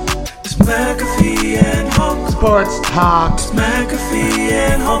Live. It's McAfee and Hulk. Sports talk. It's McAfee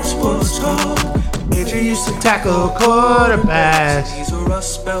and Hulk Sports Talk. AJ used to Tackle quarterbacks. He's a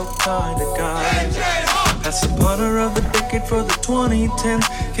Rust Belt kind of guy. That's the punter of the decade for the 2010s,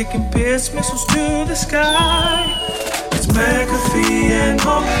 kicking Pierce missiles to the sky. It's McAfee and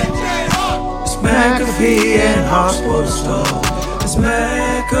Hulk. It's McAfee and Hulk Sports Talk. It's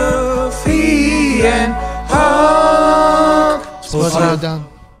McAfee and Hulk. Sports Talk down.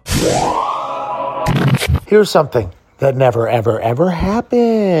 Here's something that never, ever, ever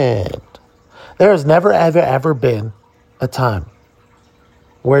happened. There has never, ever been a time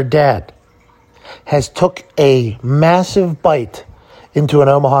where Dad has took a massive bite into an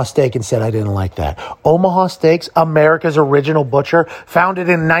Omaha steak and said, I didn't like that. Omaha Steaks, America's original butcher, founded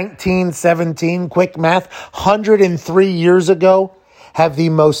in 1917, quick math, 103 years ago, have the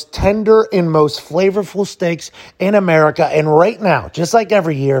most tender and most flavorful steaks in America. And right now, just like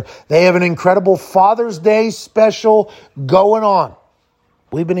every year, they have an incredible Father's Day special going on.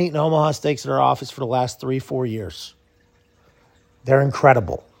 We've been eating Omaha Steaks at our office for the last 3-4 years. They're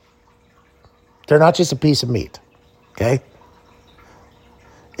incredible. They're not just a piece of meat, okay?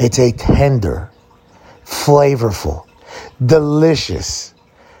 It's a tender, flavorful, delicious,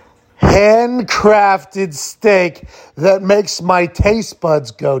 handcrafted steak that makes my taste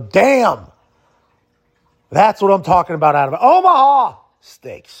buds go, damn. That's what I'm talking about out of Omaha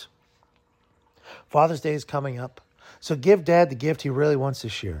Steaks. Father's Day is coming up. So give Dad the gift he really wants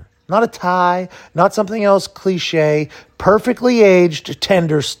this year. Not a tie, not something else cliche, perfectly aged,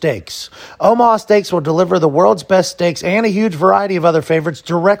 tender steaks. Omaha Steaks will deliver the world's best steaks and a huge variety of other favorites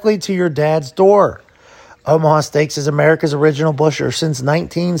directly to your dad's door. Omaha Steaks is America's original butcher since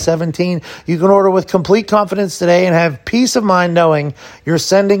 1917. You can order with complete confidence today and have peace of mind knowing you're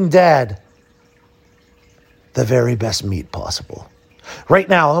sending Dad the very best meat possible. Right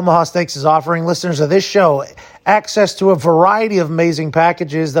now, Omaha Steaks is offering listeners of this show access to a variety of amazing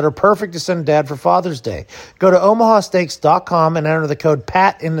packages that are perfect to send Dad for Father's Day. Go to omahasteaks.com and enter the code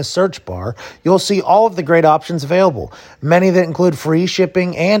PAT in the search bar. You'll see all of the great options available, many that include free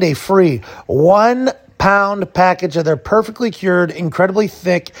shipping and a free 1-pound package of their perfectly cured, incredibly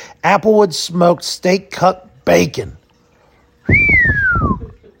thick, applewood smoked steak cut bacon.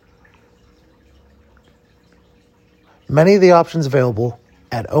 Many of the options available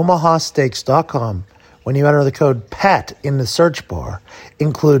at omahasteaks.com when you enter the code PAT in the search bar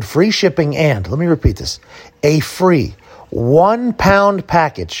include free shipping and, let me repeat this, a free 1-pound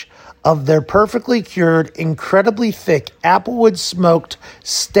package of their perfectly cured, incredibly thick, applewood smoked,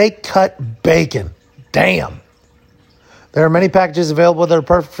 steak cut bacon. Damn. There are many packages available that are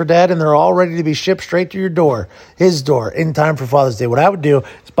perfect for Dad, and they're all ready to be shipped straight to your door, his door, in time for Father's Day. What I would do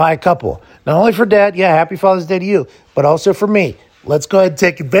is buy a couple. Not only for Dad, yeah, happy Father's Day to you, but also for me. Let's go ahead and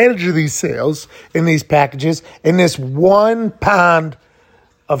take advantage of these sales in these packages in this 1 pound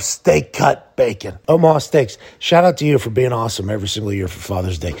of steak cut bacon. Omaha Steaks, shout out to you for being awesome every single year for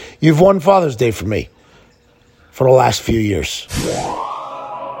Father's Day. You've won Father's Day for me for the last few years.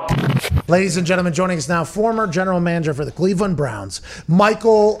 Ladies and gentlemen, joining us now, former general manager for the Cleveland Browns,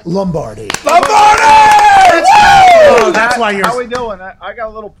 Michael Lombardi. Lombardi! Oh, that's why you're. How we doing? I got a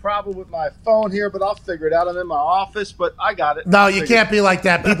little problem with my phone here, but I'll figure it out. I'm in my office, but I got it. No, you can't be like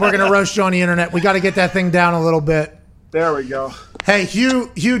that. People are going to roast you on the internet. We got to get that thing down a little bit. There we go. Hey,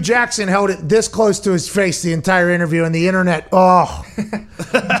 Hugh Jackson held it this close to his face the entire interview, and the internet,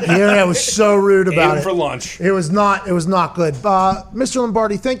 the internet was so rude about it. For lunch. It was not good. Mr.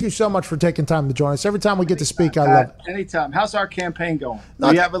 Lombardi, thank you so much for taking time to join us. Every time we get to speak, I love it. Anytime. How's our campaign going?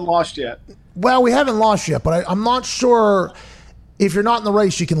 We haven't lost yet. Well, we haven't lost yet, but I'm not sure if you're not in the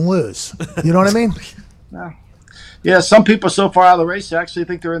race, you can lose. You know what I mean? No. Yeah, some people so far out of the race actually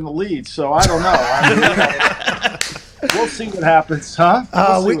think they're in the lead, so I don't know. We'll see what happens, huh?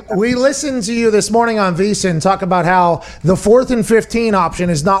 We listened to you this morning on VSiN talk about how the 4th and 15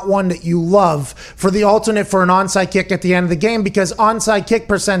 option is not one that you love for the alternate for an onside kick at the end of the game because onside kick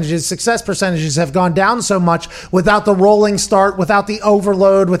percentages, success percentages have gone down so much without the rolling start, without the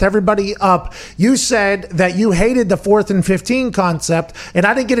overload, with everybody up. You said that you hated the 4th and 15 concept, and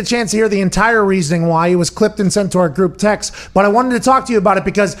I didn't get a chance to hear the entire reasoning why. It was clipped and sent to our group text, but I wanted to talk to you about it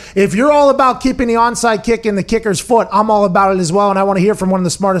because if you're all about keeping the onside kick in the kicker's foot, I'm all about it as well, and I want to hear from one of the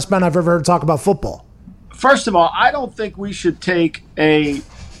smartest men I've ever heard talk about football. First of all, I don't think we should take a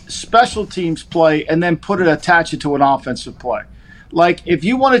special teams play and then attach it to an offensive play. Like, if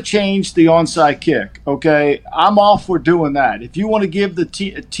you want to change the onside kick, okay, I'm all for doing that. If you want to give the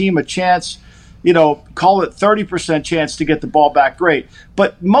team a chance, call it 30% chance to get the ball back, great.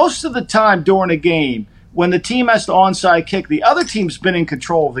 But most of the time during a game, when the team has to onside kick, the other team's been in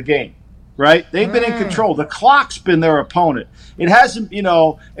control of the game. Right? They've been in control. The clock's been their opponent. It hasn't,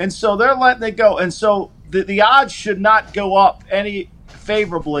 and so they're letting it go. And so the odds should not go up any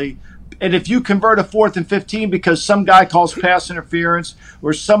favorably. And if you convert a 4th and 15 because some guy calls pass interference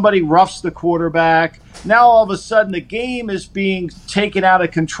or somebody roughs the quarterback, now all of a sudden the game is being taken out of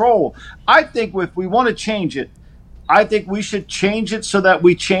control. I think if we want to change it, I think we should change it so that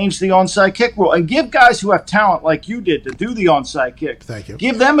we change the onside kick rule and give guys who have talent like you did to do the onside kick. Thank you.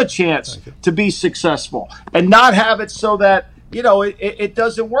 Give them a chance to be successful and not have it so that, it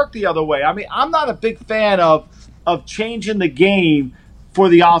doesn't work the other way. I mean, I'm not a big fan of changing the game for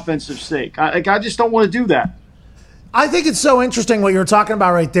the offensive sake. I just don't want to do that. I think it's so interesting what you're talking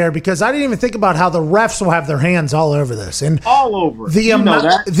about right there because I didn't even think about how the refs will have their hands all over this. And all over.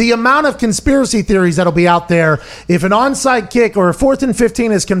 The amount of conspiracy theories that'll be out there if an onside kick or a 4th and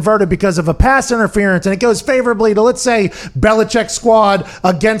 15 is converted because of a pass interference and it goes favorably to, let's say, Belichick's squad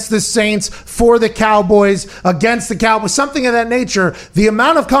against the Saints, for the Cowboys, against the Cowboys, something of that nature, the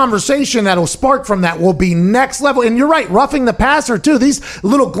amount of conversation that'll spark from that will be next level. And you're right, roughing the passer too. These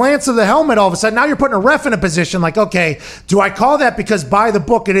little glance of the helmet all of a sudden, now you're putting a ref in a position like, okay, do I call that because by the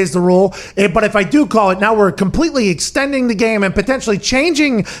book it is the rule? But if I do call it, now we're completely extending the game and potentially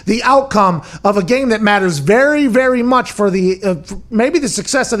changing the outcome of a game that matters very, very much for the maybe the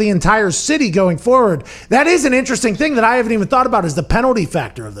success of the entire city going forward. That is an interesting thing that I haven't even thought about is the penalty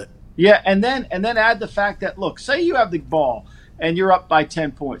factor of it. Yeah, and then add the fact that, look, say you have the ball and you're up by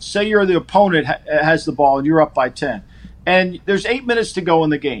 10 points. Say you're the opponent has the ball and you're up by 10. And there's 8 minutes to go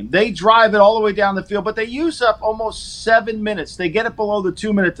in the game. They drive it all the way down the field, but they use up almost 7 minutes. They get it below the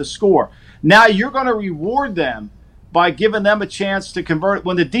 2 minute to score. Now you're going to reward them by giving them a chance to convert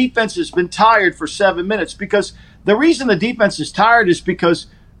when the defense has been tired for 7 minutes. Because the reason the defense is tired is because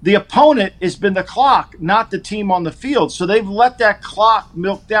the opponent has been the clock, not the team on the field. So they've let that clock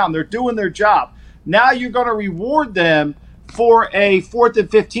milk down. They're doing their job. Now you're going to reward them for a 4th and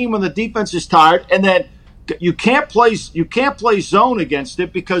 15 when the defense is tired, and then you can't play zone against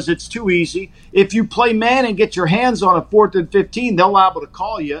it because it's too easy. If you play man and get your hands on a 4th and 15, they'll be able to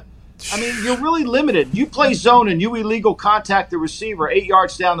call you. I mean, you're really limited. You play zone and you illegal contact the receiver 8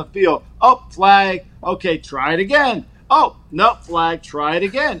 yards down the field. Oh, flag. Okay, try it again. Oh, no, flag. Try it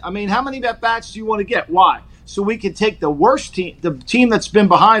again. I mean, how many at-bats do you want to get? Why? So we can take the worst team, the team that's been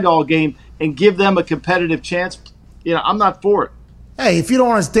behind all game, and give them a competitive chance. I'm not for it. Hey, if you don't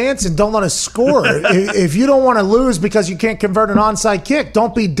want us dancing, don't let us score. If you don't want to lose because you can't convert an onside kick,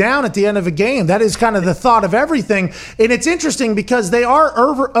 don't be down at the end of a game. That is kind of the thought of everything. And it's interesting because they are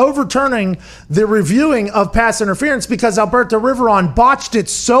overturning the reviewing of pass interference because Alberto Riveron botched it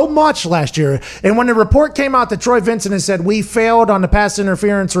so much last year. And when the report came out that Troy Vincent has said, we failed on the pass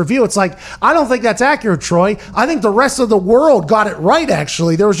interference review, it's like, I don't think that's accurate, Troy. I think the rest of the world got it right,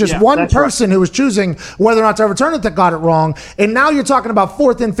 actually. There was just one person who was choosing whether or not to overturn it that got it wrong. And now you're talking about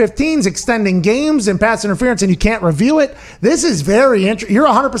 4th and 15s, extending games and pass interference, and you can't review it. This is very interesting. You're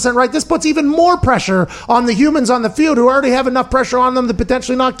 100% right. This puts even more pressure on the humans on the field who already have enough pressure on them to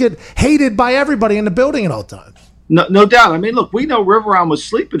potentially not get hated by everybody in the building at all times. No doubt. I mean, look, we know Riveron was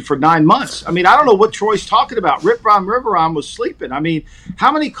sleeping for 9 months. I mean, I don't know what Troy's talking about. Riveron was sleeping. I mean,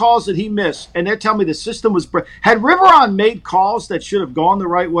 how many calls did he miss? And they're telling me the system was had Riveron made calls that should have gone the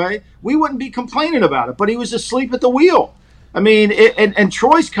right way, we wouldn't be complaining about it. But he was asleep at the wheel. I mean, and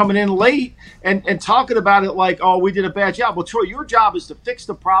Troy's coming in late and talking about it like, oh, we did a bad job. Well, Troy, your job is to fix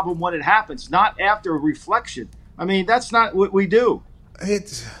the problem when it happens, not after reflection. I mean, that's not what we do.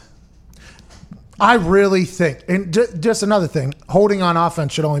 I really think, and just another thing, holding on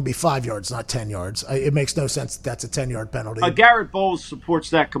offense should only be 5 yards, not 10 yards. It makes no sense that's a 10-yard penalty. Garrett Bowles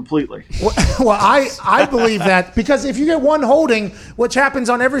supports that completely. Well, I believe that because if you get one holding, which happens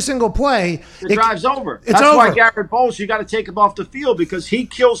on every single play, the drive's over. That's over. why Garrett Bowles, you got to take him off the field because he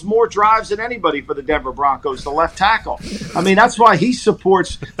kills more drives than anybody for the Denver Broncos, the left tackle. I mean, that's why he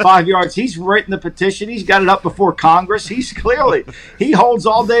supports 5 yards. He's written the petition. He's got it up before Congress. He holds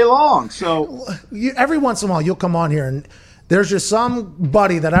all day long. So every once in a while, you'll come on here and there's just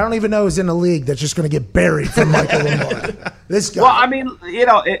somebody that I don't even know is in the league that's just going to get buried from Michael Lombardi. This guy. Well, I mean,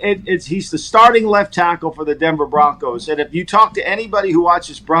 he's the starting left tackle for the Denver Broncos, and if you talk to anybody who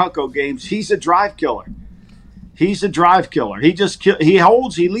watches Bronco games, he's a drive killer. He's a drive killer. He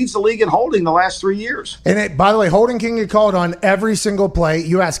leads the league in holding the last 3 years. And by the way, holding can get called on every single play.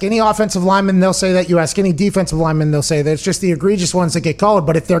 You ask any offensive lineman, they'll say that. You ask any defensive lineman, they'll say that. It's just the egregious ones that get called.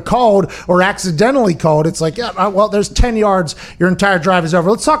 But if they're called or accidentally called, it's like, yeah, well, there's 10 yards. Your entire drive is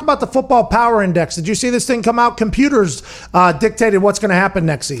over. Let's talk about the football power index. Did you see this thing come out? Computers dictated what's going to happen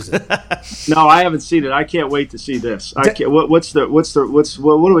next season. No, I haven't seen it. I can't wait to see this. What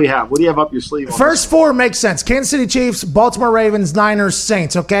do we have? What do you have up your sleeve? First four makes sense. Kansas City Chiefs, Baltimore Ravens, Niners,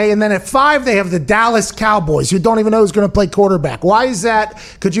 Saints, okay? And then at 5, they have the Dallas Cowboys, who don't even know who's going to play quarterback. Why is that?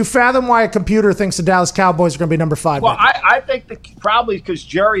 Could you fathom why a computer thinks the Dallas Cowboys are going to be number 5? Well, I think probably because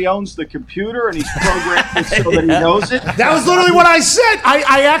Jerry owns the computer and he's programmed it so that he knows it. That was literally what I said.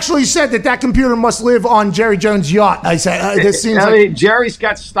 I actually said that computer must live on Jerry Jones' yacht. I said, this seems like... Jerry's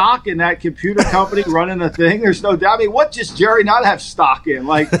got stock in that computer company running the thing. There's no doubt. I mean, what does Jerry not have stock in?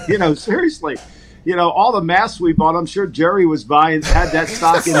 Like, seriously. All the masks we bought, I'm sure Jerry was buying, had that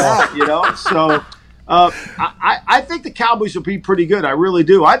stock in that, So I think the Cowboys will be pretty good. I really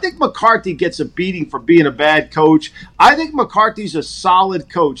do. I think McCarthy gets a beating for being a bad coach. I think McCarthy's a solid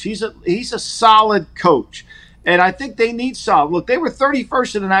coach. He's a solid coach. And I think they need solid. Look, they were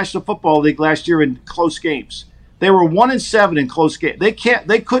 31st in the National Football League last year in close games. They were 1-7 in close games. They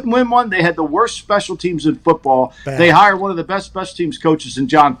couldn't win one. They had the worst special teams in football. Bad. They hired one of the best special teams coaches in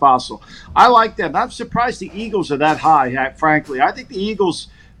John Fossil. I like them. I'm surprised the Eagles are that high, frankly. I think the Eagles,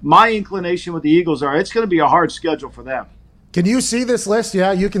 my inclination with the Eagles it's going to be a hard schedule for them. Can you see this list?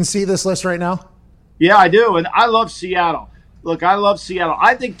 Yeah, you can see this list right now? Yeah, I do, and I love Seattle. Look, I love Seattle.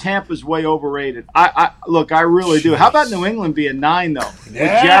 I think Tampa's way overrated. I really do. How about New England being 9, though? Yeah.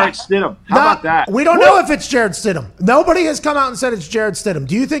 With Jarrett Stidham. How about that? We don't know if it's Jarrett Stidham. Nobody has come out and said it's Jarrett Stidham.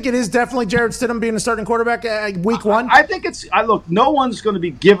 Do you think it is definitely Jarrett Stidham being the starting quarterback week 1? I think it's – look, no one's going to be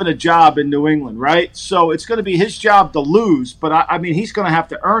given a job in New England, right? So it's going to be his job to lose, but, I mean, he's going to have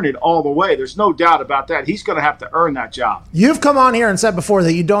to earn it all the way. There's no doubt about that. He's going to have to earn that job. You've come on here and said before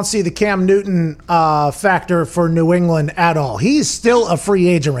that you don't see the Cam Newton factor for New England at all. He's still a free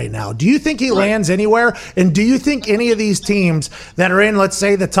agent right now. Do you think he lands anywhere? And do you think any of these teams that are in, let's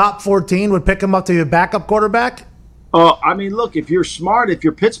say, the top 14 would pick him up to be a backup quarterback? I mean, look, if you're smart, if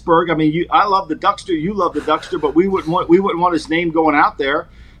you're Pittsburgh, I mean, I love the Duckster, you love the Duckster, but we wouldn't want his name going out there.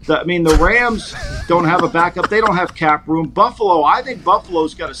 The Rams don't have a backup. They don't have cap room. Buffalo, I think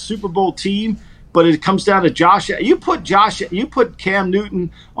Buffalo's got a Super Bowl team, but it comes down to Josh. You put Cam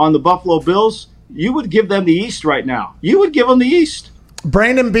Newton on the Buffalo Bills, you would give them the East right now. You would give them the East.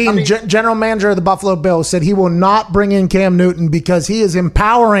 Brandon Beane, general manager of the Buffalo Bills, said he will not bring in Cam Newton because he is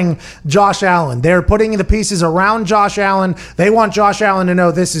empowering Josh Allen. They're putting the pieces around Josh Allen. They want Josh Allen to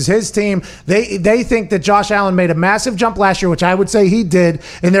know this is his team. They think that Josh Allen made a massive jump last year, which I would say he did,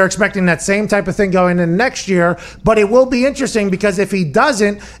 and they're expecting that same type of thing going in next year. But it will be interesting because if he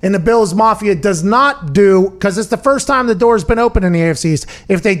doesn't and the Bills Mafia does not do, because it's the first time the door's been open in the AFC East,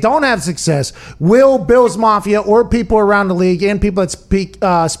 if they don't have success, will Bills Mafia or people around the league and people that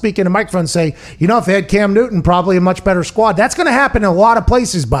speak in a microphone say, if they had Cam Newton, probably a much better squad. That's going to happen in a lot of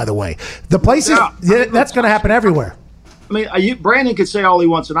places, by the way. That's going to happen everywhere. I mean, Brandon could say all he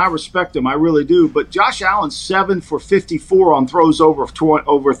wants, and I respect him. I really do. But Josh Allen's 7 for 54 on throws over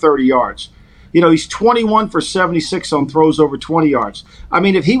 30 yards. He's 21 for 76 on throws over 20 yards. I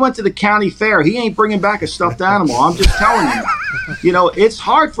mean, if he went to the county fair, he ain't bringing back a stuffed animal. I'm just telling you. It's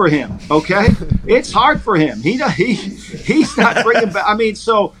hard for him, okay? It's hard for him. He's not bringing back. I mean,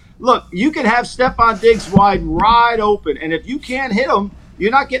 so, look, you can have Stephon Diggs wide open, and if you can't hit him,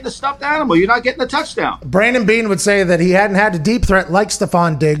 you're not getting a stuffed animal. You're not getting a touchdown. Brandon Beane would say that he hadn't had a deep threat like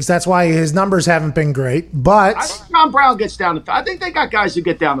Stephon Diggs. That's why his numbers haven't been great. But I think John Brown gets down the field. I think they got guys who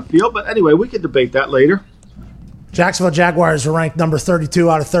get down the field. But anyway, we can debate that later. Jacksonville Jaguars are ranked number 32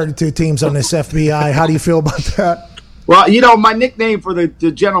 out of 32 teams on this FBI. How do you feel about that? Well, my nickname for the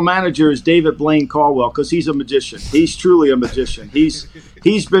general manager is David Blaine Caldwell because he's a magician. He's truly a magician. He's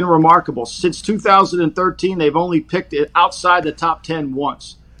been remarkable. Since 2013, they've only picked it outside the top 10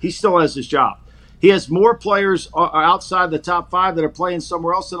 once. He still has his job. He has more players outside the top 5 that are playing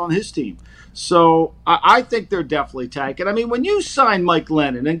somewhere else than on his team. So I think they're definitely tanking. I mean, when you sign Mike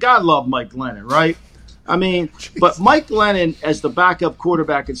Lennon, and God love Mike Lennon, right? I mean, but Mike Lennon as the backup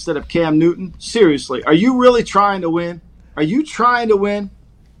quarterback instead of Cam Newton, seriously, are you really trying to win? Are you trying to win?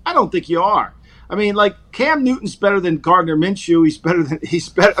 I don't think you are. I mean, like, Cam Newton's better than Gardner Minshew. He's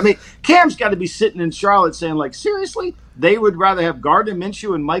better. I mean, Cam's got to be sitting in Charlotte saying, like, seriously, they would rather have Gardner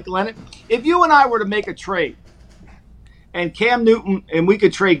Minshew and Mike Lennon? If you and I were to make a trade and Cam Newton, and we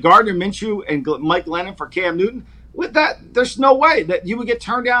could trade Gardner Minshew and Mike Lennon for Cam Newton, with that, there's no way that you would get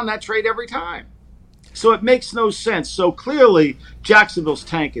turned down that trade every time. So it makes no sense. So clearly, Jacksonville's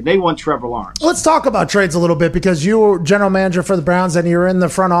tanking. They want Trevor Lawrence. Let's talk about trades a little bit because you were general manager for the Browns and you're in the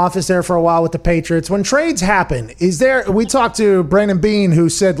front office there for a while with the Patriots. When trades happen, we talked to Brandon Beane, who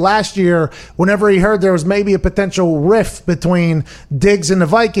said last year, whenever he heard there was maybe a potential rift between Diggs and the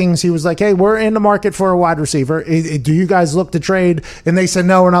Vikings, he was like, hey, we're in the market for a wide receiver. Do you guys look to trade? And they said,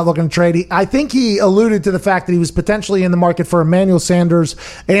 no, we're not looking to trade. I think he alluded to the fact that he was potentially in the market for Emmanuel Sanders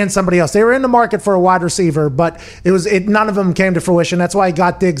and somebody else. They were in the market for a wide receiver, but none of them came to fruition. That's why he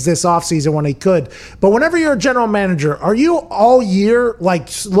got Diggs this offseason when he could. But whenever you're a general manager, are you all year like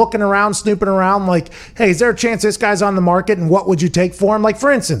looking around, snooping around, like, hey, is there a chance this guy's on the market and what would you take for him? Like,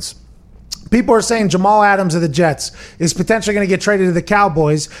 for instance, people are saying Jamal Adams of the Jets is potentially going to get traded to the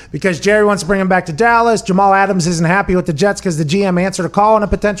Cowboys because Jerry wants to bring him back to Dallas. Jamal Adams isn't happy with the Jets because the GM answered a call on a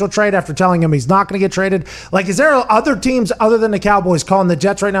potential trade after telling him he's not going to get traded. Like, is there other teams other than the Cowboys calling the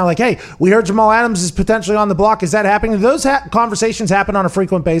Jets right now like, hey, we heard Jamal Adams is potentially on the block. Is that happening? Do those conversations happen on a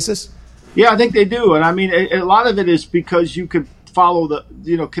frequent basis? Yeah, I think they do. And I mean, a lot of it is because you could follow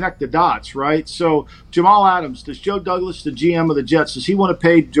connect the dots, right? So Jamal Adams, does Joe Douglas, the GM of the Jets, does he want to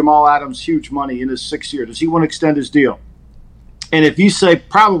pay Jamal Adams huge money in his 6th year? Does he want to extend his deal? And if you say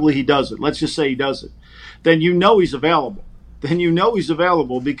probably he doesn't, let's just say he doesn't, then you know he's available. Then you know he's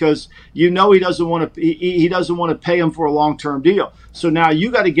available because you know he doesn't want to pay him for a long-term deal. So now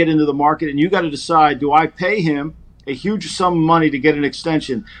you got to get into the market and you got to decide, do I pay him a huge sum of money to get an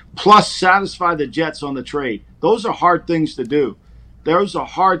extension plus satisfy the Jets on the trade? Those are hard things to do. Those are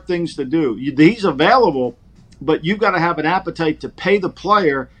hard things to do. He's available, but you've got to have an appetite to pay the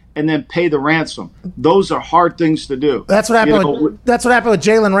player and then pay the ransom. Those are hard things to do. That's what happened. That's what happened with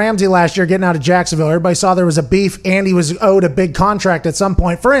Jalen Ramsey last year getting out of Jacksonville. Everybody saw there was a beef and he was owed a big contract at some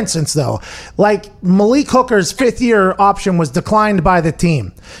point. For instance, though, like Malik Hooker's 5th-year option was declined by the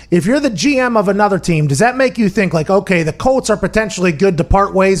team. If you're the GM of another team, does that make you think like, okay, the Colts are potentially good to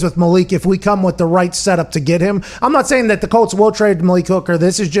part ways with Malik if we come with the right setup to get him? I'm not saying that the Colts will trade Malik Hooker.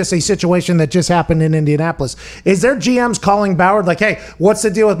 This is just a situation that just happened in Indianapolis. Is there GMs calling Ballard like, hey, what's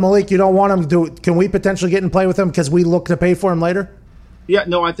the deal with Malik? You don't want him to do it. Can we potentially get in play with him because we look to pay for him later? Yeah,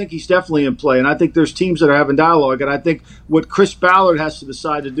 no, I think he's definitely in play. And I think there's teams that are having dialogue. And I think what Chris Ballard has to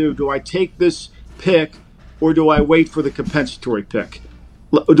decide to do I take this pick or do I wait for the compensatory pick?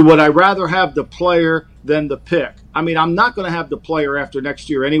 Would I rather have the player than the pick? I mean, I'm not going to have the player after next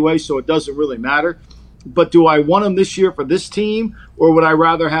year anyway, so it doesn't really matter. But do I want him this year for this team or would I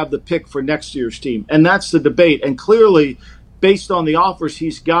rather have the pick for next year's team? And that's the debate. And clearly, based on the offers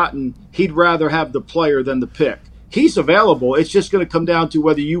he's gotten, he'd rather have the player than the pick. He's available. It's just going to come down to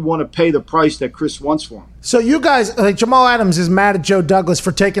whether you want to pay the price that Chris wants for him. So you guys, like Jamal Adams is mad at Joe Douglas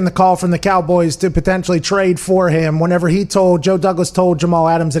for taking the call from the Cowboys to potentially trade for him whenever Joe Douglas told Jamal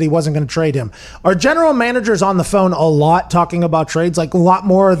Adams that he wasn't going to trade him. Are general managers on the phone a lot talking about trades, like a lot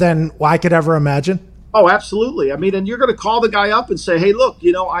more than I could ever imagine? Oh, absolutely. I mean, and you're going to call the guy up and say, hey, look,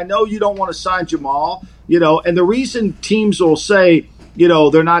 I know you don't want to sign Jamal, and the reason teams will say,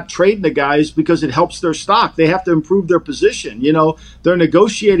 they're not trading the guys because it helps their stock. They have to improve their position. Their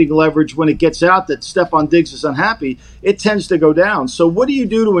negotiating leverage when it gets out that Stephon Diggs is unhappy, it tends to go down. So what do you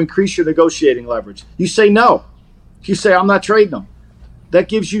do to increase your negotiating leverage? You say no. You say, I'm not trading them. That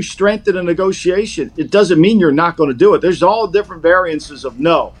gives you strength in a negotiation. It doesn't mean you're not going to do it. There's all different variances of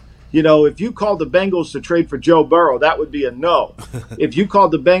no. If you called the Bengals to trade for Joe Burrow, that would be a no. If you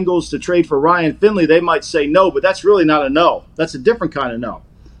called the Bengals to trade for Ryan Finley, they might say no, but that's really not a no. That's a different kind of no.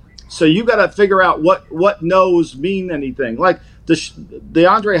 So you got to figure out what no's mean anything. Like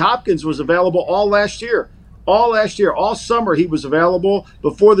DeAndre Hopkins was available all last year. All summer he was available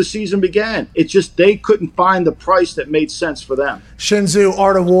before the season began. It's just they couldn't find the price that made sense for them. Shinzu,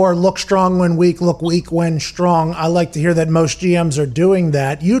 Art of War, look strong when weak, look weak when strong. I like to hear that most GMs are doing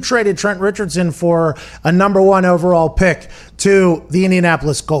that. You traded Trent Richardson for a number 1 overall pick to the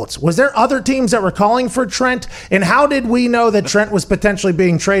Indianapolis Colts. Was there other teams that were calling for Trent? And how did we know that Trent was potentially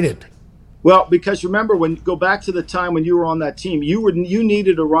being traded? Well, because remember, go back to the time when you were on that team, you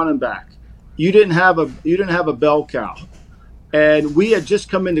needed a running back. You didn't have a bell cow. And we had just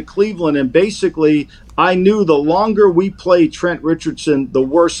come into Cleveland, and basically I knew the longer we played Trent Richardson, the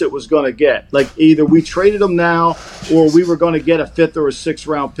worse it was going to get. Like either we traded him now or we were going to get a 5th or a 6th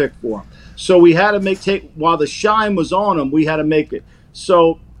round pick for him. So we had to while the shine was on him, we had to make it.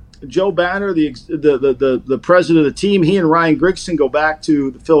 So Joe Banner, the president of the team, he and Ryan Grigson go back to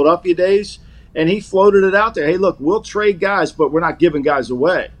the Philadelphia days, and he floated it out there. Hey, look, we'll trade guys, but we're not giving guys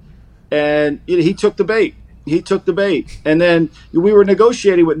away. And he took the bait. And then we were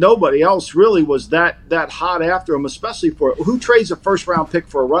negotiating with nobody else really was that hot after him, especially for who trades a 1st-round pick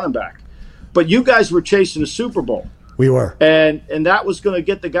for a running back. But you guys were chasing a Super Bowl. We were. And that was going to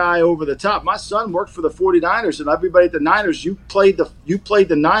get the guy over the top. My son worked for the 49ers, and everybody at the Niners, you played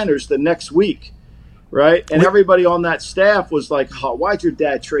the Niners the next week, right? And everybody on that staff was like, oh, why'd your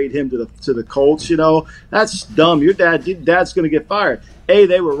dad trade him to the Colts? You know, that's dumb. Your dad's going to get fired.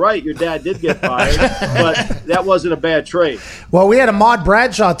 They were right. Your dad did get fired, but that wasn't a bad trade. Well, we had Ahmad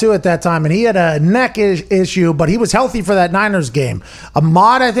Bradshaw, too, at that time, and he had a neck issue, but he was healthy for that Niners game.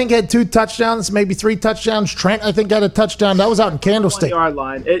 Ahmad, I think, had 2 touchdowns, maybe 3 touchdowns. Trent, I think, had a touchdown. That was out in Candlestick. 1 yard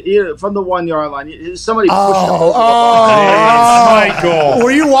line. From the 1 yard line. Somebody pushed Michael.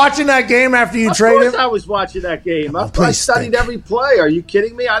 Were you watching that game after you traded him? Of course I was watching that game. I studied every play. Are you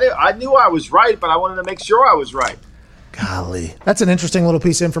kidding me? I knew I was right, but I wanted to make sure I was right. Golly, that's an interesting little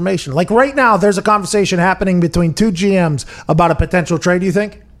piece of information. Like right now, there's a conversation happening between 2 GMs about a potential trade, you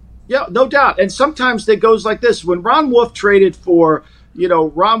think? Yeah, no doubt. And sometimes it goes like this. When Ron Wolf traded for,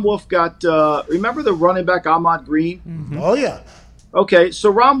 Ron Wolf got, remember the running back Ahmad Green? Mm-hmm. Oh, yeah. Okay, so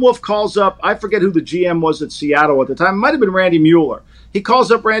Ron Wolf calls up, I forget who the GM was at Seattle at the time. It might have been Randy Mueller. He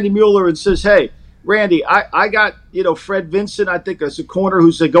calls up Randy Mueller and says, hey, Randy, I got, Fred Vincent, I think as a corner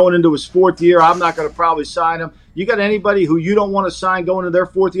who's going into his 4th year. I'm not going to probably sign him. You got anybody who you don't want to sign going into their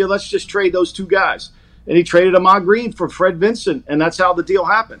 4th year? Let's just trade those 2 guys. And he traded Ahmad Green for Fred Vincent, and that's how the deal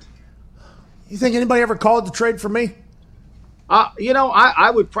happened. You think anybody ever called to trade for me?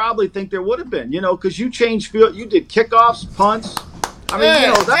 I would probably think there would have been, because you changed field. You did kickoffs, punts. I mean,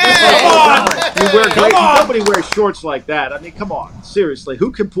 you wear great. Nobody wears shorts like that. I mean, come on. Seriously,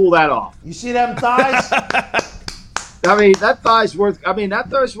 who can pull that off? You see them thighs? I mean, that thigh's worth a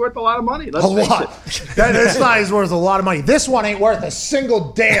lot of money. Let's face it. This thigh is worth a lot of money. This one ain't worth a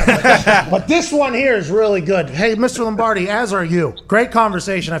single damn. But this one here is really good. Hey, Mr. Lombardi, as are you. Great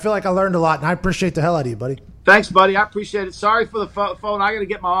conversation. I feel like I learned a lot, and I appreciate the hell out of you, buddy. Thanks, buddy. I appreciate it. Sorry for the phone. I got to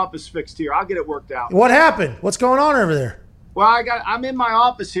get my office fixed here. I'll get it worked out. What happened? What's going on over there? Well, I'm in my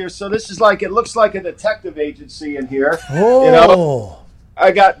office here, so this is it looks like a detective agency in here. Oh.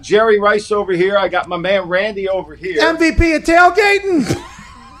 I got Jerry Rice over here. I got my man Randy over here. MVP of tailgating.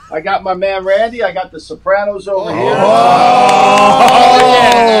 I got my man Randy. I got the Sopranos over here.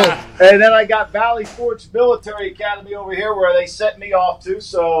 Yeah. And then I got Valley Forge Military Academy over here where they sent me off to.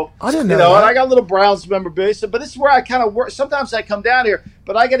 So I didn't know that. And I got a little Browns memorabilia. But this is where I kind of work. Sometimes I come down here,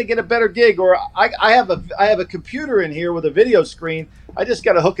 but I got to get a better gig, or I have a computer in here with a video screen. I just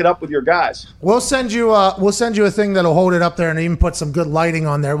got to hook it up with your guys. We'll send you a thing that'll hold it up there and even put some good lighting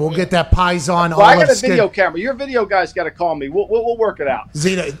on there. We'll get that Paisan. Well, I got a video camera. Your video guy's got to call me. We'll work it out.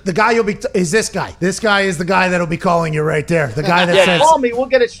 Zeta, the guy you'll be is this guy. This guy is the guy that'll be calling you right there. The guy that says, call me. We'll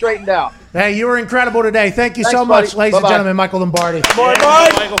get it straightened out. Hey, you were incredible today. Thank you so buddy. much, ladies and gentlemen. Michael Lombardi.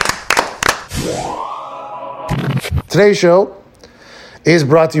 Michael. Today's show is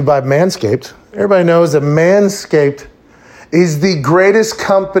brought to you by Manscaped. Everybody knows that Manscaped is the greatest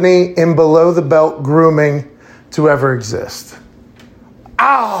company in below-the-belt grooming to ever exist.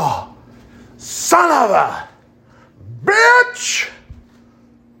 Oh, son of a bitch!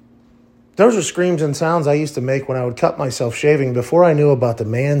 Those are screams and sounds I used to make when I would cut myself shaving before I knew about the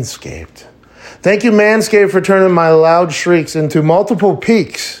Manscaped. Thank you, Manscaped, for turning my loud shrieks into multiple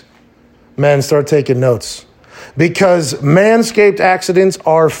peaks. Men, start taking notes. Because Manscaped accidents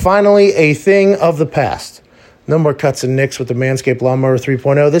are finally a thing of the past. No more cuts and nicks with the Manscaped Lawnmower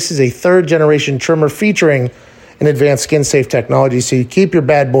 3.0. This is a third-generation trimmer featuring an advanced skin-safe technology so you keep your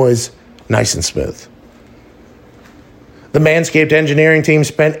bad boys nice and smooth. The Manscaped engineering team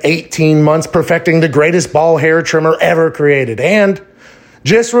spent 18 months perfecting the greatest ball hair trimmer ever created and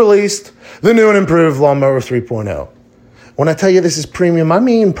just released the new and improved Lawnmower 3.0. When I tell you this is premium, I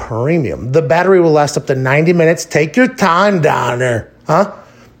mean premium. The battery will last up to 90 minutes. Take your time down there. Huh?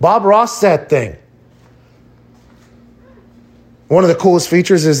 Bob Ross that thing. One of the coolest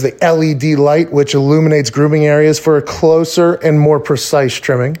features is the LED light, which illuminates grooming areas for a closer and more precise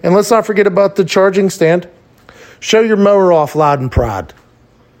trimming. And let's not forget about the charging stand. Show your mower off loud and proud.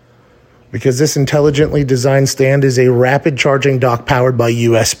 Because this intelligently designed stand is a rapid charging dock powered by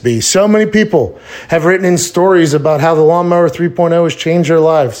USB. So many people have written in stories about how the Lawnmower 3.0 has changed their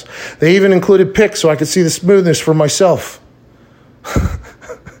lives. They even included pics so I could see the smoothness for myself.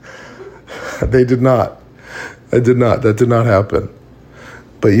 They did not. That did not happen.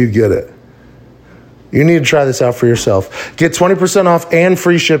 But you get it. You need to try this out for yourself. Get 20% off and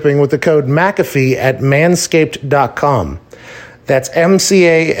free shipping with the code McAfee at manscaped.com. That's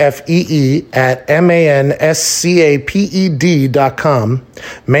MCAFEE at MANSCAPED.com.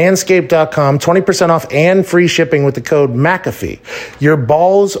 Manscaped.com. 20% off and free shipping with the code McAfee. Your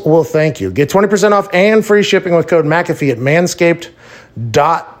balls will thank you. Get 20% off and free shipping with code McAfee at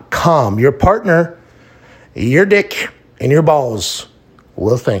manscaped.com. Your partner, your dick, and your balls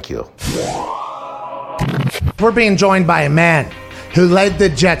will thank you. We're being joined by a man who led the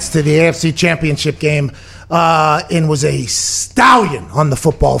Jets to the AFC Championship game and was a stallion on the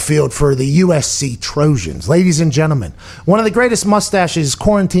football field for the USC Trojans. Ladies and gentlemen, one of the greatest mustaches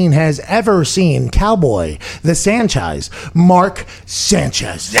quarantine has ever seen, Cowboy, the Sanchize, Mark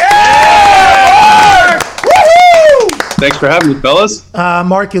Sanchez. Yeah! Thanks for having me, fellas.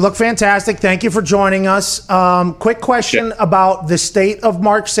 Mark, you look fantastic. Thank you for joining us. Quick question about the state of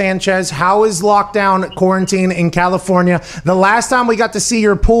Mark Sanchez. How is lockdown quarantine in California? The last time we got to see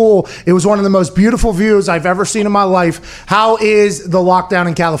your pool, it was one of the most beautiful views I've ever seen in my life. How is the lockdown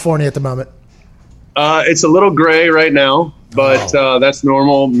in California at the moment? It's a little gray right now, but that's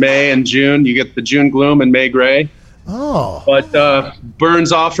normal. May and June, you get the June gloom and May gray. Oh. But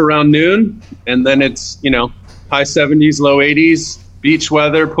burns off around noon, and then it's, high 70s, low 80s, beach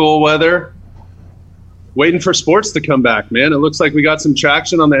weather, pool weather. Waiting for sports to come back, man. It looks like we got some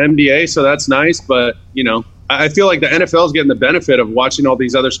traction on the NBA, so that's nice. But, I feel like the NFL is getting the benefit of watching all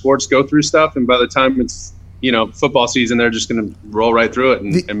these other sports go through stuff. And by the time it's, football season, they're just going to roll right through it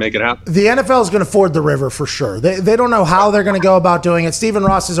and make it happen. The NFL is going to ford the river for sure. They don't know how they're going to go about doing it. Stephen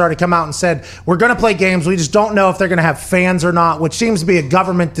Ross has already come out and said, we're going to play games. We just don't know if they're going to have fans or not, which seems to be a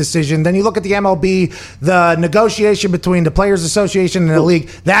government decision. Then you look at the MLB, the negotiation between the Players Association and the league.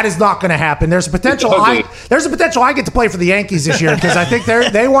 That is not going to happen. There's a potential I get to play for the Yankees this year because I think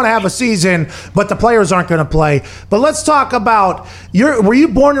they want to have a season, but the players aren't going to play. But let's talk about were you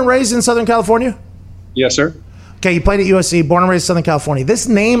born and raised in Southern California? Yes, sir. Okay, you played at USC, born and raised in Southern California. This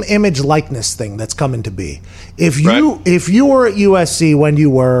name, image, likeness thing that's coming to be. If you were at USC when you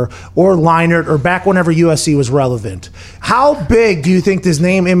were, or Leinart, or back whenever USC was relevant, how big do you think this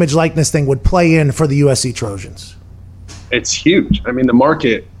name, image, likeness thing would play in for the USC Trojans? It's huge. I mean, the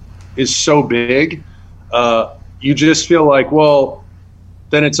market is so big. You just feel like, well,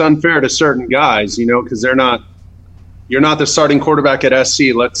 then it's unfair to certain guys, because you're not the starting quarterback at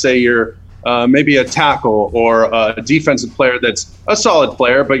SC. Let's say you're maybe a tackle or a defensive player that's a solid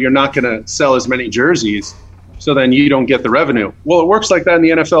player, but you're not going to sell as many jerseys, so then you don't get the revenue. Well, it works like that in the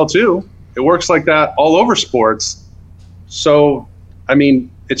NFL too. It works like that all over sports. So, I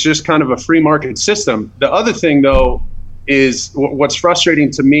mean, it's just kind of a free market system. The other thing, though, is what's frustrating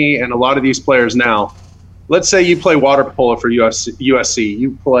to me and a lot of these players now. Let's say you play water polo for USC,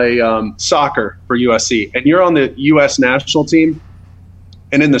 you play soccer for USC, and you're on the U.S. national team.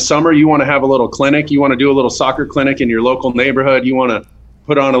 And in the summer, you want to have a little clinic. You want to do a little soccer clinic in your local neighborhood. You want to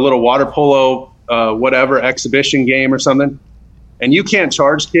put on a little water polo, whatever, exhibition game or something. And you can't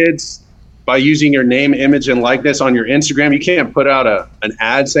charge kids by using your name, image, and likeness on your Instagram. You can't put out an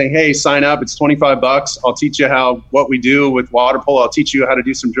ad saying, hey, sign up. It's $25. I'll teach you what we do with water polo. I'll teach you how to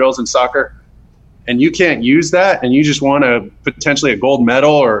do some drills in soccer. And you can't use that, and you just want potentially a gold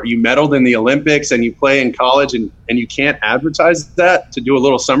medal, or you medaled in the Olympics and you play in college, and you can't advertise that to do a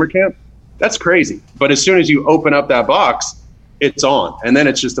little summer camp. That's crazy. But as soon as you open up that box, it's on. And then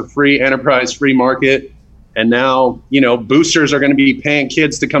it's just a free enterprise, free market. And now, boosters are going to be paying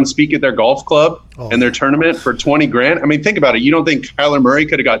kids to come speak at their golf club and their tournament for $20,000. I mean, think about it. You don't think Kyler Murray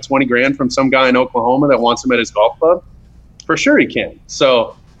could have got $20,000 from some guy in Oklahoma that wants him at his golf club? For sure he can.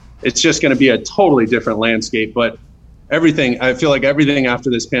 So it's just going to be a totally different landscape. But I feel like everything after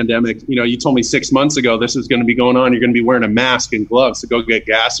this pandemic, you told me 6 months ago this is going to be going on. You're going to be wearing a mask and gloves to go get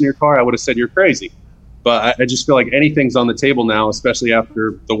gas in your car. I would have said you're crazy. But I just feel like anything's on the table now, especially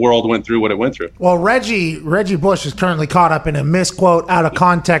after the world went through what it went through. Well, Reggie Bush is currently caught up in a misquote, out of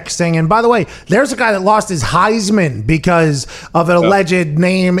context thing. And by the way, there's a guy that lost his Heisman because of an alleged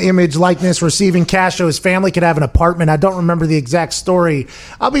name, image, likeness, receiving cash so his family could have an apartment. I don't remember the exact story.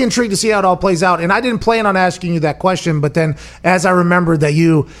 I'll be intrigued to see how it all plays out. And I didn't plan on asking you that question, but then as I remembered that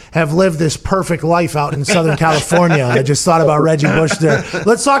you have lived this perfect life out in Southern California, I just thought about Reggie Bush there.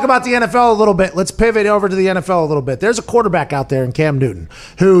 Let's talk about the NFL a little bit. Let's pivot over to the NFL a little bit. There's a quarterback out there in Cam Newton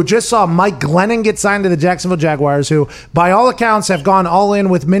who just saw Mike Glennon get signed to the Jacksonville Jaguars, who by all accounts have gone all in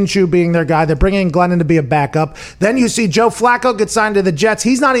with Minshew being their guy. They're bringing in Glennon to be a backup. Then you see Joe Flacco get signed to the Jets.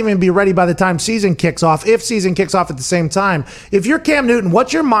 He's not even going to be ready by the time season kicks off, if season kicks off at the same time. If you're Cam Newton,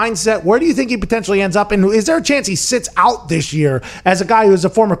 what's your mindset? Where do you think he potentially ends up? And is there a chance he sits out this year as a guy who is a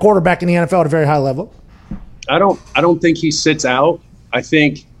former quarterback in the NFL at a very high level? I don't think he sits out. I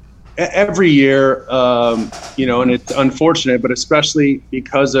think every year, and it's unfortunate, but especially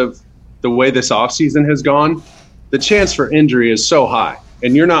because of the way this offseason has gone, the chance for injury is so high.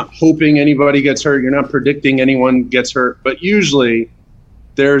 And you're not hoping anybody gets hurt. You're not predicting anyone gets hurt. But usually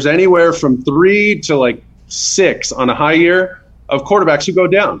there's anywhere from 3 to 6 on a high year of quarterbacks who go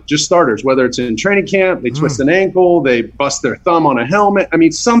down, just starters, whether it's in training camp, they twist an ankle, they bust their thumb on a helmet. I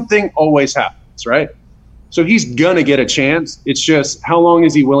mean, something always happens, right? So he's going to get a chance. It's just how long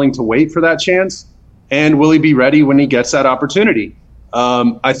is he willing to wait for that chance? And will he be ready when he gets that opportunity?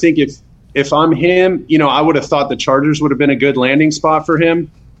 I think if I'm him, I would have thought the Chargers would have been a good landing spot for him,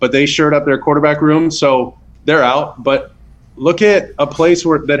 but they shored up their quarterback room, so they're out. But look at a place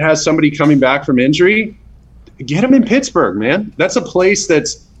that has somebody coming back from injury. Get him in Pittsburgh, man. That's a place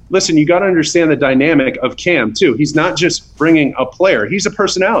that's – listen, you got to understand the dynamic of Cam, too. He's not just bringing a player. He's a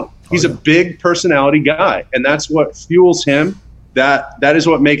personality. He's a big personality guy, and that's what fuels him. That is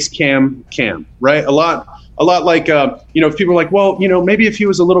what makes Cam, right? A lot like, if people are like, well, maybe if he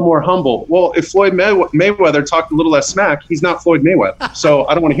was a little more humble. Well, if Floyd Mayweather talked a little less smack, he's not Floyd Mayweather. So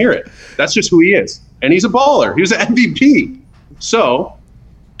I don't want to hear it. That's just who he is. And he's a baller. He was an MVP. So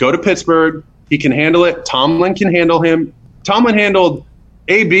go to Pittsburgh. He can handle it. Tomlin can handle him. Tomlin handled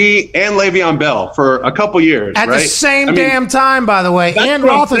AB and Le'Veon Bell for a couple years. At the same damn time, by the way, and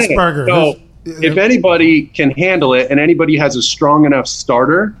Roethlisberger. So if anybody can handle it and anybody has a strong enough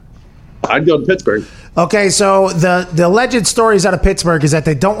starter, I'd go to Pittsburgh. Okay, so the alleged stories out of Pittsburgh is that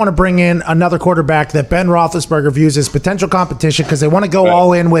they don't want to bring in another quarterback that Ben Roethlisberger views as potential competition because they want to go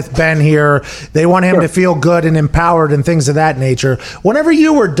all in with Ben here. They want him to feel good and empowered and things of that nature. Whenever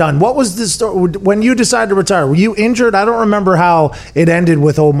you were done, what was the story when you decided to retire? Were you injured? I don't remember how it ended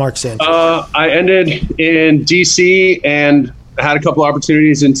with old Mark Sanchez. I ended in D.C. and had a couple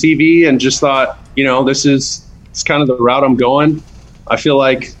opportunities in TV and just thought, it's kind of the route I'm going. I feel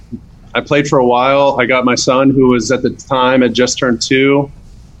like I played for a while. I got my son, who was at the time had just turned 2.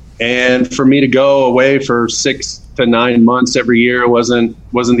 And for me to go away for 6 to 9 months every year wasn't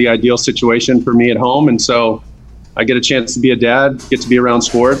the ideal situation for me at home. And so I get a chance to be a dad, get to be around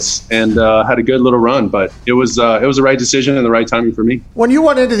sports, and had a good little run. But it was the right decision and the right timing for me. When you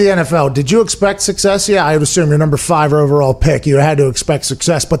went into the NFL, did you expect success? Yeah, I would assume you're number 5 overall pick. You had to expect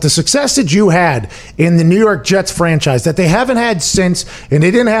success. But the success that you had in the New York Jets franchise that they haven't had since, and they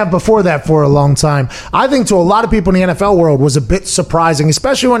didn't have before that for a long time, I think to a lot of people in the NFL world was a bit surprising,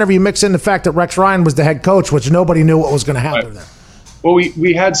 especially whenever you mix in the fact that Rex Ryan was the head coach, which nobody knew what was going to happen there. Well,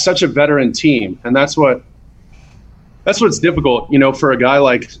 we had such a veteran team, and that's what's difficult, for a guy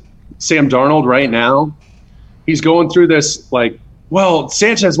like Sam Darnold right now. He's going through this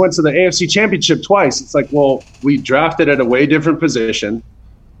Sanchez went to the AFC Championship twice. It's like, well, we drafted at a way different position.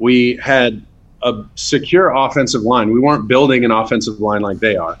 We had a secure offensive line. We weren't building an offensive line like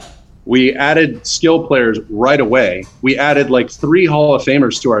they are. We added skill players right away. We added 3 Hall of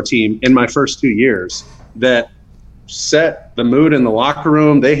Famers to our team in my first 2 years that set the mood in the locker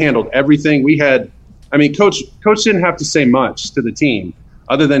room. They handled everything. Coach didn't have to say much to the team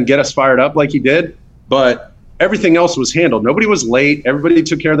other than get us fired up like he did, but everything else was handled. Nobody was late. Everybody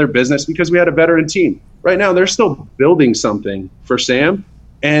took care of their business because we had a veteran team. Right now, they're still building something for Sam.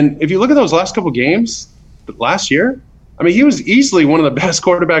 And if you look at those last couple games last year, he was easily one of the best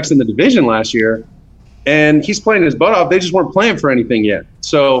quarterbacks in the division last year, and he's playing his butt off. They just weren't playing for anything yet.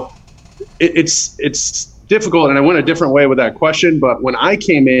 So it's difficult, and I went a different way with that question. But when I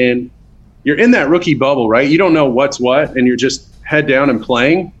came in, you're in that rookie bubble, right? You don't know what's what, and you're just head down and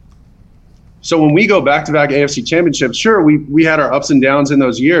playing. So when we go back-to-back AFC championships, sure, we had our ups and downs in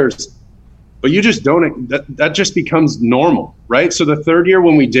those years, but you just don't – that just becomes normal, right? So the third year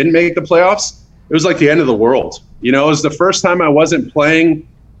when we didn't make the playoffs, it was like the end of the world. It was the first time I wasn't playing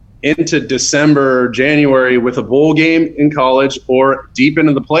into December, January with a bowl game in college or deep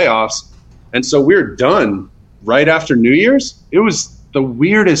into the playoffs. And so we're done right after New Year's. It was the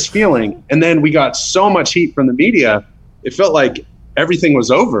weirdest feeling. And then we got so much heat from the media. It felt like everything was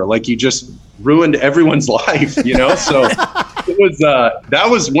over. Like you just ruined everyone's life, So it was, that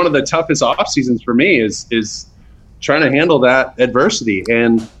was one of the toughest off seasons for me is trying to handle that adversity.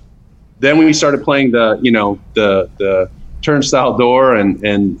 And then we started playing the turnstile door and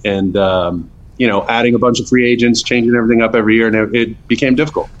adding a bunch of free agents, changing everything up every year, and it became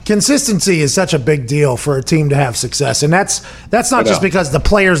difficult. Consistency is such a big deal for a team to have success, and that's not just because the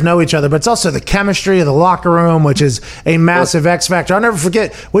players know each other, but it's also the chemistry of the locker room, which is a massive X factor. I'll never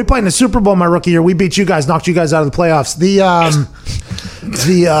forget, we played in the Super Bowl my rookie year. We beat you guys, knocked you guys out of the playoffs.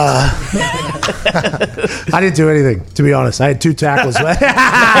 I didn't do anything, to be honest. I had 2 tackles.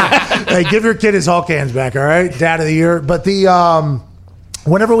 Hey, give your kid his Hulk hands back, all right? Dad of the year. But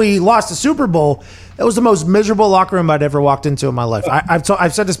whenever we lost the Super Bowl, it was the most miserable locker room I'd ever walked into in my life.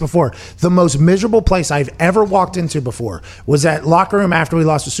 I've said this before. The most miserable place I've ever walked into before was that locker room after we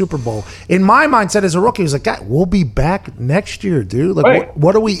lost the Super Bowl. In my mindset as a rookie, I was like, God, we'll be back next year, dude. Like, right.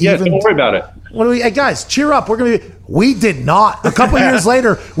 what do we even? Don't worry about it. Hey guys, cheer up. We did not. A couple years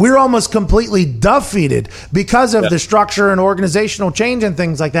later, we were almost completely defeated because of the structure and organizational change and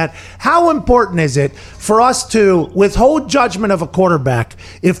things like that. How important is it for us to withhold judgment of a quarterback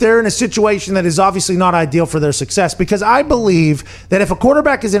if they're in a situation that is obviously not ideal for their success? Because I believe that if a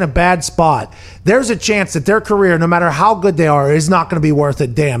quarterback is in a bad spot, there's a chance that their career, no matter how good they are, is not going to be worth a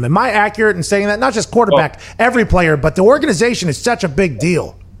damn. Am I accurate in saying that? Not just quarterback, every player, but the organization is such a big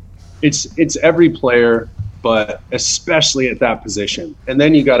deal. It's every player, but especially at that position. And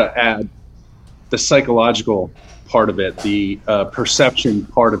then you got to add the psychological part of it, the perception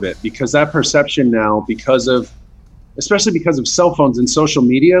part of it, because that perception now, especially because of cell phones and social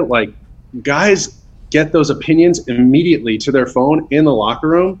media, like guys get those opinions immediately to their phone in the locker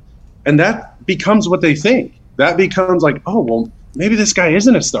room, and that becomes what they think. That becomes like, oh, well, maybe this guy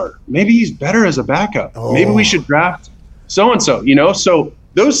isn't a starter. Maybe he's better as a backup. Maybe we should draft so-and-so, So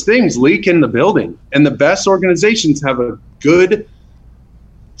those things leak in the building, and the best organizations have a good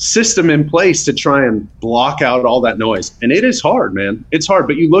system in place to try and block out all that noise. And it is hard, man. It's hard.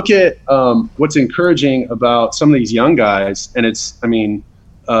 But you look at what's encouraging about some of these young guys, and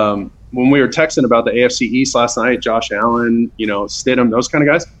when we were texting about the AFC East last night, Josh Allen, Stidham, those kind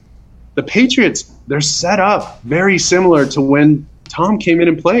of guys, the Patriots, they're set up very similar to when Tom came in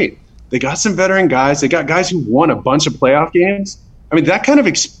and played. They got some veteran guys. They got guys who won a bunch of playoff games. I mean, that kind of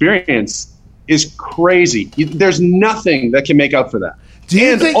experience is crazy. There's nothing that can make up for that.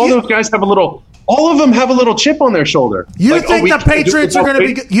 Those guys have all of them have a little chip on their shoulder. You think the Patriots are going to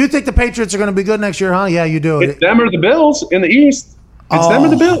be good? You think the Patriots are going to be good next year, huh? Yeah, you do. It's them or the Bills in the East. It's them or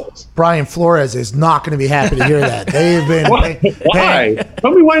the Bills. Brian Flores is not going to be happy to hear that. They've been why?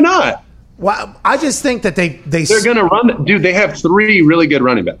 Tell me why not. Well, I just think that they're going to run. Dude, they have 3 really good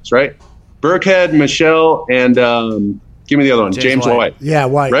running backs, right? Burkhead, Michelle, and give me the other one, James White. Yeah,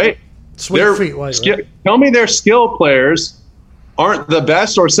 White. Right? Sweet feet, White. Right? Tell me their skill players aren't the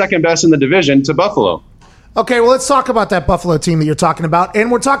best or second best in the division to Buffalo. Okay, well, let's talk about that Buffalo team that you're talking about. And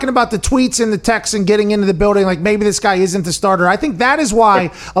we're talking about the tweets and the texts and getting into the building like maybe this guy isn't the starter. I think that is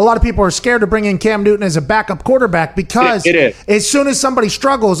why a lot of people are scared to bring in Cam Newton as a backup quarterback, because as soon as somebody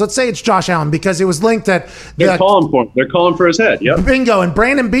struggles, let's say it's Josh Allen, because it was linked that they're calling for him. They're calling for his head. Yep. Bingo. And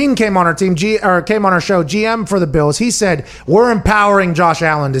Brandon Beane came on our team, came on our show, GM for the Bills. He said, we're empowering Josh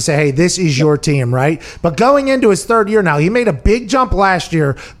Allen to say, hey, this is your team, right? But going into his 3rd year now, he made a big jump last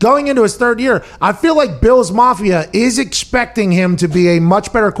year. Going into his 3rd year, I feel like Bills Mafia is expecting him to be a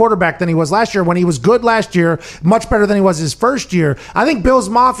much better quarterback than he was last year. When he was good last year, much better than he was his first year. I think Bills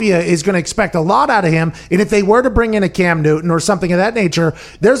Mafia is going to expect a lot out of him. And if they were to bring in a Cam Newton or something of that nature,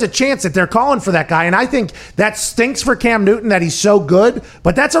 there's a chance that they're calling for that guy. And I think that stinks for Cam Newton that he's so good,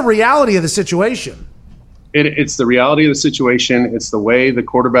 but that's a reality of the situation. It's the reality of the situation. It's the way the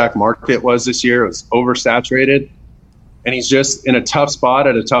quarterback market was this year. It was oversaturated. And he's just in a tough spot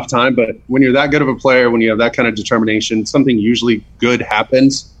at a tough time. But when you're that good of a player, when you have that kind of determination, something usually good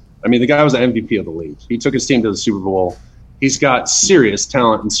happens. I mean, the guy was the MVP of the league. He took his team to the Super Bowl. He's got serious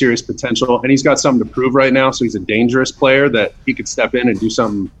talent and serious potential, and he's got something to prove right now. So he's a dangerous player that he could step in and do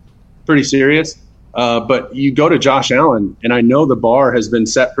something pretty serious. But you go to Josh Allen, and I know the bar has been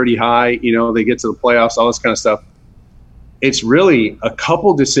set pretty high. They get to the playoffs, all this kind of stuff. It's really a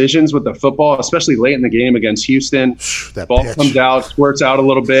couple decisions with the football, especially late in the game against Houston. That ball comes out, squirts out a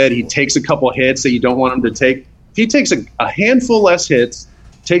little bit. He takes a couple hits that you don't want him to take. If he takes a handful less hits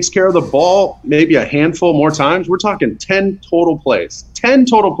takes care of the ball maybe a handful more times. We're talking 10 total plays. 10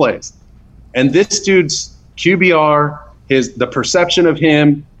 total plays. And this dude's QBR, the perception of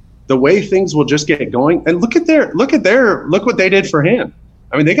him, the way things will just get going. And look what they did for him.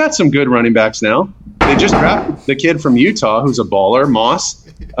 I mean, they got some good running backs now. They just drafted the kid from Utah who's a baller, Moss.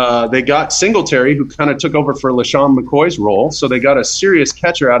 They got Singletary, who kind of took over for LaShawn McCoy's role. So they got a serious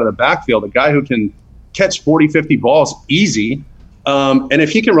catcher out of the backfield, a guy who can catch 40, 50 balls easy. And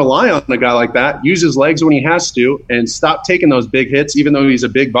if he can rely on a guy like that, use his legs when he has to, and stop taking those big hits, even though he's a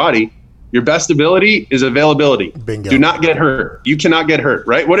big body, your best ability is availability. Bingo. Do not get hurt. You cannot get hurt,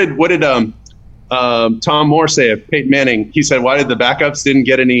 right? What did Tom Moore say of Peyton Manning? He said, why did the backups didn't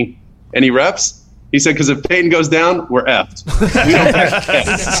get any reps? He said, because if Peyton goes down, we're effed. We don't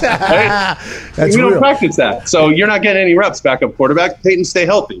practice that. Right? We don't practice that. So you're not getting any reps, backup quarterback. Peyton, stay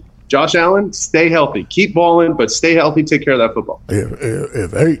healthy. Josh Allen, stay healthy. Keep balling, but stay healthy. Take care of that football.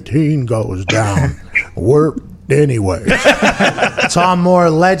 If 18 goes down, we're anyway. Tom Moore,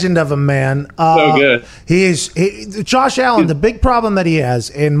 legend of a man. So good. Josh Allen, the big problem that he has,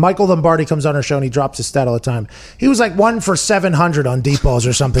 and Michael Lombardi comes on our show and he drops his stat all the time. He was like 1 for 700 on deep balls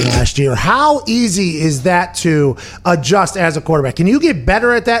or something last year. How easy is that to adjust as a quarterback? Can you get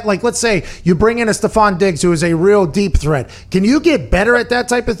better at that? Like, let's say you bring in a Stephon Diggs who is a real deep threat. Can you get better at that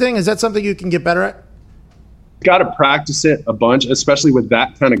type of thing? Is that something you can get better at? Got to practice it a bunch, especially with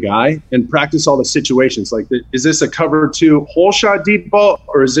that kind of guy, and practice all the situations. Like, is this a cover 2 whole shot deep ball,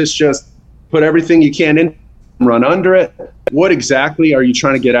 or is this just put everything you can in and run under it? What exactly are you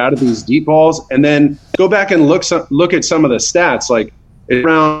trying to get out of these deep balls? And then go back and look at some of the stats. Like,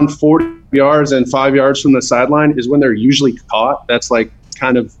 around 40 yards and 5 yards from the sideline is when they're usually caught. That's like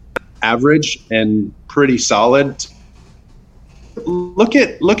kind of average and pretty solid. Look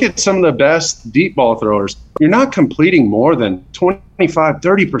at some of the best deep ball throwers. You're not completing more than 25,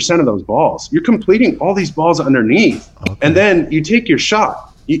 30% of those balls. You're completing all these balls underneath. Okay. And then you take your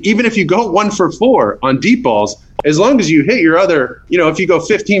shot. Even if you go 1 for 4 on deep balls, as long as you hit your other, if you go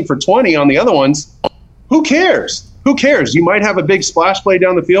 15 for 20 on the other ones, who cares? Who cares? You might have a big splash play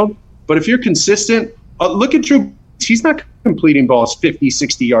down the field, but if you're consistent, look at Drew. He's not completing balls 50,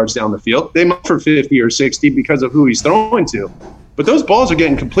 60 yards down the field. They might for 50 or 60 because of who he's throwing to. But those balls are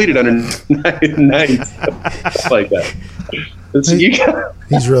getting completed under nice like that.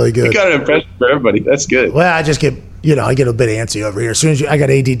 He's really good. You got an impression for everybody. That's good. Well, I just get, I get a bit antsy over here. As soon as I got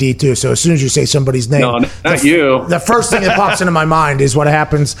ADD too, so as soon as you say somebody's name, no, not you. The first thing that pops into my mind is what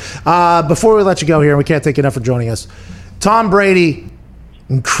happens. Before we let you go here, and we can't thank you enough for joining us. Tom Brady,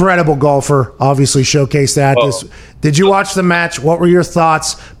 incredible golfer, obviously showcased that. Did you watch the match? What were your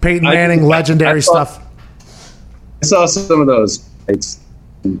thoughts? Peyton Manning, legendary stuff. I saw some of those.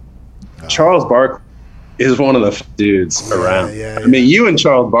 Charles Barkley is one of the dudes around. Yeah. I mean, you and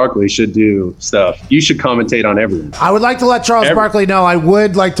Charles Barkley should do stuff. You should commentate on everything. I would like to let Charles Barkley know I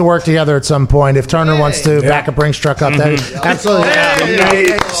would like to work together at some point if Turner wants to back a Brinks truck up. Absolutely.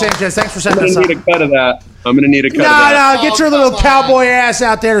 Sanchez, thanks for setting us up. I'm going to need a cut of that. I'm going to need a cut of that. No, get your little cowboy ass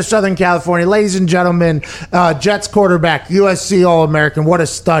out there to Southern California. Ladies and gentlemen, Jets quarterback, USC All-American. What a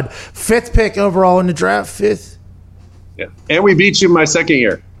stud. 5th pick overall in the draft. 5th. Yeah. And we beat you in my second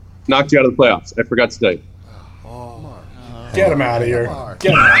year. Knocked you out of the playoffs. I forgot to tell you. Get him out of here.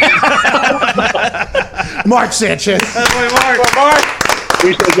 Get him out. Mark Sanchez. Mark.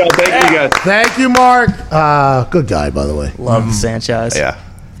 Appreciate y'all. Thank you, guys. Thank you, Mark. Good guy, by the way. Love Sanchize. Yeah.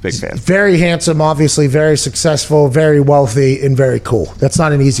 Big fan. Very handsome, obviously, very successful, very wealthy, and very cool. That's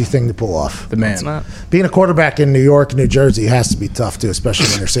not an easy thing to pull off. The man. Being a quarterback in New York and New Jersey has to be tough, too, especially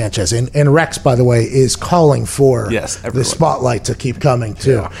when you're Sanchez. And Rex, by the way, is calling for the spotlight to keep coming,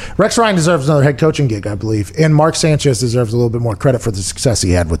 too. Yeah. Rex Ryan deserves another head coaching gig, I believe. And Mark Sanchez deserves a little bit more credit for the success he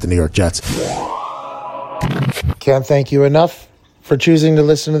had with the New York Jets. Can't thank you enough for choosing to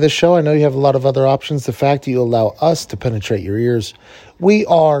listen to this show. I know you have a lot of other options. The fact that you allow us to penetrate your ears, we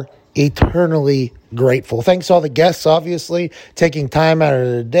are eternally grateful. Thanks to all the guests, obviously, taking time out of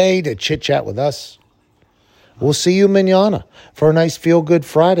their day to chit-chat with us. We'll see you mañana for a nice feel-good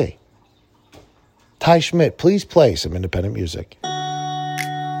Friday. Ty Schmidt, please play some independent music.